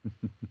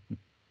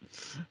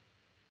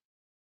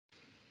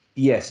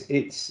 Yes,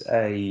 it's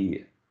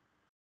a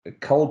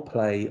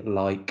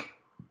Coldplay-like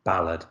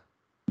ballad.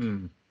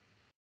 Mm.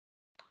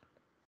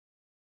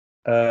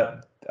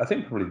 I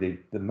think probably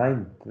the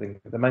main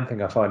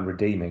thing I find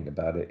redeeming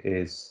about it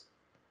is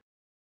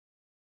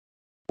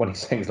when he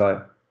sings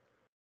like,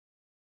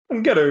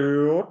 "Get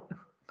out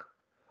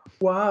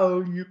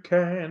while you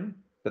can,"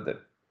 but the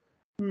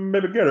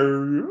maybe get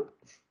out.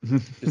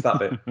 Just that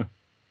bit.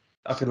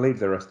 I can leave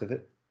the rest of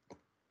it.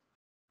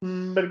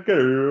 Better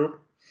go.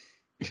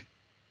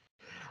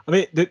 I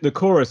mean, the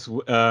chorus,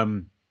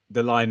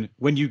 the line,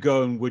 "When you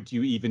go, and would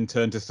you even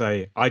turn to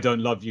say, I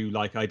don't love you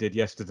like I did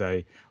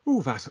yesterday?"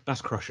 Ooh,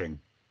 that's crushing.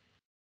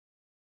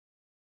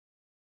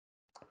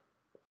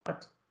 I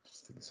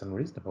just think it's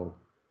unreasonable.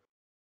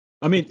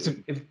 I mean,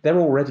 if they're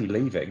already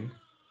leaving,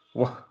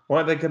 why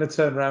are they going to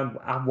turn around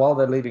while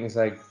they're leaving and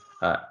say,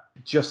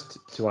 just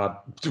to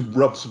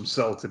rub some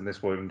salt in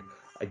this wound,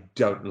 I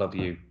don't love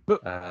you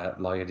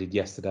like I did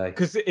yesterday.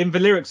 Because in the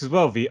lyrics as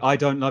well, the "I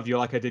don't love you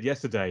like I did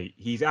yesterday,"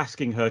 he's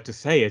asking her to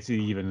say it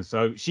even.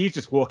 So she's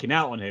just walking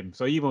out on him.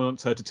 So he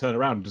wants her to turn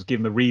around and just give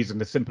him a reason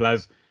as simple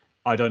as,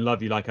 "I don't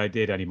love you like I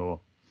did anymore."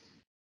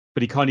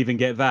 But he can't even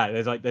get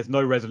that. There's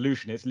no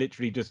resolution. It's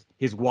literally just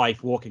his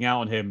wife walking out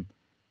on him,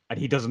 and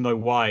he doesn't know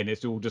why. And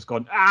it's all just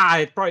gone,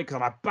 it's probably because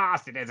I'm a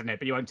bastard, isn't it?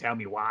 But you won't tell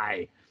me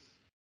why.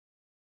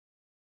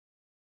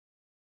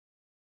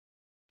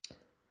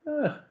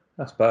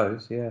 I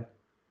suppose, yeah.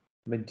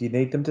 I mean, do you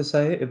need them to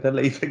say it if they're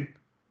leaving?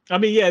 I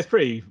mean, yeah, it's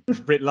pretty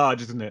writ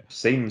large, isn't it?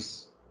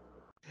 Seems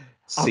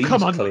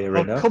come on, clear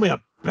enough. Call me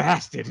a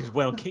bastard as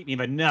well. Kick me in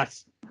the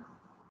nuts.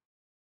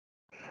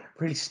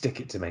 Really stick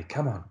it to me.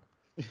 Come on.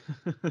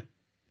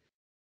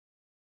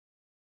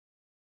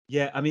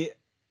 Yeah, I mean,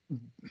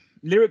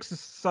 lyrics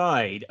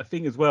aside, I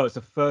think as well it's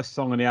the first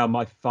song on the album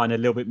I find a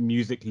little bit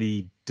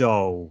musically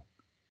dull,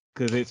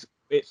 because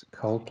it's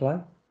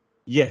Coldplay.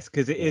 Yes,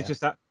 because it is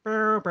just that,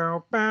 and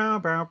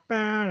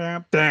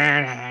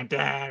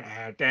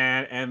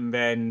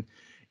then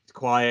it's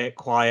quiet.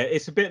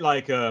 It's a bit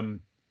like a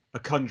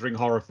Conjuring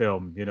horror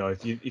film, you know.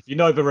 If you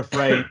know the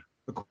refrain,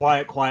 the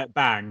quiet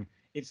bang.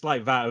 It's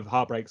like that of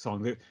Heartbreak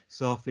Song.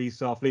 Softly,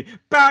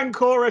 bang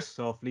chorus,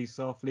 softly,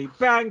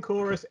 bang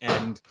chorus,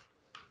 end.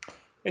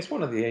 It's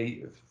one of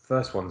the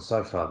first ones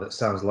so far that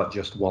sounds like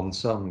just one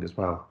song as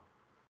well.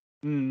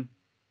 Mm.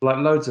 Like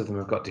loads of them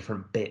have got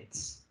different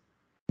bits.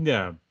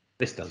 Yeah.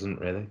 This doesn't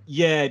really.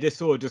 Yeah, this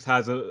sort of just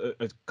has a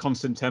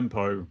constant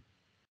tempo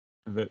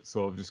that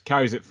sort of just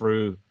carries it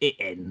through. It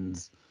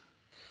ends.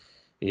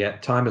 Yeah,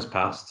 time has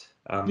passed.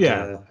 And,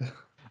 yeah.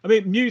 I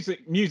mean,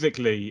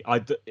 musically, I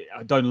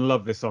don't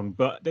love this song,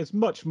 but there's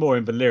much more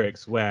in the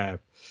lyrics where,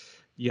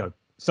 you know,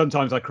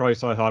 sometimes I cry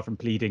so hard from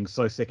pleading,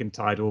 so sick and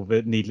tired of all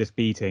the needless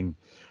beating.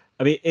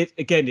 I mean,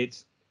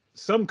 it's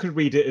some could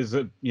read it as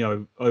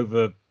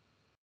over,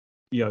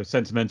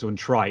 sentimental and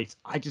trite.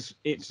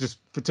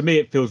 To me,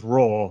 it feels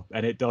raw,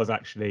 and it does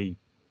actually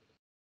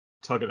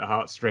tug at the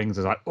heartstrings.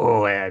 It's like,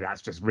 oh yeah,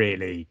 that's just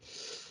really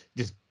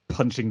just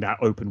punching that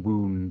open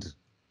wound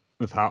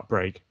with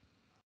heartbreak.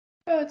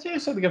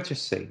 It's something I've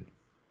just seen.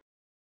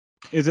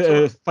 Is it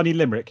a funny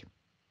limerick?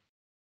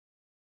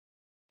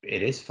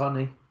 It is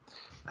funny.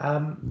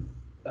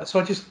 So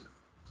I just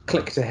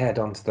clicked ahead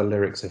onto the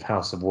lyrics of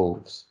House of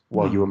Wolves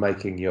while you were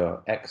making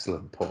your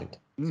excellent point.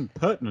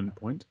 Pertinent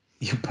point.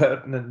 Your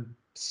pertinent,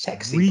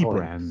 sexy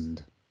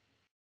Rebrand.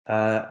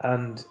 point.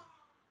 And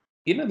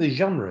you know the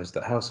genres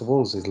that House of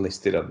Wolves is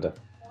listed under?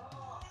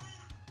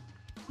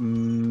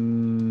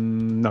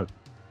 No.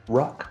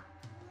 Rock,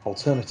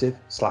 alternative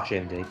 /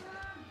 indie,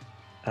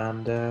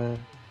 and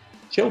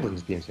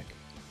children's music.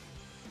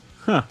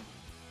 Huh.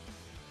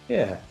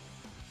 Yeah.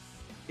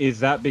 Is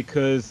that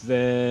because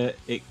they're...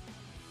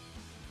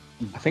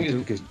 I think it's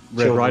because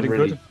Red children Riding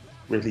really, Hood?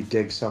 really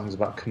dig songs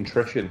about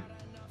contrition.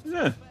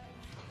 Yeah.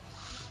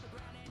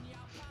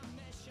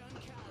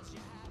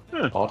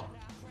 Huh. Odd.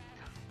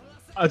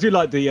 I do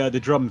like the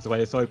drums, the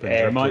way it's opened.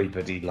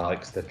 Everybody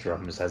likes the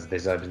drums as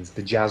this opens.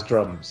 The jazz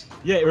drums.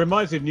 Yeah, it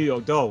reminds me of New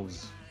York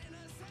Dolls.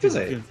 Does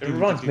it? It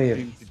reminds me of...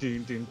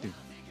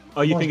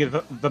 Oh, you thinking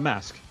of The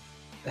Mask?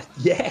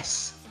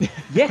 Yes!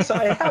 Yes,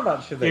 I am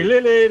actually.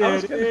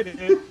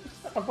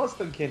 I was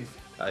thinking,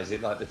 is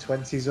it like the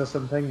 20s or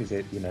something? Is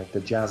it, the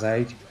jazz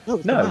age? No,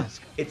 it's The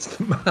Mask. It's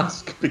The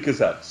Mask,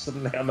 because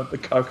suddenly I'm at the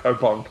Coco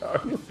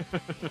Bongo.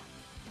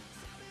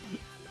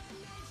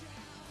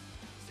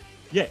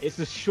 Yeah, it's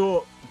a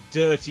short,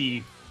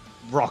 dirty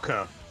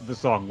rocker of the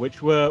song,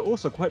 which were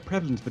also quite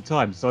prevalent at the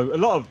time. So a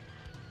lot of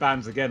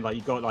bands, again, like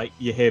you got like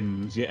your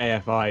Hymns, your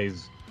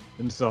AFIs,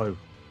 and so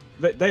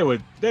they were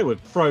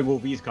throwing all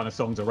these kind of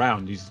songs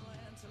around. These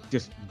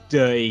just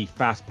dirty,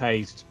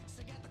 fast-paced,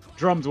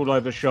 drums all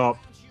over the shop,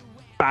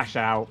 bash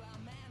out,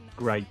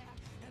 great.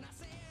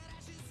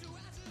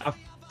 I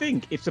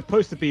think it's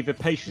supposed to be the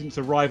patient's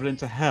arrival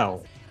into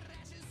hell.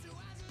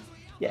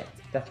 Yeah,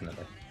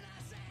 definitely.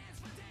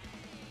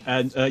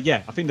 And I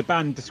think the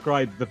band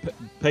described the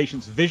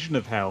patient's vision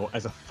of hell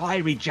as a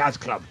fiery jazz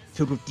club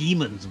filled with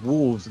demons,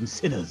 wolves, and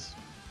sinners.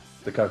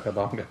 The Coco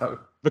Bongo.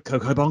 The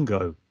Coco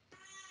Bongo.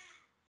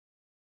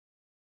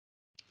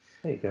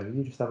 There you go.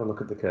 You just have a look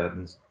at the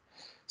curtains.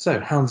 So,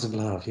 Hounds of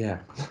Love,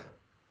 yeah.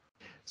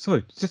 So,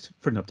 just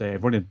for an update,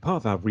 everyone, in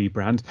part of our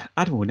rebrand,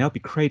 Adam will now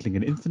be cradling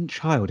an infant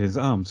child in his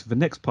arms for the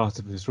next part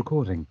of this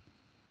recording.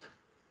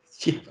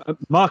 Yeah.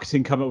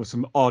 Marketing come up with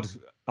some odd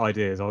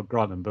ideas, I'll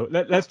grant them, but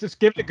let's just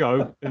give it a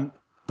go. And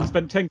I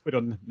spent 10 quid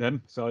on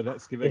them, so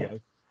let's give it a go.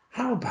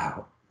 How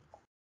about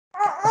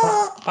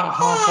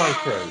halfway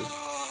through,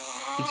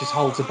 he just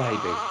holds a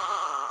baby?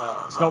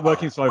 It's not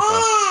working so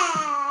far.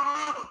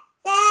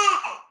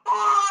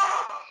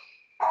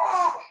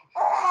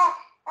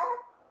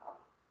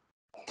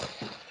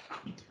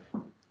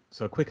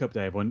 So a quick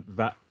update, everyone.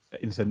 That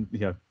incident,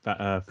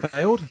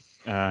 failed,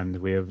 and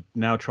we're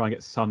now trying to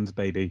get Son's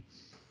baby.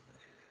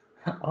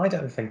 I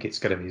don't think it's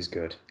going to be as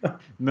good.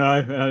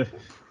 No,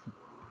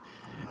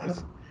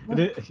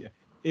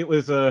 it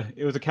was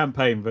a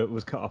campaign, but it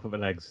was cut off at the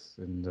legs,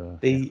 and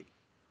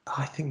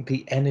I think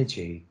the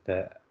energy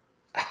that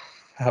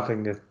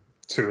having a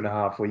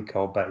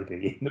 2.5-week-old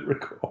baby in the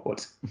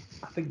record,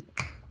 I think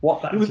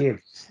what that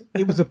gives.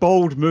 It was a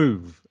bold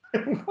move.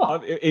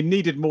 It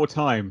needed more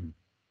time.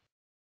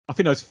 I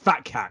think those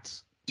fat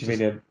cats. Do you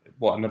mean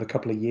another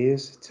couple of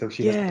years till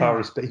she has the power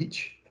of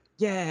speech?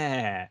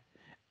 Yeah.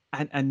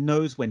 And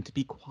knows when to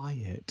be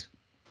quiet.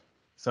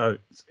 So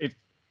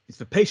it's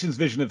the patient's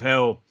vision of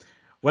hell.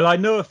 Well, I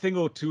know a thing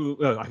or two.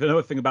 I know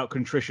a thing about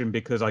contrition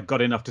because I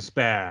got enough to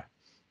spare.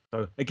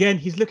 So again,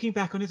 he's looking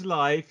back on his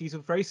life. He's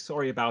very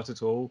sorry about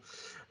it all.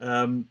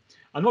 I'm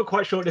not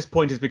quite sure at this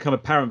point it's become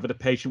apparent that the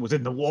patient was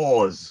in the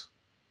wars.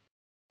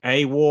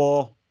 A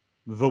war,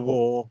 the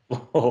war,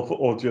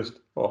 or just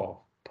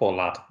poor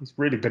lad. He's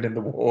really been in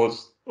the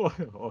wars.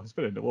 He's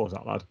been in the wars,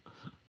 that lad.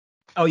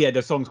 Oh yeah,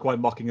 the song's quite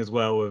mocking as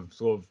well of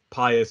sort of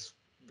pious,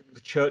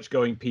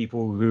 church-going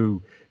people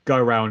who go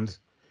around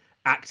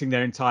acting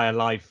their entire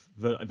life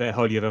that they're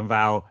holier than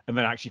thou, and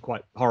they're actually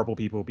quite horrible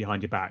people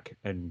behind your back,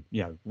 and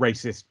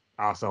racist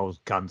arseholes,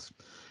 cunts.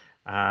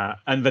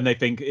 And then they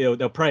think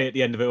they'll pray at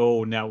the end of it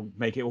all, and they'll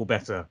make it all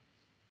better.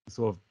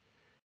 Sort of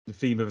the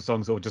theme of the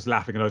song, sort of just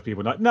laughing at those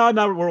people, like, no,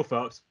 we're all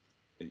fucked.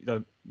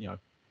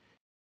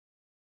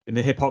 In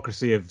the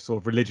hypocrisy of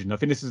sort of religion. I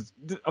think this is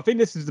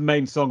the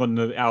main song on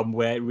the album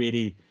where it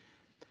really,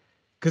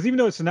 because even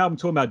though it's an album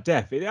talking about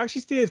death, it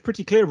actually steers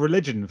pretty clear of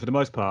religion for the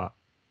most part,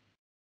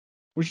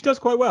 which it does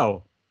quite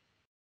well.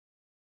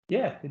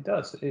 Yeah, it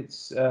does.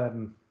 It's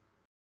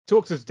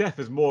talks of death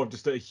as more of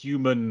just a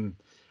human,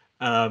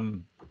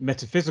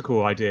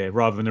 metaphysical idea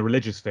rather than a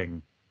religious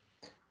thing.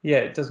 Yeah,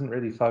 it doesn't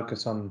really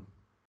focus on,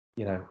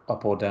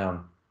 up or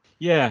down.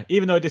 Yeah,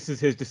 even though this is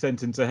his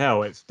descent into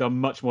hell, it's done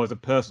much more as a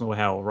personal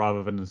hell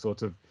rather than a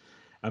sort of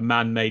a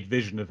man-made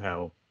vision of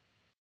hell.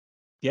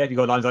 Yeah, you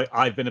got lines like,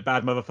 I've been a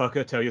bad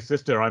motherfucker, tell your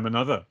sister I'm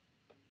another.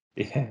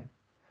 Yeah.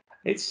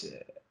 It's,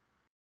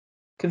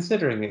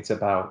 considering it's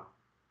about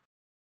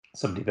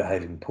somebody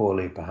behaving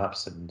poorly,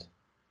 perhaps, and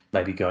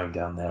maybe going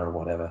down there or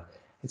whatever.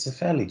 It's a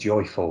fairly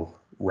joyful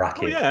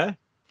racket. Oh yeah.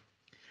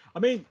 I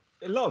mean,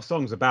 a lot of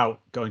songs about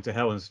going to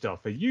hell and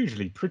stuff are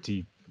usually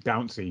pretty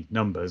bouncy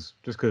numbers,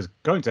 just because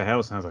going to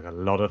hell sounds like a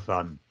lot of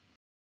fun.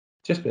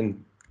 I've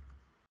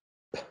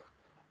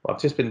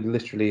just been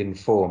literally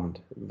informed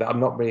that I'm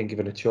not being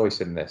given a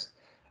choice in this.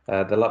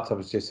 The laptop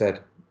has just said,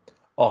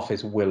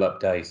 Office will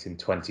update in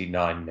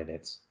 29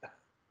 minutes.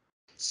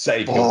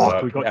 Save your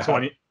work.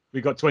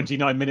 We got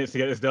 29 minutes to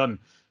get this done.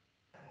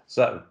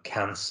 So,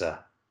 Cancer.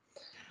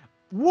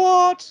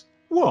 What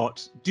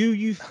do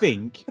you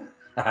think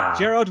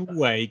Gerard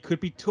Way could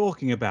be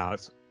talking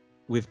about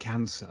with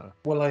cancer?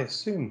 Well, I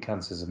assume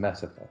cancer's a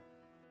metaphor.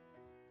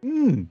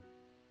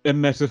 A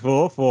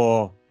metaphor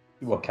for...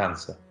 Well,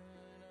 cancer.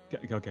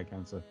 Okay,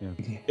 cancer, yeah.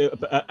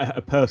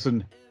 A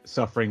person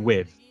suffering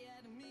with.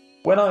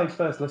 When I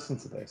first listened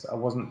to this, I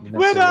wasn't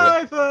necessarily... When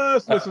I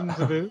first listened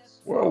to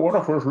this... Well, when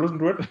I first listened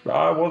to it,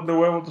 I wasn't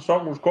aware what the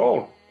song was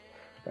called.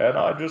 And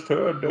I just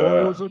heard... it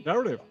was a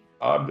narrative.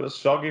 I'm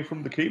just soggy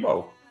from the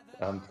chemo.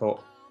 And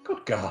thought,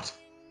 good God.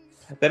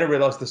 Then I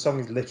realised the song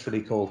is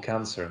literally called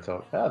Cancer and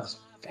thought, that's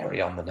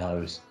very on the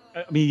nose.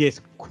 I mean, yes,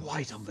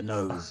 quite on the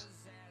nose.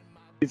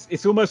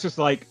 It's almost just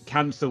like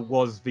Cancer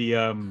was the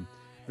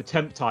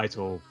temp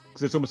title,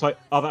 because it's almost like,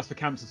 oh, that's the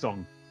Cancer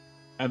song.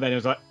 And then it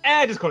was like,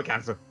 just call it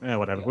Cancer. Yeah,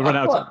 whatever. We run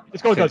out of time.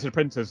 It's got to go to the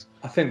printers.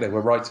 I think they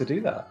were right to do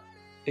that.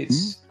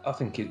 I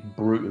think it's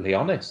brutally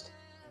honest.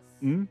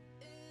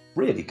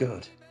 Really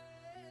good.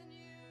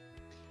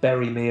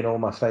 Bury me in all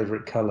my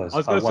favourite colours.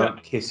 I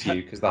won't kiss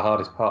you, because the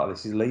hardest part of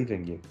this is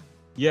leaving you.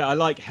 Yeah, I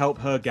like help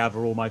her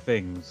gather all my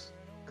things.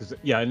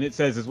 And it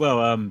says as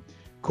well,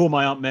 call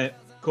my aunt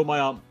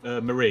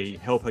Marie,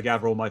 help her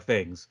gather all my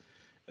things.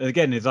 And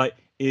again,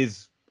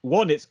 it's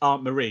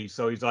Aunt Marie,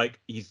 so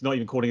he's not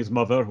even calling his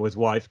mother or his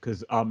wife,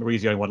 because Aunt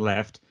Marie's the only one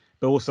left.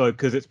 But also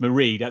because it's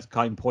Marie, that's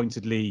kind of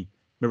pointedly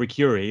Marie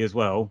Curie as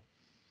well.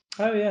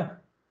 Oh yeah.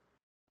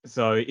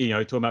 So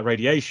talking about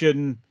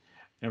radiation,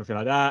 everything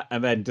like that,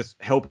 and then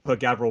just help her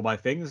gather all my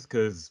things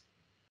because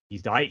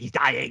he's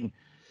dying,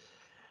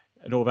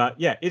 and all that.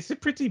 Yeah, it's a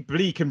pretty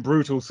bleak and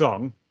brutal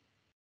song.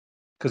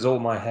 Because all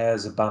my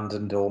hair's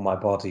abandoned all my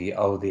body,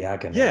 oh the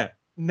agony. Yeah,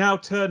 now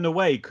turn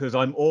away because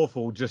I'm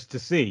awful just to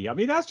see. I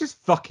mean, that's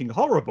just fucking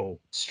horrible.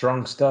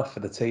 Strong stuff for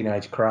the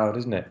teenage crowd,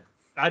 isn't it?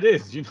 That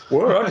is,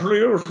 Well, actually,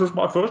 this is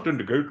my first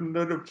indication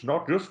that it's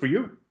not just for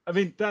you. I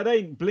mean, that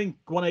ain't Blink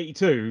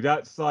 182.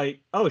 That's like,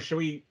 oh, shall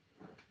we...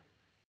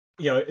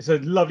 it's a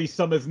lovely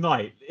summer's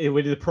night. We're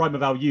in the prime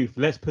of our youth.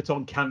 Let's put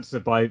on Cancer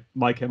by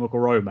My Chemical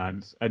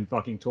Romance and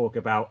fucking talk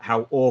about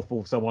how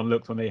awful someone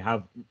looks when they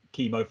have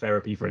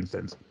chemotherapy, for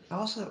instance.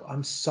 Also,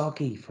 I'm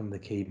soggy from the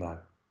chemo.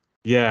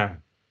 Yeah.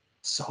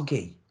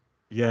 Soggy.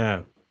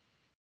 Yeah.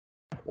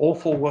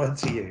 Awful word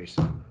to use.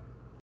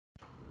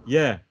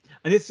 Yeah.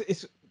 And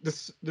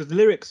the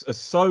lyrics are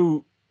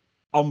so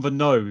on the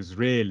nose,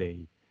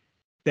 really.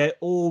 They're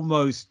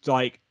almost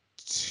like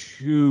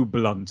too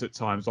blunt at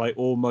times, like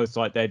almost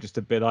like they're just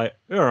a bit like,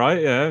 all right,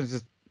 yeah,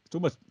 it's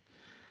almost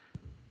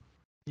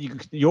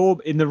you're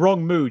in the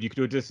wrong mood. You could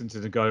do a distance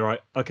and go, right,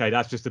 okay,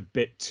 that's just a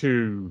bit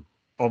too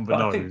on the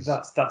nose.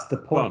 I think that's the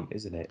point,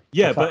 isn't it?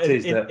 Yeah, but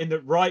in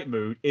the right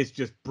mood, it's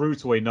just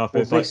brutal enough.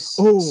 Well, it's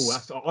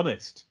that's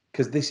honest.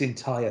 Because this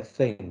entire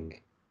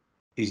thing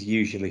is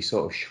usually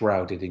sort of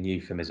shrouded in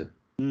euphemism.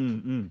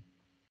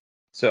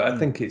 So I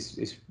think it's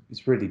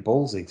really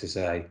ballsy to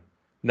say,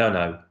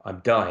 no, I'm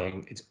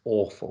dying. It's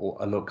awful.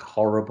 I look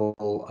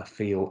horrible. I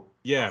feel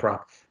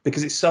crap.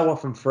 Because it's so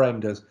often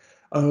framed as,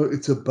 oh,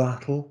 it's a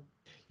battle.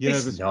 Yeah,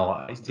 it's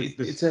not.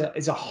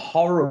 It's a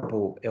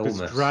horrible illness.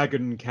 This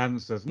dragon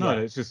cancer. No,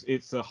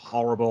 it's a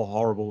horrible,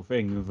 horrible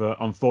thing that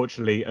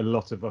unfortunately a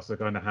lot of us are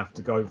going to have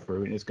to go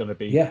through, and it's going to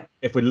be. Yeah.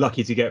 If we're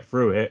lucky to get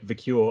through it, the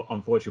cure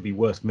unfortunately will be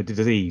worse than the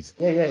disease.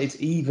 Yeah. It's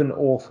even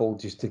awful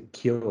just to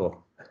cure.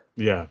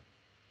 Yeah.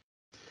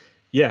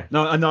 Yeah,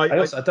 no, and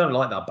I don't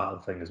like that battle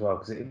thing as well,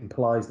 because it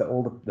implies that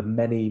all the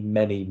many,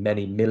 many,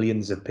 many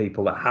millions of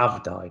people that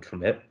have died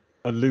from it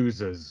are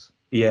losers.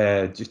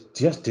 Yeah,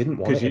 just didn't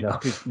want it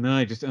enough. No,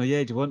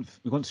 you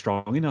weren't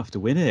strong enough to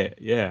win it.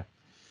 Yeah.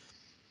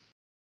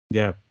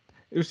 It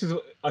was just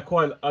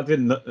I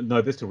didn't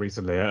know this till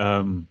recently.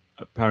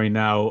 Apparently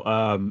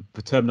now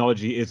the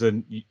terminology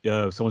isn't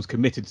someone's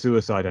committed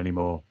suicide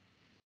anymore.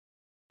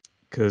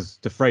 Because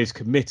the phrase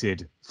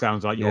 "committed"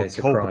 sounds like you're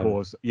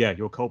culpable.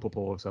 You're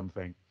culpable of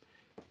something.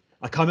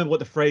 I can't remember what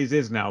the phrase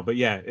is now, but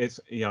yeah, it's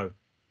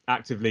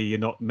actively you're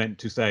not meant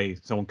to say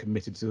someone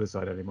committed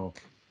suicide anymore.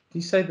 Do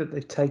you say that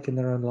they've taken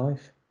their own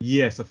life?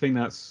 Yes, I think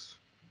that's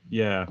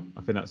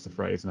the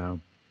phrase now.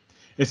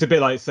 It's a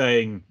bit like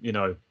saying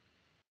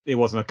it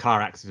wasn't a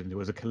car accident; it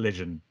was a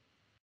collision.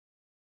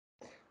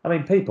 I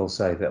mean, people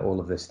say that all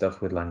of this stuff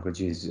with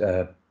language is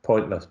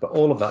pointless, but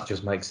all of that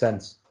just makes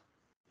sense.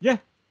 Yeah.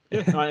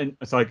 Yeah,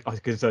 it's like I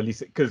can certainly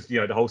see, because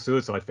the whole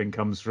suicide thing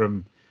comes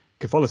from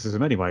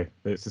Catholicism anyway.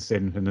 It's a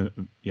sin,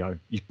 and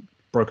you've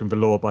broken the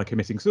law by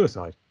committing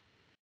suicide,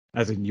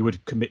 as in you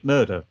would commit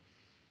murder.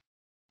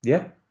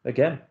 Yeah,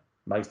 again,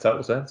 makes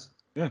total sense.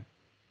 Yeah.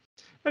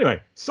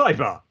 Anyway,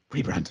 sidebar.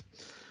 Rebrand.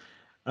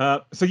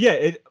 So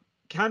yeah,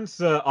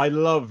 Cancer, I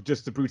love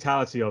just the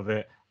brutality of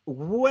it.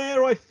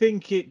 Where I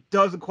think it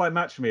doesn't quite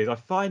match me is I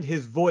find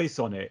his voice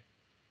on it.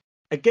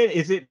 Again,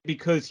 is it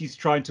because he's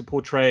trying to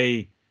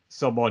portray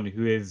someone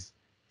who is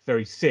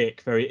very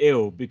sick, very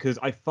ill? Because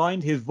I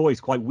find his voice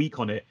quite weak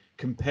on it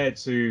compared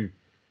to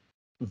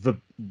the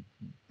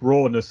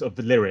rawness of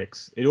the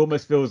lyrics. It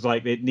almost feels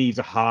like it needs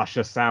a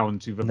harsher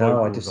sound to the vocals.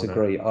 No, I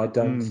disagree. I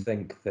don't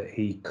think that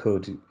he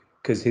could,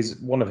 because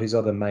one of his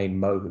other main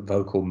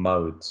vocal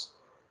modes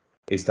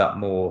is that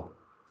more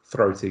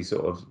throaty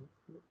sort of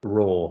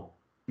raw,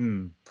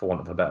 for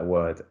want of a better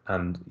word.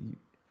 And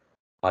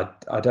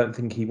I don't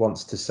think he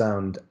wants to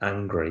sound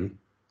angry.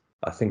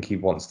 I think he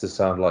wants to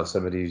sound like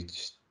somebody who's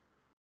just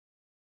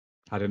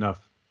had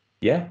enough.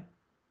 Yeah,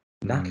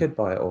 knackered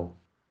by it all.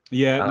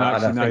 Yeah, I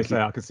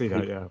can see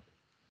that. Yeah,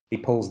 he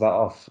pulls that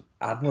off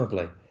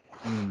admirably.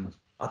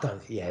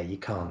 You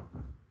can't.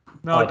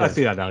 No, I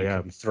see that now.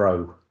 Yeah,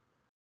 throw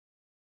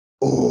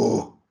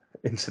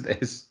into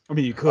this. I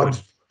mean, you could.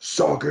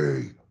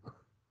 Soggy.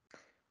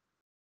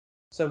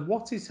 So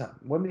what is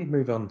when we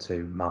move on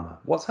to Mama?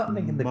 What's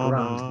happening in the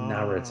grand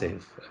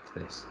narrative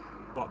of this?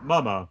 What,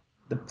 Mama?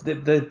 The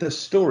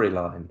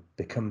storyline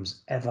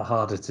becomes ever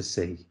harder to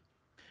see.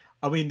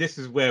 I mean, this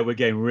is where we're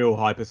getting real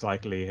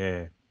hypercycly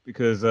here,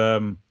 because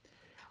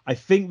I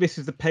think this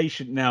is the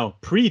patient now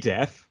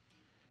pre-death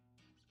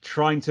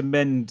trying to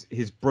mend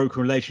his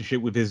broken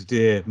relationship with his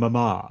dear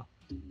Mama,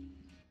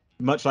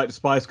 much like the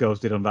Spice Girls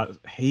did on that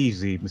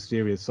hazy,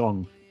 mysterious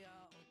song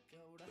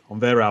on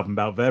their album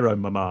about their own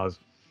mamas.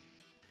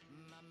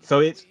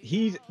 So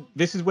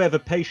this is where the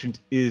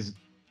patient is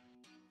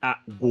at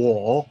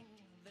war,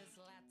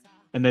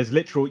 and there's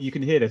you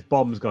can hear there's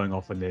bombs going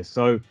off in this.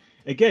 So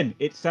again,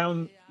 it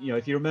sounds,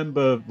 if you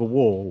remember The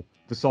Wall,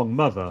 the song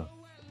Mother,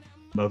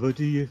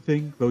 do you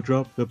think they'll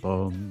drop the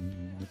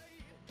bomb?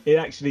 It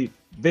actually,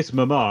 this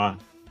Mama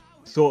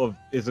sort of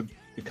is an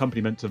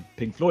accompaniment to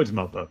Pink Floyd's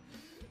Mother.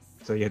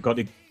 So you've got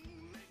the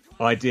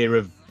idea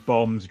of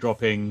bombs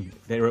dropping,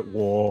 they're at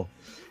war.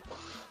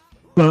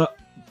 But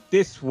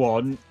this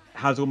one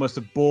has almost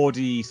a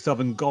bawdy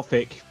Southern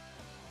Gothic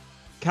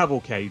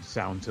cavalcade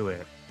sound to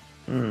it.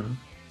 And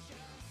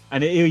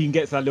it even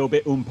gets that little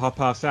bit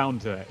papa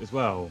sound to it as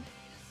well.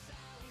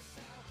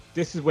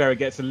 This is where it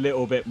gets a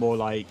little bit more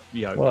like,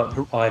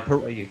 Well, I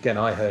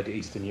heard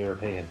Eastern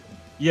European.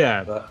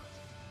 Yeah. But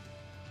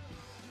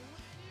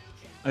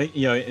I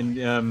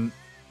think,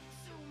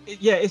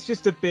 it's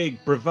just a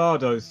big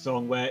bravado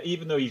song where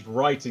even though he's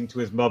writing to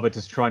his mother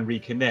to try and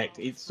reconnect,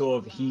 it's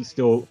sort of, he's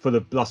still full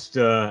of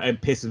bluster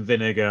and piss and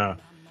vinegar.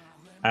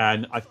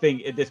 And I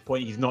think at this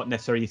point, he's not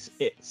necessarily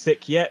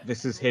sick yet.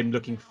 This is him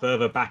looking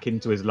further back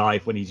into his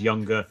life when he's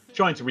younger,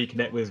 trying to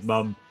reconnect with his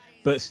mum.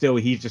 But still,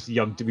 he's just a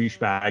young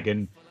douchebag.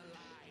 And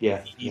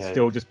he's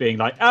still just being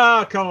like,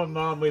 come on,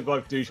 Mum, we're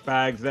both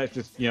douchebags. Let's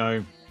just,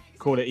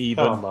 call it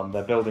even. Come on, Mum,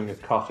 they're building a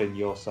coffin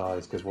your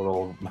size because we're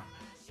all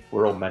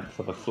meant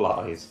for the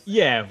flies.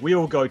 Yeah, we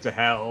all go to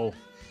hell.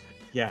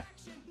 Yeah.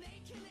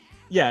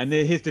 Yeah, and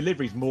his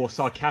delivery's more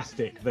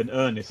sarcastic than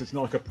earnest. It's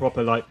not like a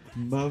proper,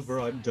 Mother,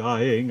 I'm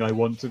dying, I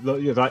want to...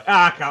 You're like,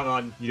 come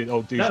on, you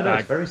old douchebag. No,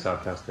 it's very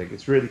sarcastic.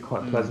 It's really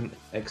quite pleasant,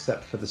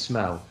 except for the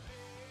smell.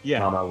 Yeah.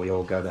 Mama, we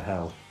all go to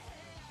hell.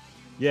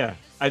 Yeah,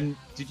 and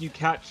did you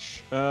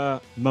catch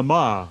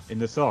Mama in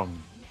the song?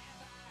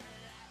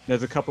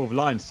 There's a couple of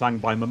lines sung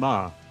by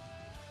Mama.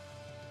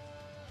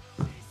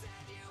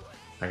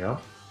 Hang on.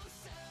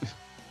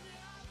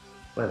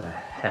 Where the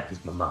hell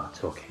is Mama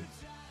talking?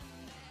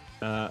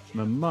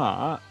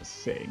 Mama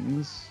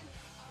sings...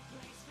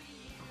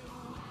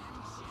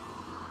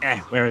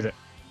 where is it?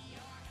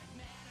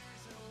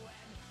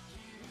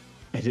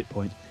 Edit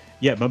point.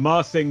 Yeah,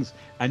 Mama sings,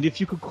 and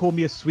if you could call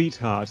me a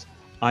sweetheart,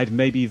 I'd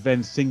maybe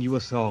then sing you a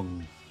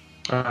song.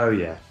 Oh,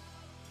 yeah.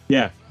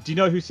 Yeah. Do you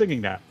know who's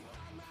singing that?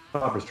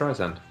 Barbra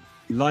Streisand.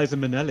 Liza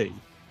Minnelli.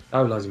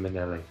 Oh, Liza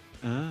Minnelli.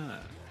 Ah.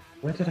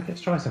 Where did I get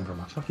Streisand from?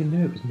 I fucking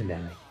knew it was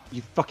Minnelli.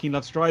 You fucking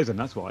love Streisand,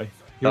 that's why.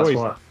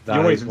 You're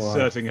always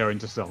inserting her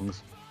into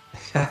songs.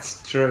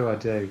 That's true, I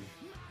do.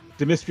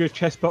 The Mystery of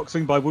Chess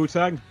Boxing by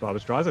Wu-Tang.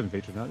 Barbra Streisand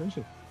featured in that, didn't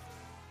she?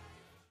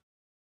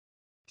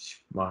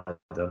 Might have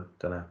done,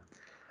 don't know.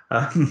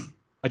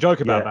 I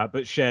joke about that,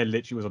 but Cher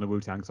literally was on a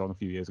Wu-Tang song a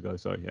few years ago,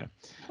 so yeah.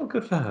 Oh,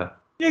 good for her.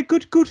 Yeah,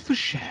 good for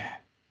Cher.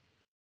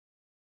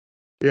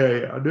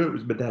 Yeah, I knew it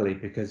was Minnelli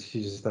because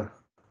she's just a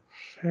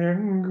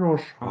single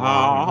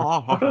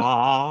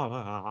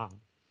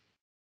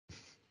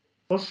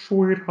a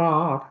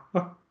sweetheart.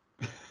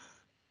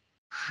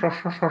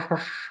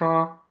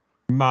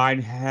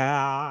 Mine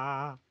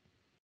hair.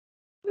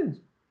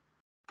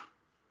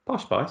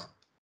 Posh Spice.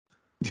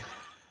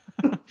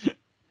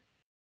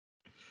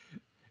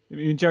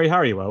 Even Jerry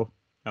Halliwell.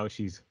 Oh,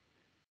 she's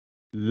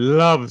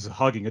loves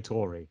hugging a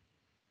Tory.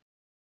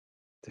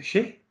 Does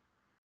she?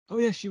 Oh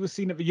yeah, she was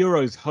seen at the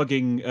Euros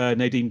hugging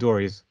Nadine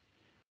Dorries.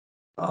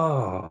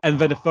 Oh. And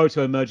then a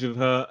photo emerged of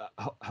her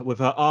with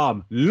her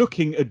arm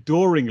looking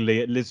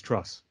adoringly at Liz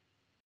Truss.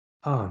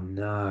 Oh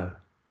no.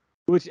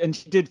 And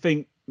she did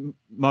think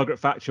Margaret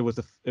Thatcher was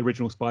the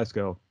original Spice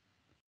Girl.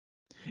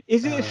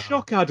 Is it a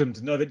shock, Adam,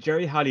 to know that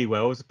Jerry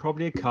Halliwell was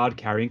probably a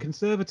card-carrying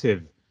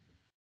conservative?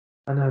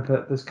 I know,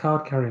 but there's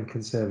card-carrying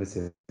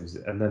conservatives,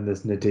 and then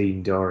there's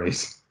Nadine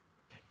Dorries.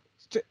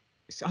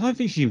 I don't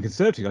think she's even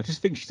conservative. I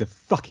just think she's a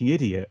fucking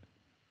idiot.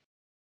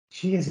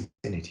 She is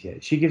an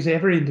idiot. She gives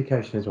every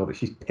indication as well that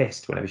she's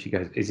pissed whenever she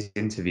is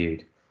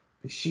interviewed.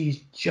 But she's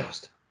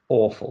just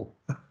awful.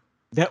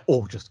 They're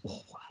all just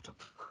awful, Adam.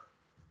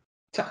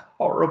 It's a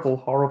horrible,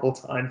 horrible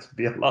time to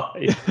be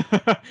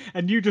alive.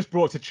 And you just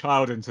brought a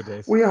child into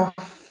this. We are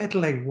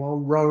fiddling while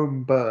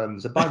Rome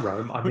burns. And by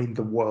Rome, I mean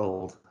the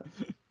world.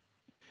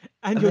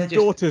 And your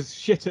daughter's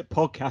shit at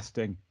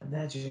podcasting. And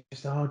they're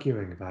just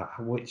arguing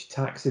about which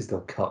taxes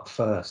they'll cut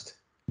first.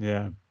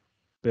 Yeah.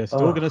 They're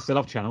still going to sell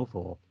off Channel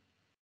 4.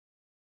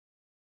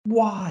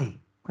 Why?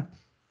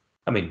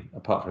 I mean,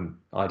 apart from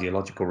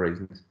ideological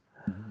reasons.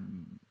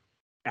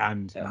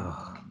 And...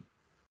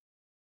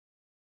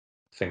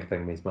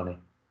 Thing means money.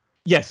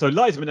 Yeah, so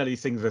Liza Minnelli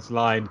sings this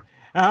line,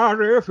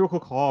 and if you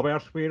could call me a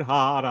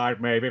sweetheart, I'd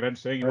maybe then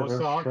sing your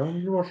song.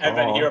 And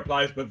then he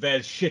replies, but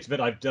there's shit that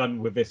I've done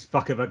with this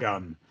fuck of a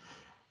gun.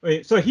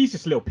 So he's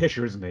just a little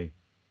pisher, isn't he?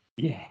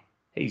 Yeah,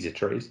 he's a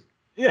trees.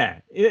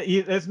 Yeah,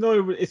 there's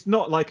no. It's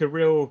not like a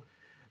real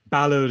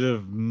ballad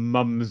of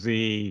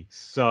mumsy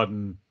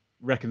son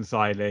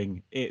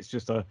reconciling. It's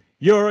just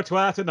you're a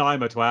twat and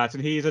I'm a twat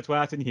and he's a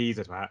twat and he's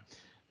a twat.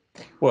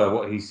 Well,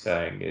 what he's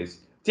saying is,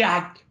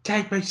 Dad,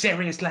 take me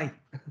seriously.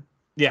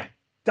 Yeah,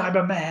 I'm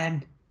a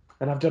man,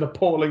 and I've done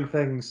appalling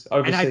things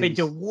overseas. And I've been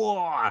to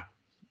war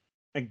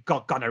and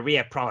got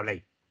gonorrhea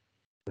probably.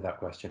 Without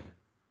question.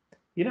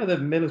 You know, the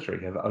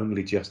military have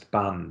only just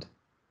banned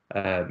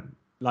Liza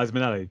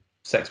Minnelli.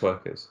 Sex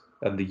workers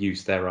and the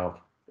use thereof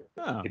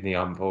in the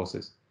armed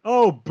forces.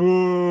 Oh,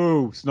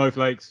 boo!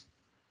 Snowflakes.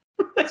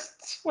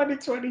 It's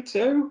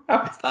 2022.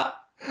 How is that?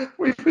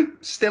 We've been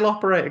still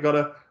operating on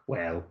a,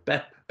 well,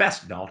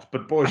 best not,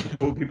 but boys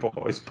will be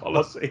boys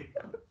policy.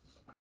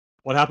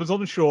 What happens on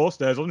the shore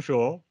stays on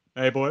shore.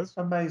 Hey, boys.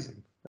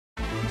 Amazing.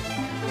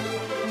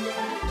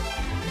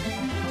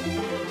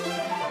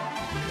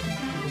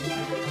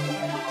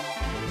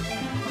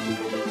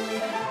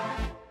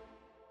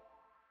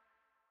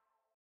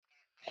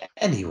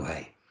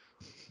 Anyway,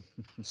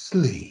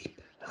 sleep.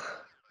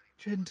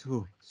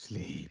 Gentle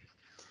sleep.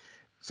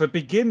 So it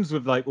begins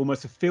with like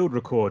almost a field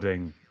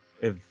recording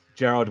of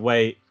Gerard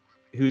Way,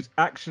 who's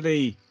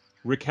actually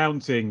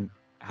recounting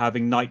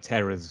having night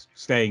terrors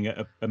staying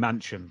at a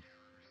mansion.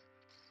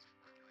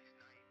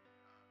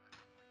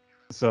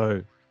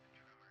 So,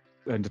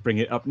 and to bring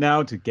it up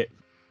now to get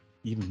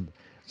even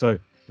so,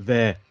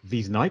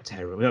 these night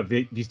terrors,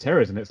 these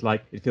terrors, and it's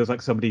like it feels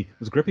like somebody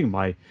was gripping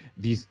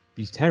these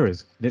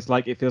terrors, and it's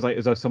like it feels like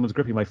as though someone's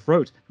gripping my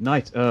throat.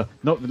 Not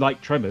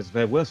like tremors;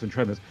 they're worse than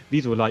tremors.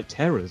 These were like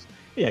terrors.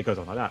 Yeah, it goes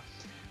on like that,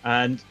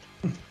 and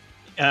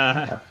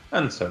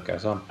so it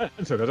goes on.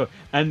 And so it goes on.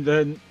 And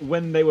then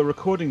when they were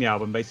recording the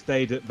album, they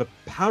stayed at the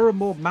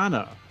Paramore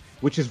Manor,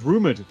 which is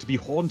rumored to be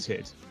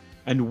haunted.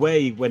 And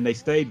Way, when they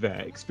stayed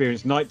there,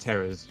 experienced night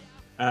terrors,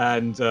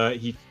 and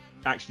he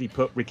actually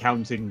put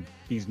recounting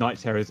these night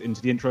terrors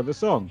into the intro of the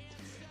song.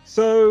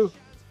 So,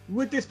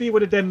 would this be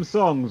one of them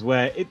songs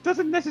where it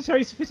doesn't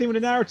necessarily fit in with the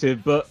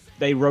narrative, but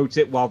they wrote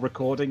it while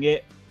recording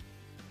it?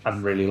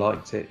 And really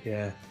liked it,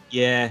 yeah.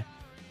 Yeah,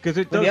 because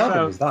it does. The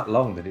album is that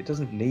long that it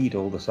doesn't need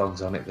all the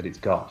songs on it that it's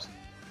got.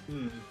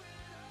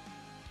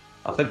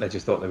 I think they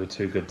just thought they were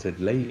too good to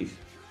leave.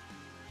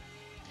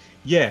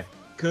 Yeah.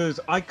 Because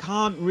I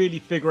can't really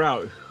figure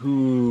out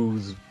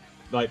whose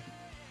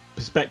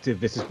perspective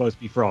this is supposed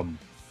to be from.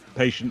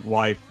 Patient,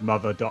 wife,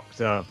 mother,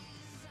 doctor.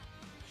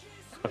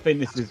 I think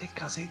this is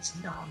because it's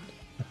none.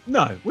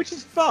 No, which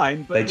is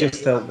fine. But they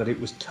just felt that it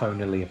was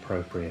tonally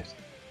appropriate.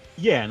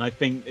 Yeah, and I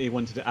think they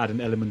wanted to add an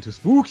element of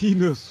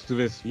spookiness to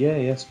this.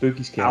 Yeah,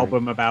 spooky scary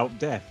album about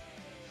death.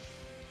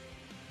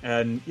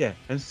 And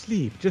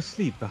sleep, just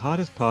sleep. The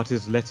hardest part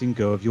is letting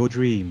go of your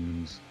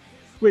dreams,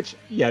 which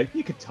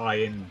you could tie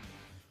in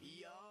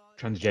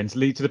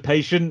transgently to the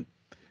patient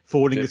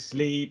falling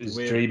asleep. His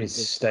dream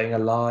is staying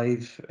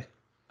alive.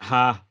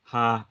 Yeah,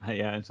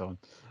 and so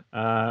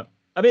on.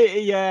 I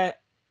mean,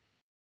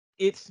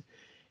 it's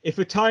if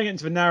we're tying it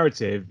into the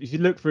narrative, if you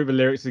look through the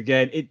lyrics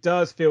again, it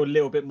does feel a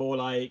little bit more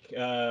like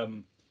a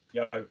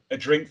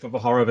drink for the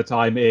horror of a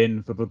time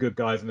in for the good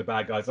guys and the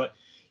bad guys. Like,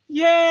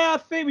 yeah, I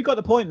think we got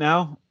the point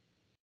now.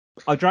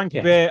 I drank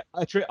a bit.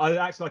 I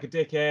acted like a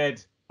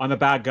dickhead. I'm a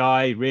bad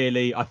guy.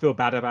 Really, I feel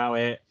bad about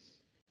it.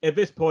 At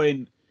this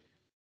point,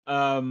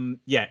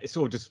 it's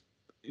sort of just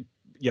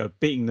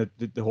beating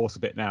the horse a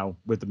bit now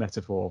with the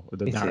metaphor,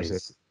 with the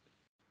narrative.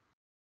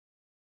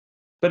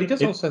 But he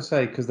does also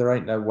say, because there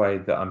ain't no way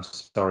that I'm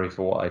sorry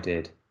for what I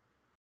did.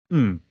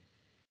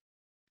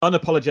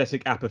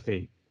 Unapologetic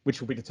apathy, which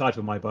will be the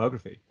title of my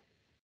biography.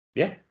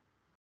 Yeah.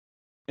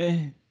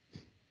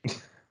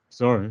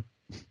 Sorry.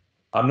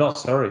 I'm not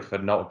sorry for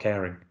not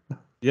caring.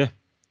 Yeah.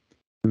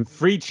 And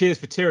 3 cheers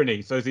for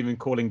tyranny. So he's even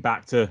calling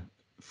back to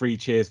 3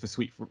 cheers for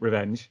sweet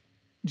revenge,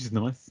 which is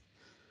nice.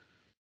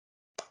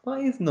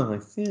 That is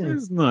nice. Yeah.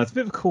 It's nice, a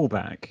bit of a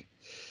callback.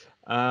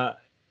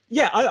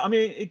 Yeah, I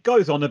mean, it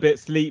goes on a bit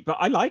sleep, but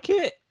I like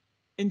it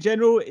in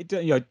general. It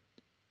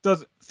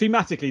does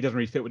thematically doesn't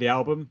really fit with the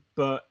album,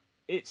 but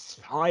it's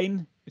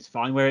fine. It's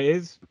fine where it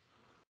is.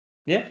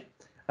 Yeah,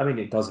 I mean,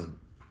 it doesn't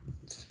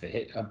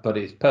fit, but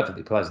it's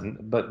perfectly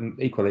pleasant. But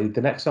equally,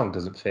 the next song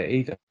doesn't fit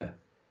either.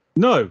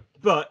 No,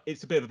 but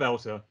it's a bit of a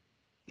belter.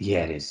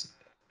 Yeah, it is.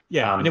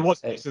 Yeah, and it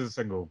was released as a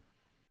single.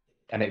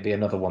 And it'd be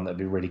another one that'd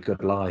be really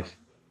good live.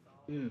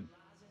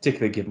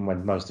 Particularly given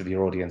when most of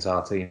your audience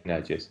are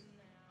teenagers.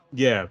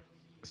 Yeah.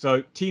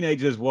 So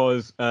Teenagers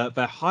was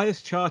their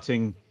highest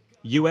charting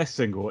US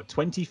single at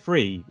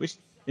 23, which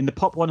in the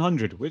Pop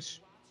 100,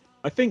 which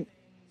I think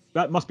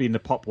that must be in the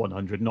Pop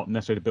 100, not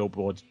necessarily the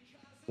Billboard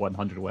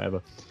 100 or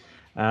whatever.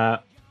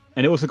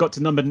 And it also got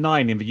to number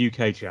 9 in the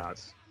UK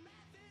charts.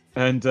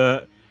 And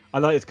I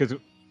like this because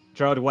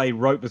Gerard Way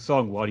wrote the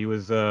song while he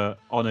was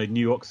on a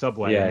New York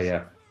subway.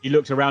 Yeah. He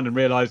looked around and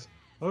realised,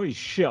 holy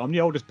shit, I'm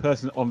the oldest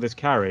person on this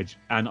carriage,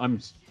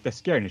 and they're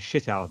scaring the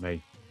shit out of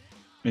me.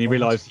 And he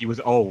realised he was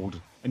old,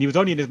 and he was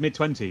only in his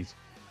mid-20s.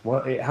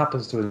 Well, it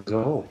happens to us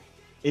all.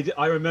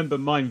 I remember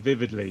mine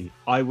vividly.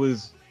 I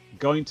was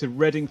going to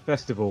Reading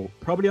Festival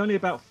probably only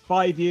about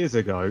 5 years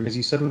ago. Because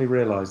you suddenly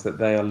realise that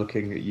they are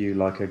looking at you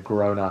like a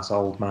grown-ass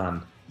old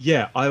man.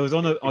 Yeah,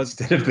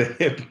 instead of the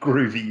hip,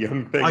 groovy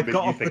young thing. I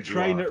got off the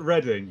train at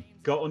Reading,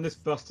 got on this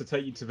bus to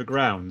take you to the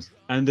grounds,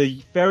 and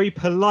a very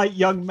polite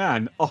young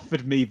man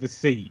offered me the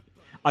seat.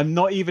 I'm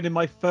not even in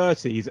my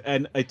 30s,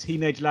 and a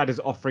teenage lad is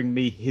offering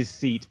me his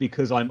seat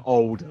because I'm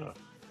older.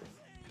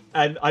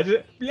 And I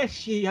just,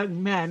 bless you,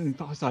 young man.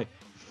 I was like,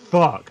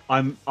 fuck,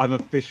 I'm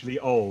officially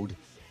old.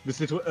 This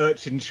little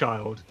urchin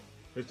child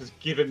has just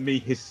given me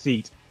his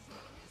seat.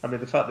 I mean,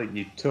 the fact that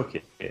you took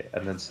it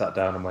and then sat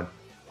down and went,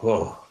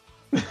 whoa.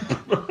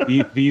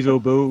 These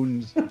old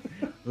bones.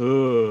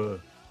 Oh.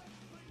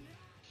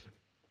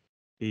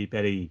 Hey,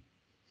 Betty.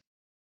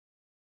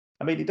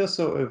 I mean, he does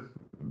sort of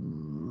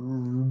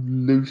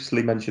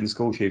loosely mention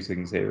school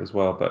shootings here as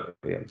well, but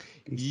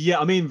yeah,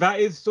 I mean, that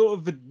is sort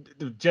of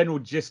the general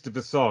gist of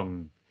the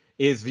song,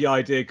 is the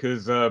idea,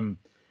 because I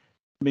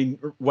mean,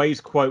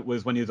 Way's quote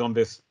was when he was on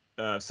this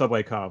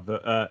subway car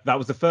that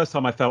was the first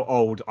time I felt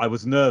old. I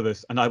was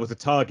nervous and I was a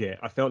target.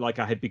 I felt like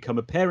I had become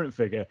a parent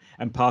figure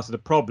and part of the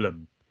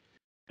problem.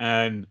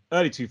 And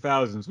early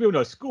 2000s, we all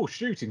know school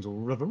shootings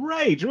were the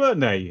rage, weren't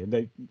they? And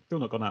they've still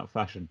not gone out of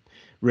fashion,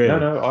 really.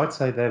 No, I'd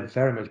say they're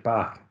very much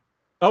back.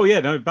 Oh,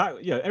 yeah, no, back.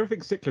 Yeah,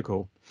 everything's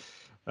cyclical,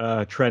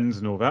 trends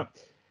and all that.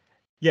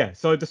 Yeah,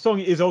 so the song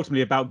is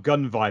ultimately about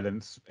gun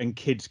violence and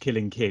kids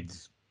killing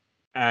kids.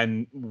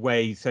 And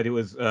Way said it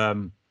was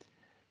never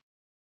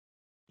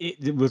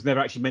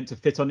actually meant to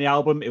fit on the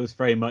album. It was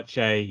very much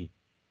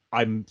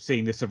I'm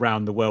seeing this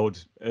around the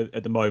world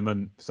at the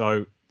moment.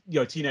 So,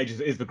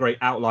 Teenagers is the great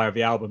outlier of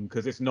the album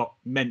because it's not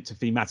meant to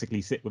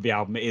thematically sit with the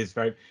album. It is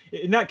very,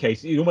 in that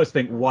case, you almost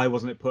think, why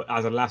wasn't it put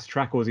as a last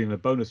track or was it even a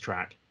bonus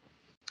track?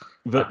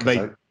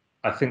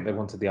 I think they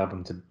wanted the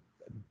album to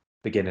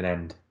begin and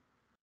end.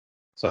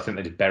 So I think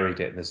they just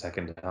buried it in the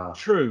second half.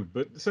 True,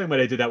 but the same way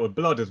they did that with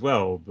Blood as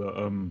well. But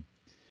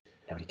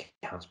nobody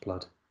counts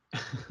Blood.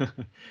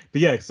 But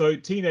yeah, so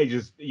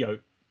Teenagers,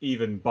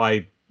 even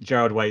by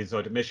Gerard Way's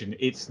own admission,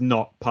 it's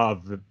not part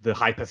of the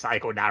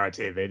hypercycle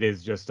narrative. It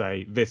is just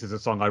this is a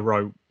song I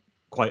wrote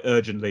quite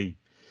urgently,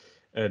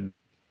 and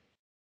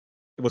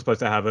it was supposed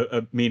to have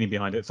a meaning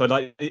behind it. So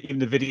like in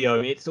the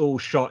video, it's all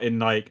shot in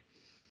like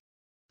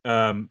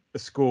a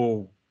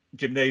school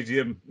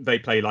gymnasium. They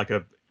play like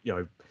a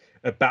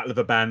battle of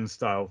a band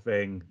style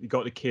thing. You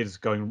got the kids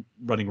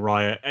running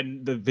riot,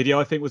 and the video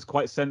I think was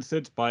quite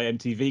censored by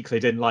MTV because they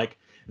didn't like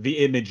the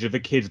image of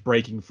the kids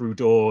breaking through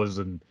doors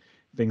and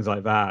things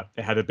like that.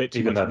 It had a bit too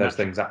even much though those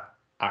things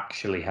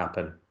actually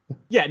happen.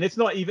 Yeah, and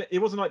it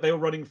wasn't like they were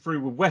running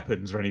through with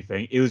weapons or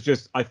anything. It was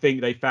just, I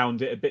think they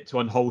found it a bit too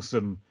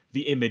unwholesome,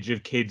 the image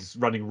of kids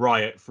running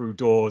riot through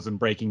doors and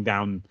breaking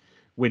down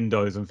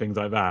windows and things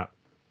like that.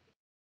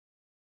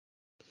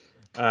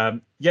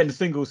 And the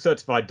single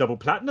certified double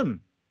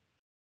platinum.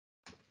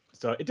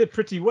 So it did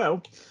pretty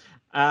well.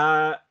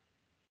 In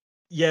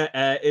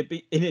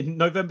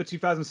November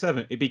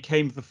 2007, it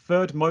became the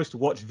third most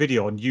watched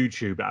video on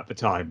YouTube at the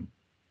time.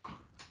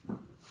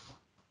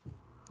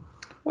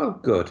 Well,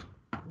 good.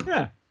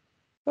 Yeah.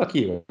 Fuck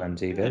you,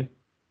 MTV.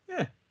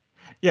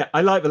 Yeah,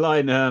 I like the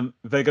line,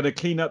 they're going to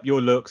clean up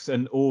your looks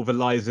and all the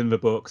lies in the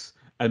books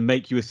and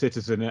make you a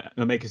citizen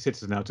and make a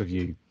citizen out of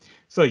you.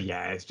 So,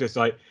 yeah, it's just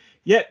like,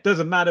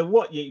 doesn't matter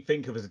what you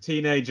think of as a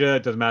teenager,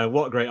 doesn't matter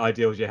what great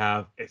ideals you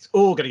have, it's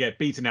all going to get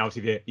beaten out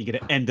of you. You're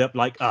going to end up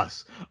like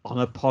us on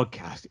a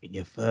podcast in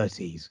your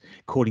 30s,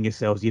 calling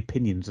yourselves the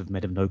opinions of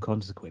men of no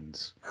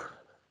consequence.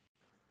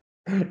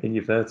 In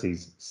your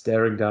 30s,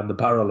 staring down the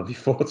barrel of your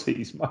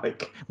 40s,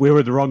 Mike. We're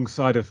at the wrong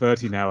side of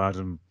 30 now,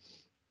 Adam.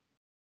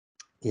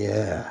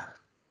 Yeah.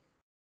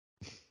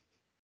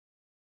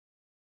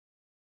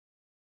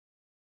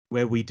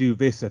 Where we do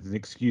this as an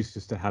excuse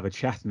just to have a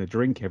chat and a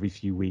drink every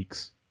few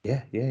weeks.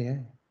 Yeah.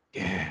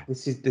 Yeah.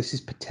 This is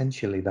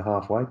potentially the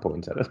halfway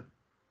point, Adam.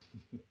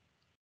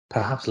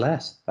 Perhaps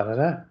less. I don't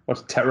know. What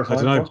a I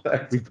terrifying don't know.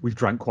 prospect. We've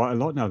drank quite a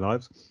lot in our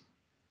lives.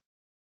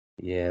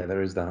 Yeah,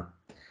 there is that.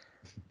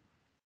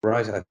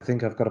 Right, I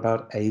think I've got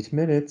about 8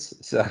 minutes.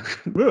 So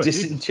Really?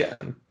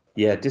 disenchanted.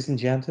 Yeah,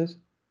 disenchanted.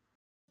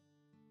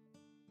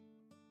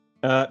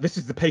 This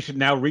is the patient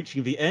now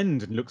reaching the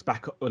end and looks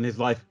back on his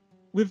life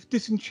with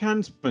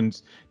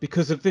disenchantment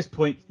because at this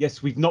point,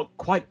 yes, we've not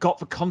quite got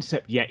the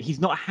concept yet. He's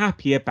not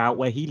happy about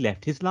where he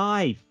left his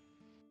life.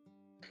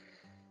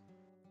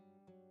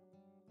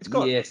 It's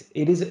got, Yes,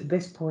 it is at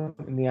this point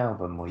in the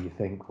album where you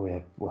think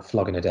we're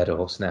flogging a dead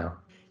horse now.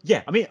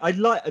 yeah. I mean, I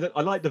like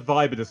the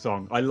vibe of the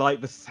song. I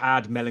like the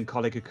sad,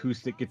 melancholic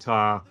acoustic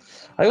guitar.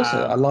 I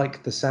also I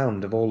like the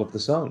sound of all of the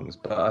songs,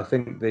 but I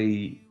think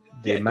the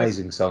Yeah,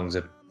 amazing songs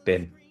have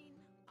been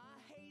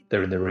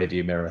they're in the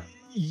rearview mirror.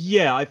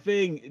 Yeah, I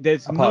think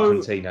there's Apart no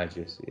from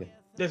Teenagers, yeah.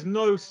 there's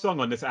no song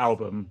on this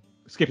album.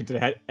 Skipping to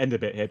the end a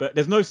bit here, but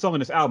there's no song on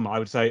this album I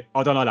would say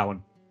I don't like that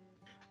one.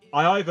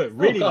 I either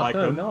really like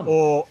them none.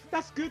 or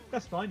that's good,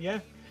 that's fine, yeah.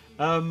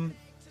 I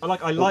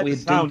like the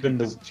sound of we're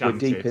Disenchanted.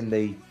 deep in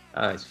the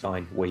it's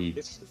fine,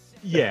 weeds.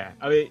 Yeah,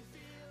 I mean,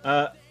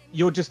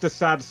 you're just a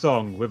sad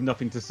song with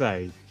nothing to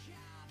say.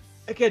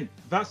 Again,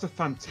 that's a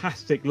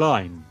fantastic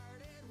line.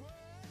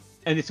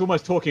 And it's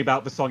almost talking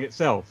about the song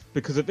itself,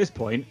 because at this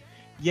point,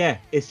 yeah,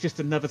 it's just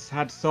another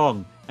sad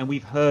song, and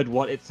we've heard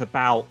what it's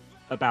about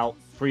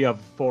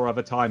 4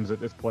 other times at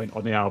this point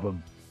on the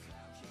album.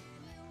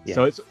 Yeah.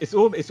 So it's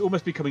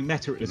almost becoming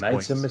meta at this point.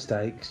 Made some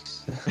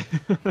mistakes.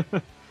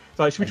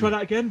 So should we try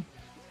that again?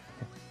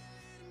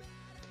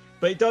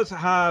 But it does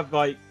have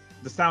like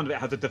the sound of it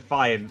has a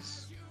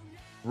defiance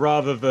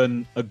rather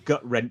than a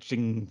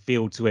gut-wrenching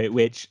feel to it,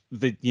 which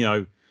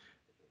the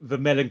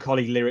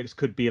melancholy lyrics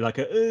could be like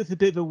it's a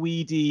bit of a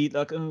weedy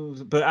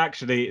but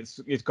actually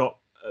it's got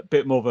a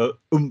bit more of a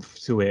oomph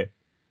to it,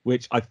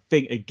 which I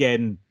think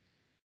again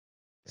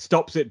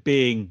stops it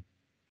being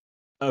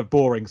a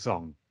boring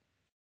song.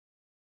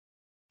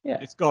 Yeah.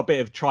 It's got a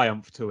bit of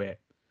triumph to it,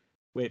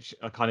 which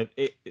I kind of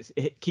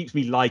it keeps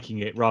me liking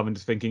it rather than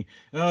just thinking,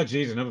 oh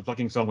geez, another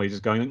fucking song where you're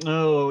just going,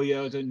 oh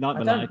yeah, I don't like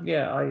my life.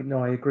 Yeah, I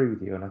agree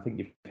with you, and I think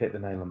you've hit the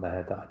nail on the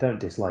head. That I don't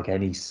dislike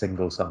any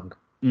single song.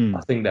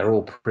 I think they're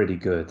all pretty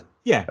good.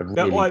 Yeah, I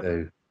really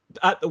do.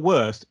 At the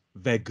worst,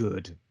 they're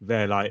good.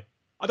 They're like,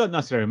 I don't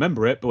necessarily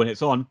remember it, but when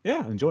it's on,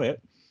 yeah, I enjoy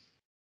it.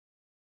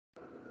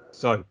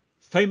 So,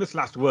 Famous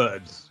Last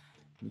Words,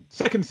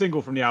 second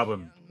single from the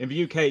album. In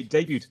the UK,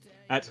 debuted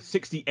at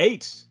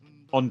 68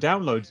 on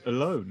downloads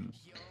alone.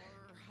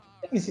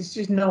 It's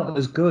just not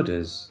as good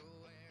as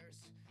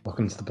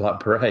Welcome to the Black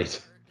Parade.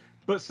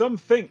 But some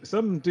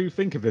do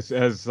think of this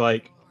as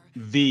like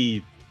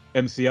the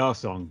MCR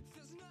song.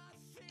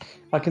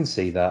 I can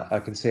see that. I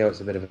can see how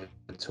it's a bit of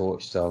a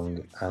torch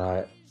song,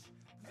 and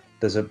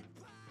there's a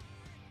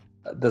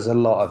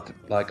lot of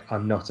like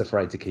I'm not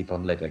afraid to keep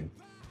on living.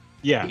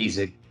 Yeah, he's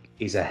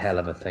a hell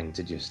of a thing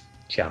to just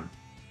chant.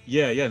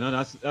 Yeah,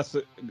 no, that's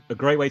a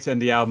great way to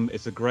end the album.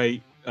 It's a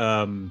great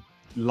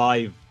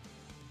live,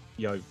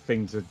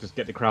 thing to just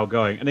get the crowd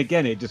going. And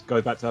again, it just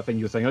goes back to that thing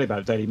you were saying earlier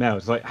about Daily Mail.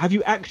 It's like, have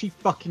you actually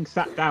fucking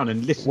sat down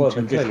and listened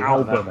to this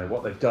album?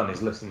 What they've done is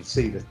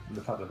see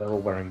the fact that they're all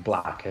wearing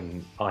black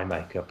and eye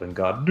makeup and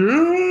gone,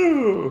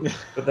 no!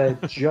 But they're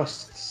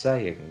just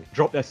saying,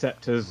 drop their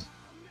scepters.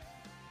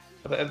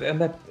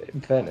 And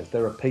in fairness,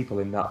 there are people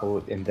in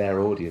their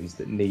audience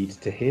that need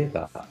to hear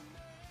that.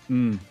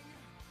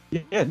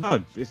 Yeah,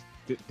 no,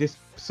 this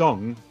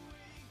song,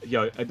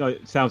 I know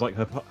it sounds like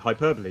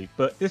hyperbole,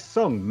 but this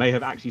song may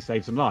have actually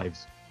saved some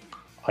lives.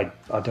 I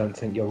don't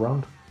think you're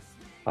wrong.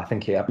 I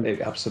think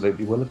it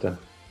absolutely will have done.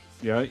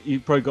 Yeah,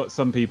 you've probably got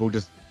some people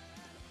just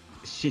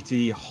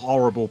shitty,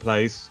 horrible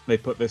place. They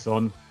put this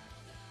on.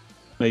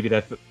 Maybe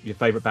they're your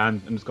favourite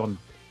band and just gone,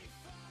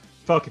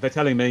 fuck, if they're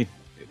telling me,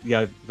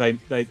 they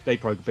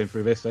probably been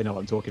through this. They know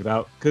what I'm talking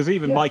about. Because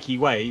even Mikey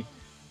Way,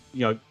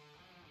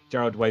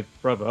 Gerard Way's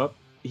brother,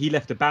 he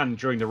left the band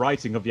during the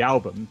writing of the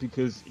album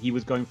because he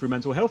was going through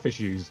mental health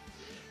issues.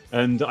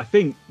 And I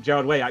think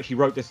Gerard Way actually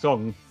wrote this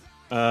song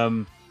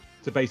to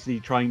basically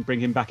try and bring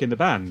him back in the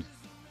band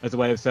as a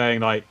way of saying,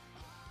 like,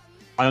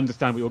 I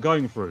understand what you're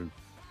going through,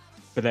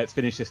 but let's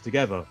finish this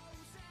together.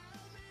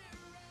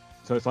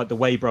 So it's like the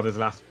Way brothers'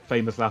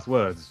 famous last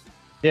words.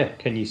 Yeah,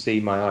 can you see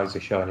my eyes are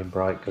shining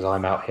bright because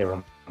I'm out here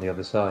on the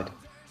other side?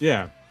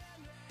 Yeah.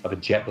 Of a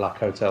jet black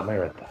hotel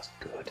mirror. That's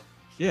good.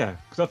 Yeah,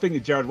 because I think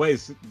that Gerard Way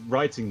is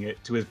writing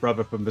it to his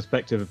brother from the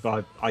perspective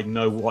of I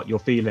know what you're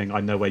feeling, I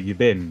know where you've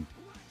been.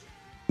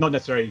 Not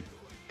necessarily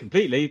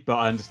completely, but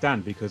I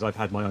understand because I've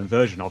had my own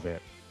version of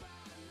it.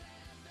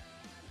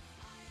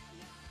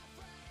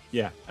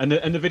 Yeah, and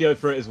the video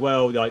for it as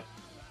well, like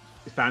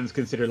fans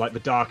consider it like the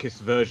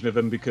darkest version of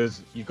them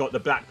because you've got the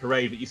Black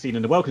Parade that you've seen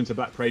in the Welcome to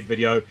Black Parade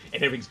video,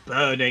 and everything's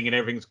burning and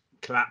everything's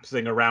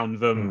collapsing around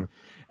them.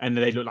 And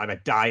they look like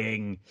they're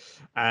dying.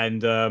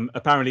 And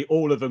apparently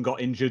all of them got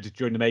injured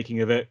during the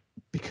making of it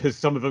because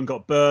some of them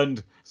got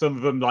burned, some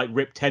of them like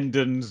ripped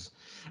tendons,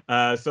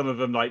 some of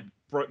them like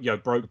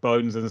broke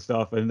bones and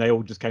stuff, and they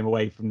all just came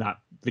away from that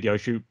video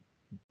shoot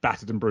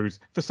battered and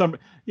bruised for some,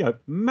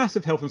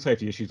 massive health and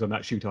safety issues on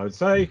that shoot, I would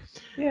say.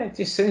 Yeah, it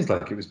just seems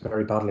like it was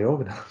very badly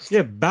organised.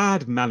 Yeah,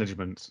 bad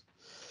management.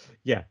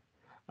 Yeah.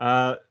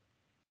 And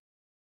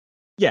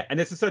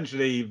it's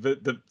essentially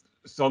the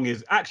song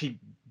is actually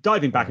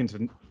diving back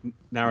into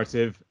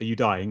narrative. Are you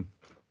dying?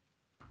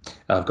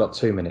 I've got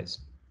 2 minutes.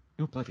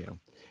 Oh, bloody hell.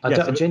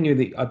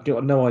 I've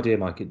got no idea,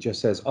 Mike. It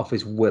just says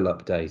Office will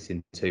update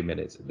in 2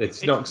 minutes.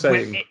 It's not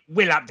saying... It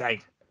will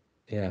update.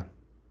 Yeah.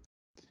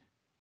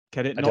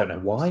 Can it I not? don't know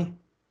why.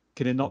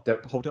 Can it not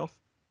hold it off?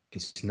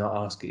 It's not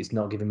asking. It's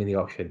not giving me the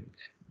option.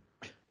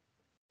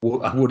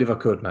 Well, I would if I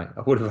could, mate.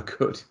 I would if I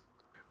could.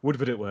 Would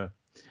if it were.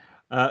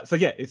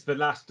 It's the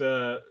last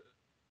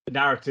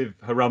narrative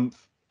harumph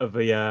of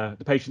the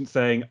patient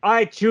saying,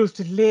 "I choose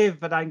to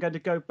live, and I'm going to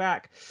go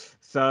back."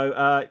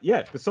 So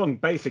the song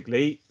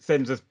basically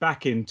sends us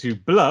back into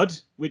Blood,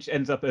 which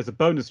ends up as a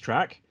bonus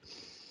track,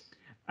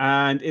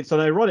 and it's an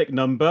ironic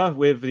number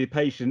with the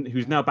patient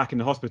who's now back in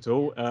the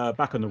hospital,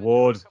 back on the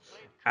ward,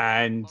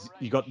 and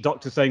you got the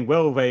doctor saying,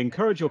 "Well, they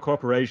encourage your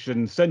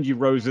cooperation, send you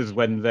roses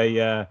when they."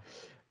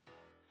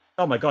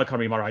 Oh my God, I can't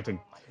read my writing.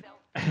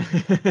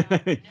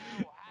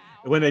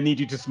 When they need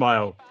you to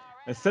smile.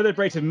 A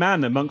celebrated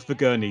man amongst the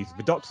gurneys.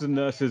 The doctors and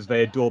nurses,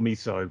 they adore me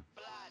so.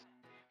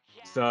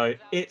 So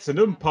it's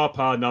an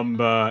papa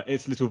number.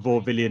 It's a little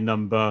vaudevillian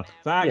number.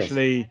 So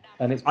actually... Yes.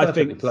 And it's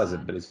perfectly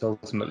pleasant, but it's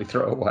ultimately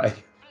throwaway.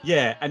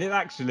 Yeah, and it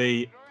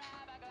actually...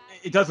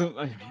 It doesn't...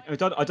 I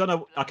don't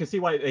know. I can see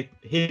why they've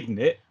hidden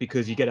it,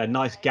 because you get a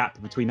nice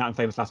gap between that and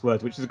Famous Last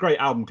Words, which is a great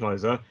album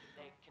closer.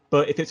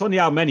 But if it's on the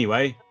album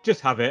anyway,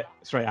 just have it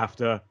straight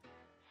after.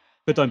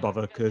 But don't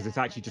bother, because it's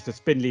actually just a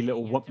spindly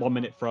little 1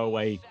 minute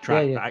throwaway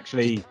track. Yeah. That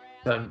actually,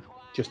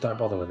 just don't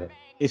bother with it.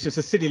 It's just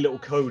a silly little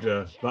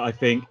coda. But I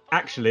think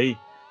actually,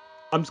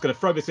 I'm just going to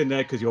throw this in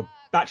there because your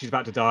battery's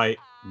about to die.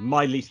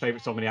 My least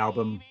favorite song on the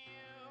album,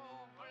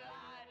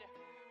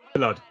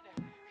 Blood.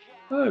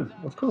 Oh,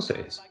 of course it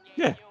is.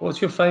 Yeah.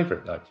 What's your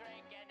favourite though?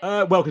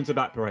 Welcome to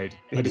Black Parade.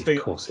 Of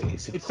course it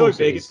is. It's so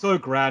big. It's so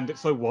grand.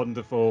 It's so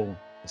wonderful.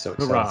 It's so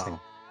exciting.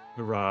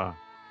 Hurrah.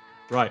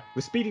 Right,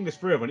 we're speeding this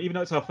through, everyone, even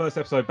though it's our first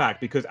episode back,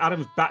 because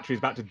Adam's battery is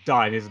about to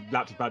die and his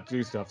laptop's about to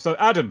do stuff. So,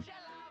 Adam,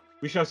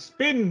 we shall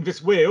spin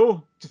this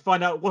wheel to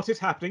find out what is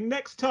happening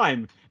next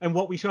time and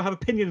what we shall have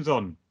opinions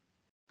on.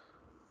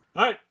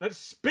 All right, let's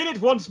spin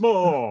it once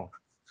more.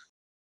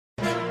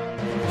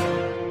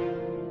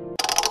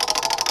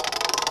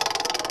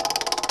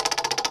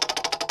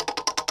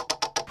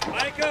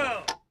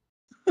 Michael!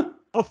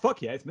 Oh,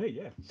 fuck yeah, it's me,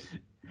 yeah.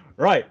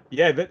 Right,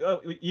 yeah, but,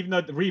 even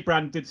though the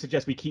rebrand did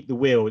suggest we keep the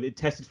wheel, it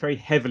tested very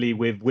heavily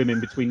with women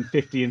between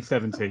 50 and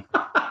 70.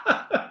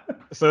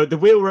 So the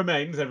wheel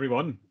remains,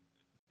 everyone.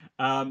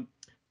 The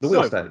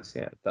wheel stays,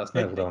 yeah, that's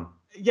nailed on.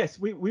 Yes,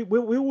 we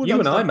will. You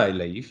and I may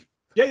leave.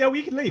 Yeah,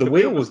 we can leave. The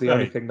wheel was the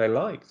only thing they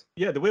liked.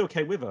 Yeah, the wheel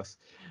came with us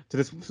to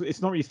this.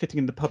 It's not really fitting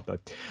in the pub though.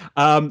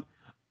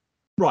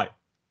 Right.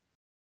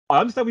 I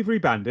understand we've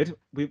rebranded.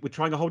 We're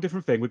trying a whole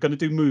different thing. We're going to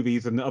do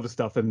movies and other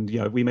stuff, and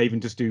we may even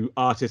just do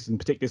artists and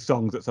particular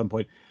songs at some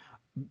point.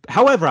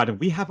 However, Adam,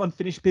 we have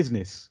unfinished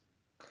business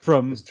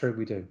from. It's true,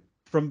 we do.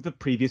 From the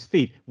previous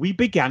feed. We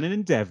began an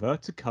endeavour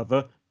to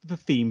cover the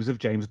themes of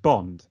James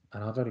Bond,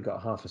 and I've only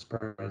got half a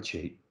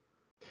spreadsheet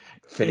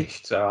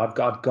finished, so I've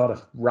got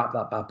to wrap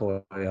that bad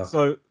boy up.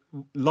 So,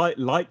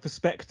 like the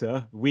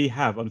Spectre, we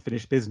have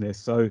unfinished business.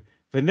 So,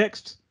 the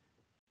next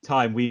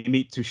time we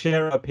meet to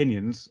share our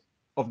opinions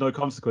of no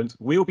consequence,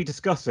 we'll be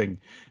discussing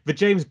the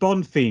James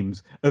Bond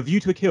themes of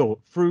View to a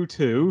Kill through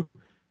to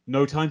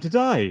No Time to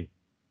Die.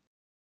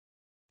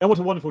 And what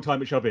a wonderful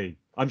time it shall be,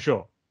 I'm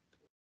sure.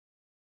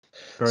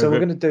 So we're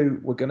going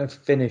to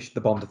finish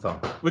the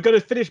Bondathon. We're going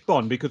to finish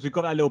Bond because we've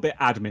got that little bit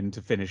admin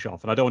to finish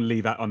off, and I don't want to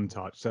leave that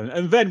untouched.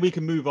 And then we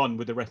can move on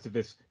with the rest of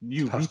this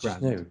new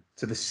rebrand.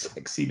 To the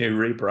sexy new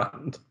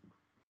rebrand.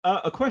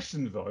 A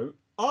question though: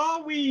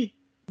 are we?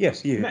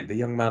 Yes, you, the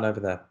young man over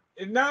there.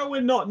 Now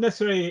we're not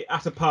necessarily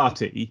at a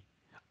party.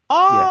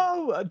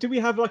 Do we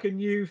have like a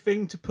new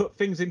thing to put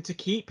things in to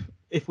keep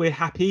if we're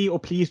happy or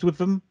pleased with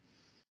them?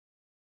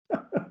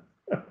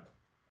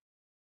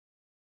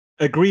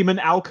 Agreement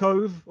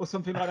alcove or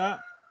something like that?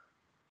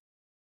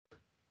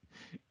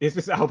 Is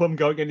this album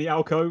going in the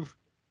alcove?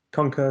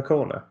 Conquer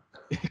Corner.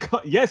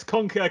 Yes,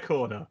 Conquer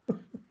Corner.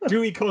 Do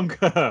we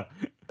concur?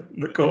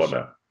 The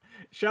corner.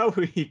 Shall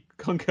we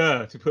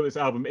concur to put this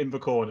album in the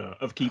corner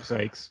of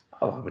keepsakes?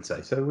 Oh, I would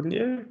say so, wouldn't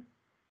you?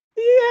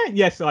 Yeah,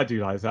 yes, I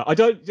do like that. I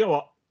don't, you know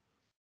what?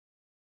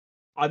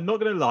 I'm not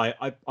going to lie.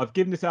 I've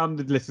given this album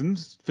the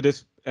listens for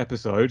this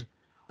episode.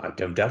 I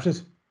don't doubt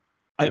it.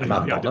 I take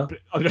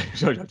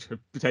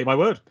my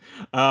word.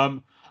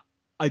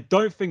 I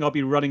don't think I'll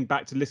be running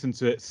back to listen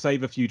to it,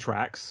 save a few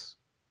tracks.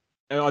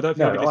 I don't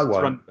think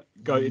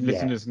I'll be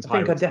listen to this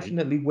entirely. I think I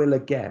definitely will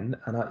again.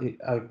 And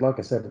I like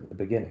I said at the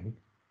beginning,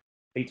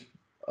 it's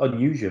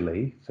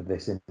unusually for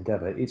this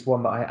endeavour. It's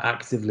one that I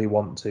actively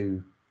want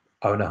to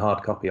own a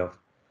hard copy of.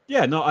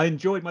 Yeah, no, I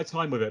enjoyed my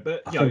time with it,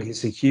 but I think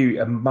it's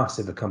a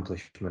massive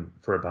accomplishment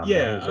for a band.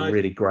 Yeah, it's a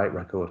really great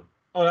record.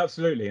 Oh,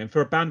 absolutely. And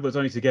for a band that was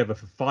only together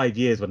for 5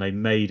 years when they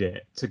made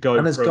it, to go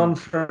And has gone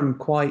from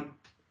quite...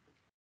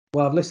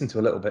 Well, I've listened to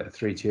a little bit of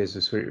 3 Cheers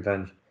for Sweet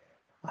Revenge.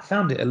 I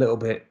found it a little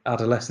bit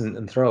adolescent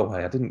and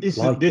throwaway. I didn't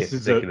like it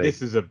particularly.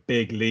 This is a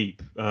big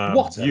leap.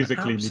 What an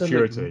musically absolute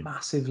maturity.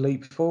 Massive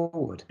leap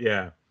forward.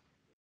 Yeah.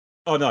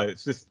 Oh no,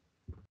 it's just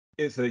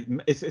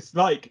it's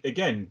like,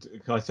 again,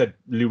 I said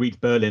Lou Reed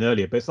Berlin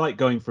earlier, but it's like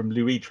going from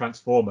Lou Reed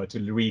Transformer to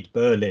Lou Reed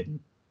Berlin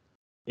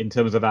in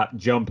terms of that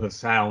jump of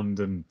sound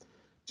and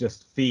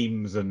just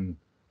themes and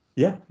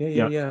I'm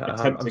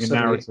attempting a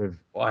narrative.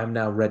 I'm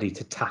now ready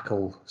to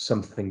tackle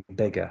something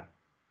bigger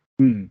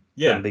than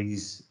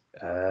these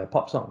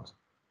pop songs.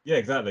 Yeah,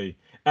 exactly.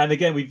 And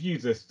again, we've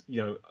used this,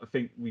 I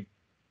think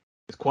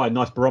it's quite a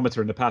nice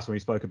barometer in the past when we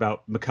spoke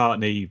about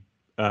McCartney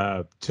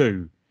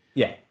 2.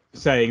 Yeah.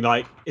 Saying,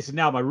 like, it's an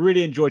album I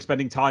really enjoyed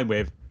spending time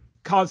with.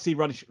 Can't see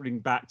running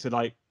back to,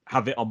 like,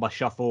 have it on my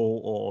shuffle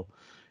or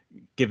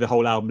give the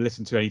whole album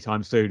listen to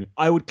anytime soon.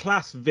 I would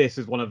class this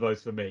as one of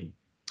those for me.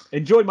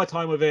 Enjoyed my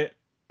time with it.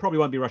 Probably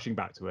won't be rushing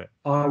back to it.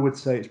 I would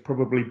say it's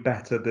probably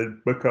better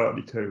than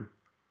McCartney 2.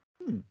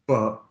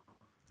 But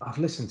I've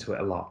listened to it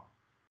a lot.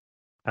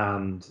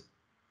 And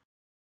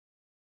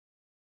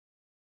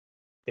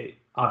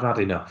I've had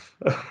enough.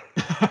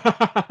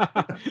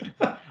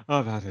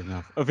 I've had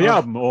enough of the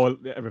album or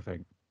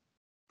everything.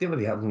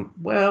 The album.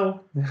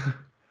 Well,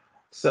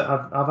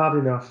 so I've had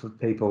enough of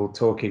people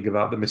talking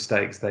about the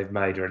mistakes they've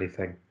made or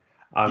anything.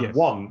 I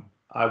want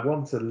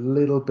a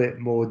little bit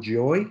more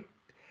joy,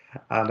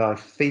 and I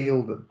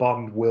feel that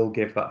Bond will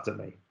give that to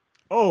me.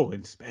 Oh,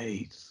 in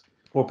spades.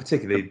 Well,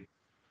 particularly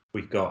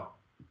we've got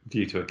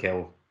View to a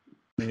Kill.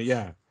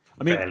 Yeah,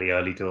 I mean, fairly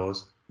early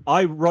doors.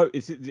 I wrote,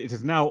 it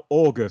is now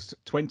August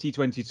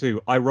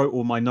 2022. I wrote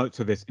all my notes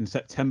for this in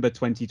September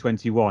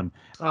 2021.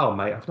 Oh,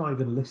 mate, I've not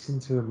even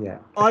listened to them yet.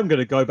 I'm going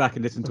to go back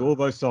and listen to all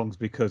those songs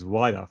because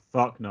why the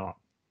fuck not?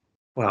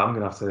 Well, I'm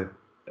going to have to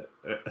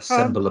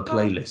assemble a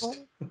playlist.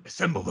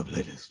 Assemble the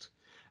playlist.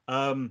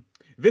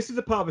 This is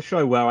a part of the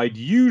show where I'd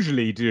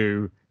usually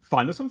do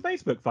find us on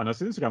Facebook, find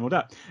us on Instagram, all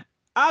that.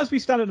 As we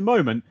stand at the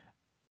moment,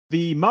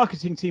 the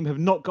marketing team have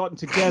not gotten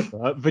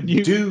together. The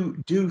new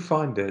do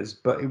find us,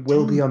 but it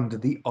will be under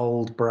the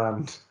old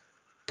brand.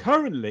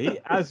 Currently,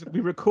 as we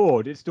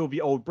record, it's still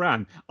the old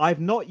brand. I've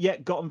not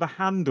yet gotten the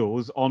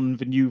handles on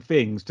the new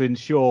things to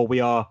ensure we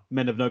are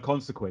men of no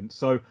consequence.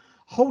 So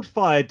hold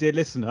fire, dear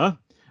listener.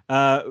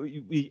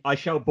 I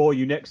shall bore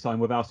you next time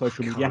with our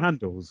social media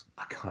handles.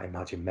 I can't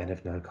imagine Men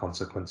of No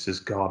Consequence has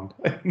gone.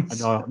 I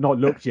know, I've not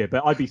looked yet,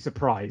 but I'd be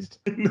surprised.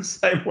 In the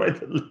same way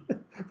that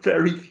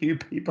very few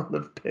people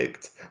have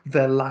picked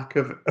their lack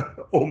of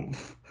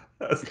oomph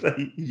as their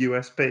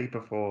USP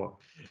before.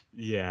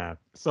 Yeah.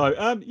 So,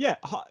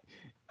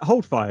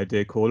 hold fire,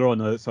 dear caller, on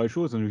the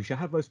socials, and we shall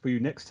have those for you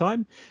next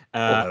time.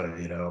 Well,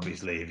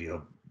 obviously, if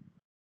you're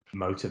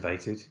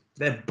motivated,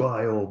 then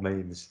by all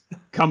means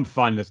come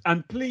find us,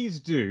 and please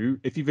do,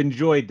 if you've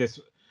enjoyed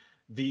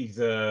these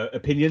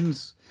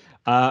opinions,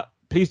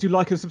 please do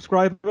like and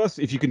subscribe to us.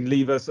 If you can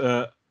leave us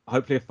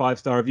hopefully a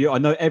 5-star review. I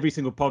know every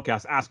single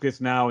podcast asks this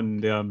now,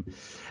 and I'm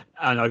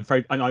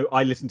afraid I know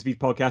I listen to these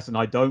podcasts and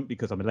I don't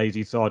because I'm a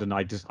lazy sod, and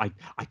I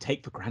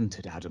take for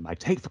granted, Adam. I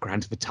take for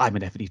granted the time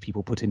and effort these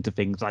people put into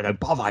things. I don't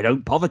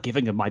bother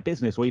giving them my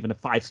business or even a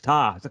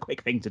 5-star. It's a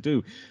quick thing to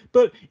do.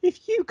 But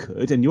if you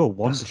could, and you're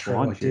wonderful,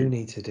 I do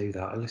need to do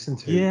that. I listen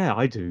to. Yeah,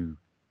 I do.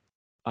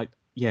 I'm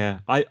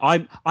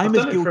I've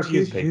as done it guilty for a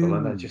few as people, you.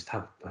 and I just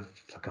have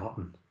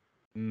forgotten.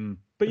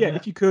 But yeah,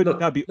 if you could, Look,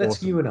 that'd be let's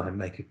awesome. you and I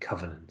make a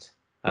covenant.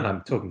 And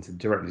I'm talking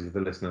directly to the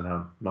listener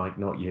now, Mike,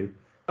 not you.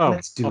 Oh,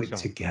 let's do it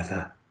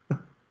together.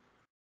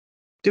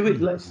 Do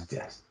it. Let's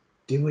just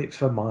do it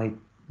for my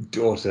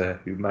daughter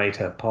who made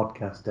her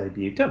podcast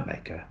debut. Don't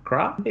make her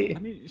cry. I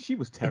mean, she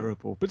was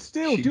terrible, but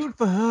still, do it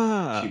for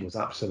her. She was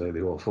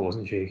absolutely awful,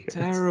 wasn't she?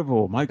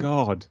 Terrible, my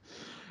God.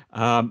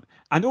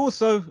 And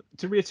also,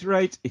 to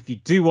reiterate, if you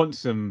do want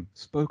some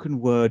spoken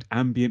word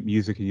ambient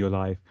music in your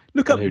life,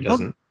 look up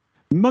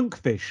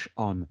Monkfish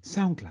on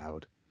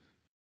SoundCloud.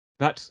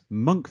 That's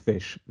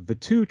Monkfish, the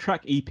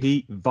 2-track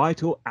EP,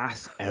 Vital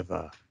Ass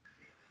Ever.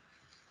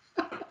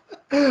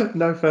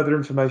 No further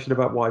information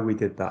about why we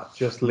did that.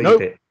 Just leave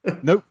it.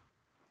 Nope.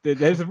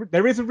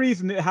 There is a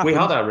reason it happened.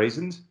 We had our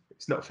reasons.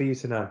 It's not for you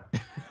to know.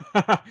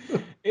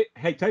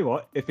 Hey, tell you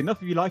what, if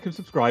enough of you like and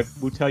subscribe,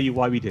 we'll tell you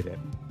why we did it.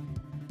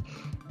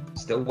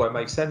 Still won't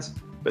make sense,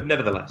 but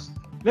nevertheless.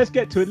 Let's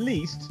get to at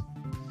least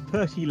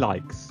 30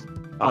 likes.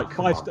 Like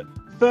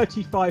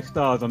 35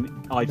 stars on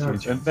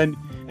iTunes.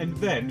 And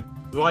then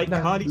like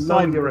Kylie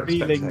Simon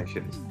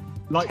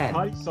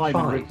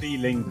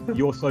revealing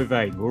You're So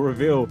Vain. We'll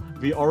reveal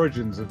the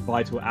origins of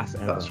Vital Ass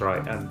Ever. That's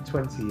right. And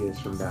 20 years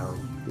from now,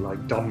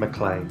 like Don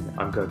McLean,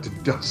 I'm going to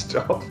dust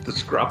off the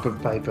scrap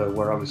of paper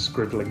where I was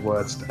scribbling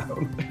words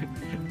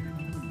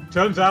down.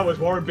 Turns out it was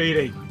Warren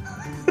Beatty.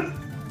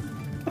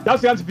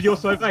 That's the answer for You're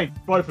So Vain.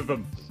 Both of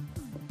them.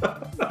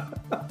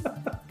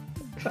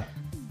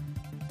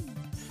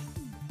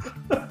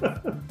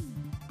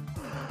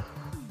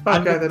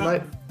 Okay then,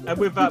 mate. And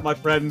with that, my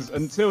friends,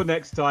 until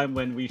next time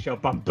when we shall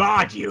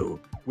bombard you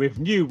with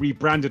new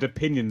rebranded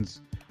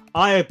opinions,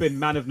 I have been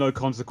Man of No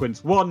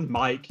Consequence 1,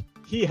 Mike.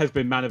 He has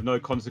been Man of No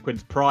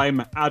Consequence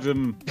Prime,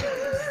 Adam.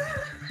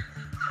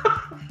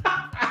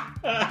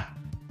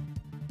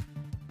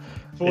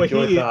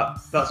 Enjoyed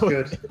that. That's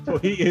good. For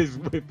he is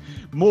with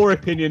more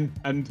opinion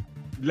and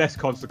less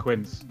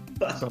consequence.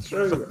 That's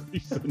true.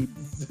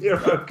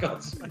 Zero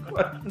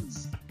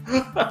consequence.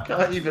 I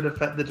can't even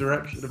affect the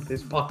direction of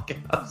this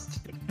podcast.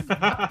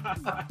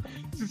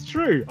 This is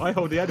true. I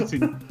hold the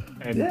editing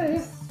end.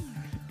 Yeah.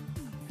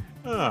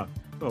 Oh,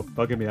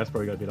 bugging me. That's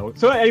probably going to be long.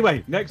 So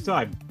anyway, next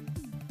time.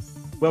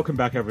 Welcome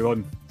back,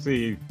 everyone.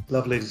 See you.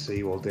 Lovely to see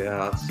you all, dear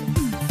hearts.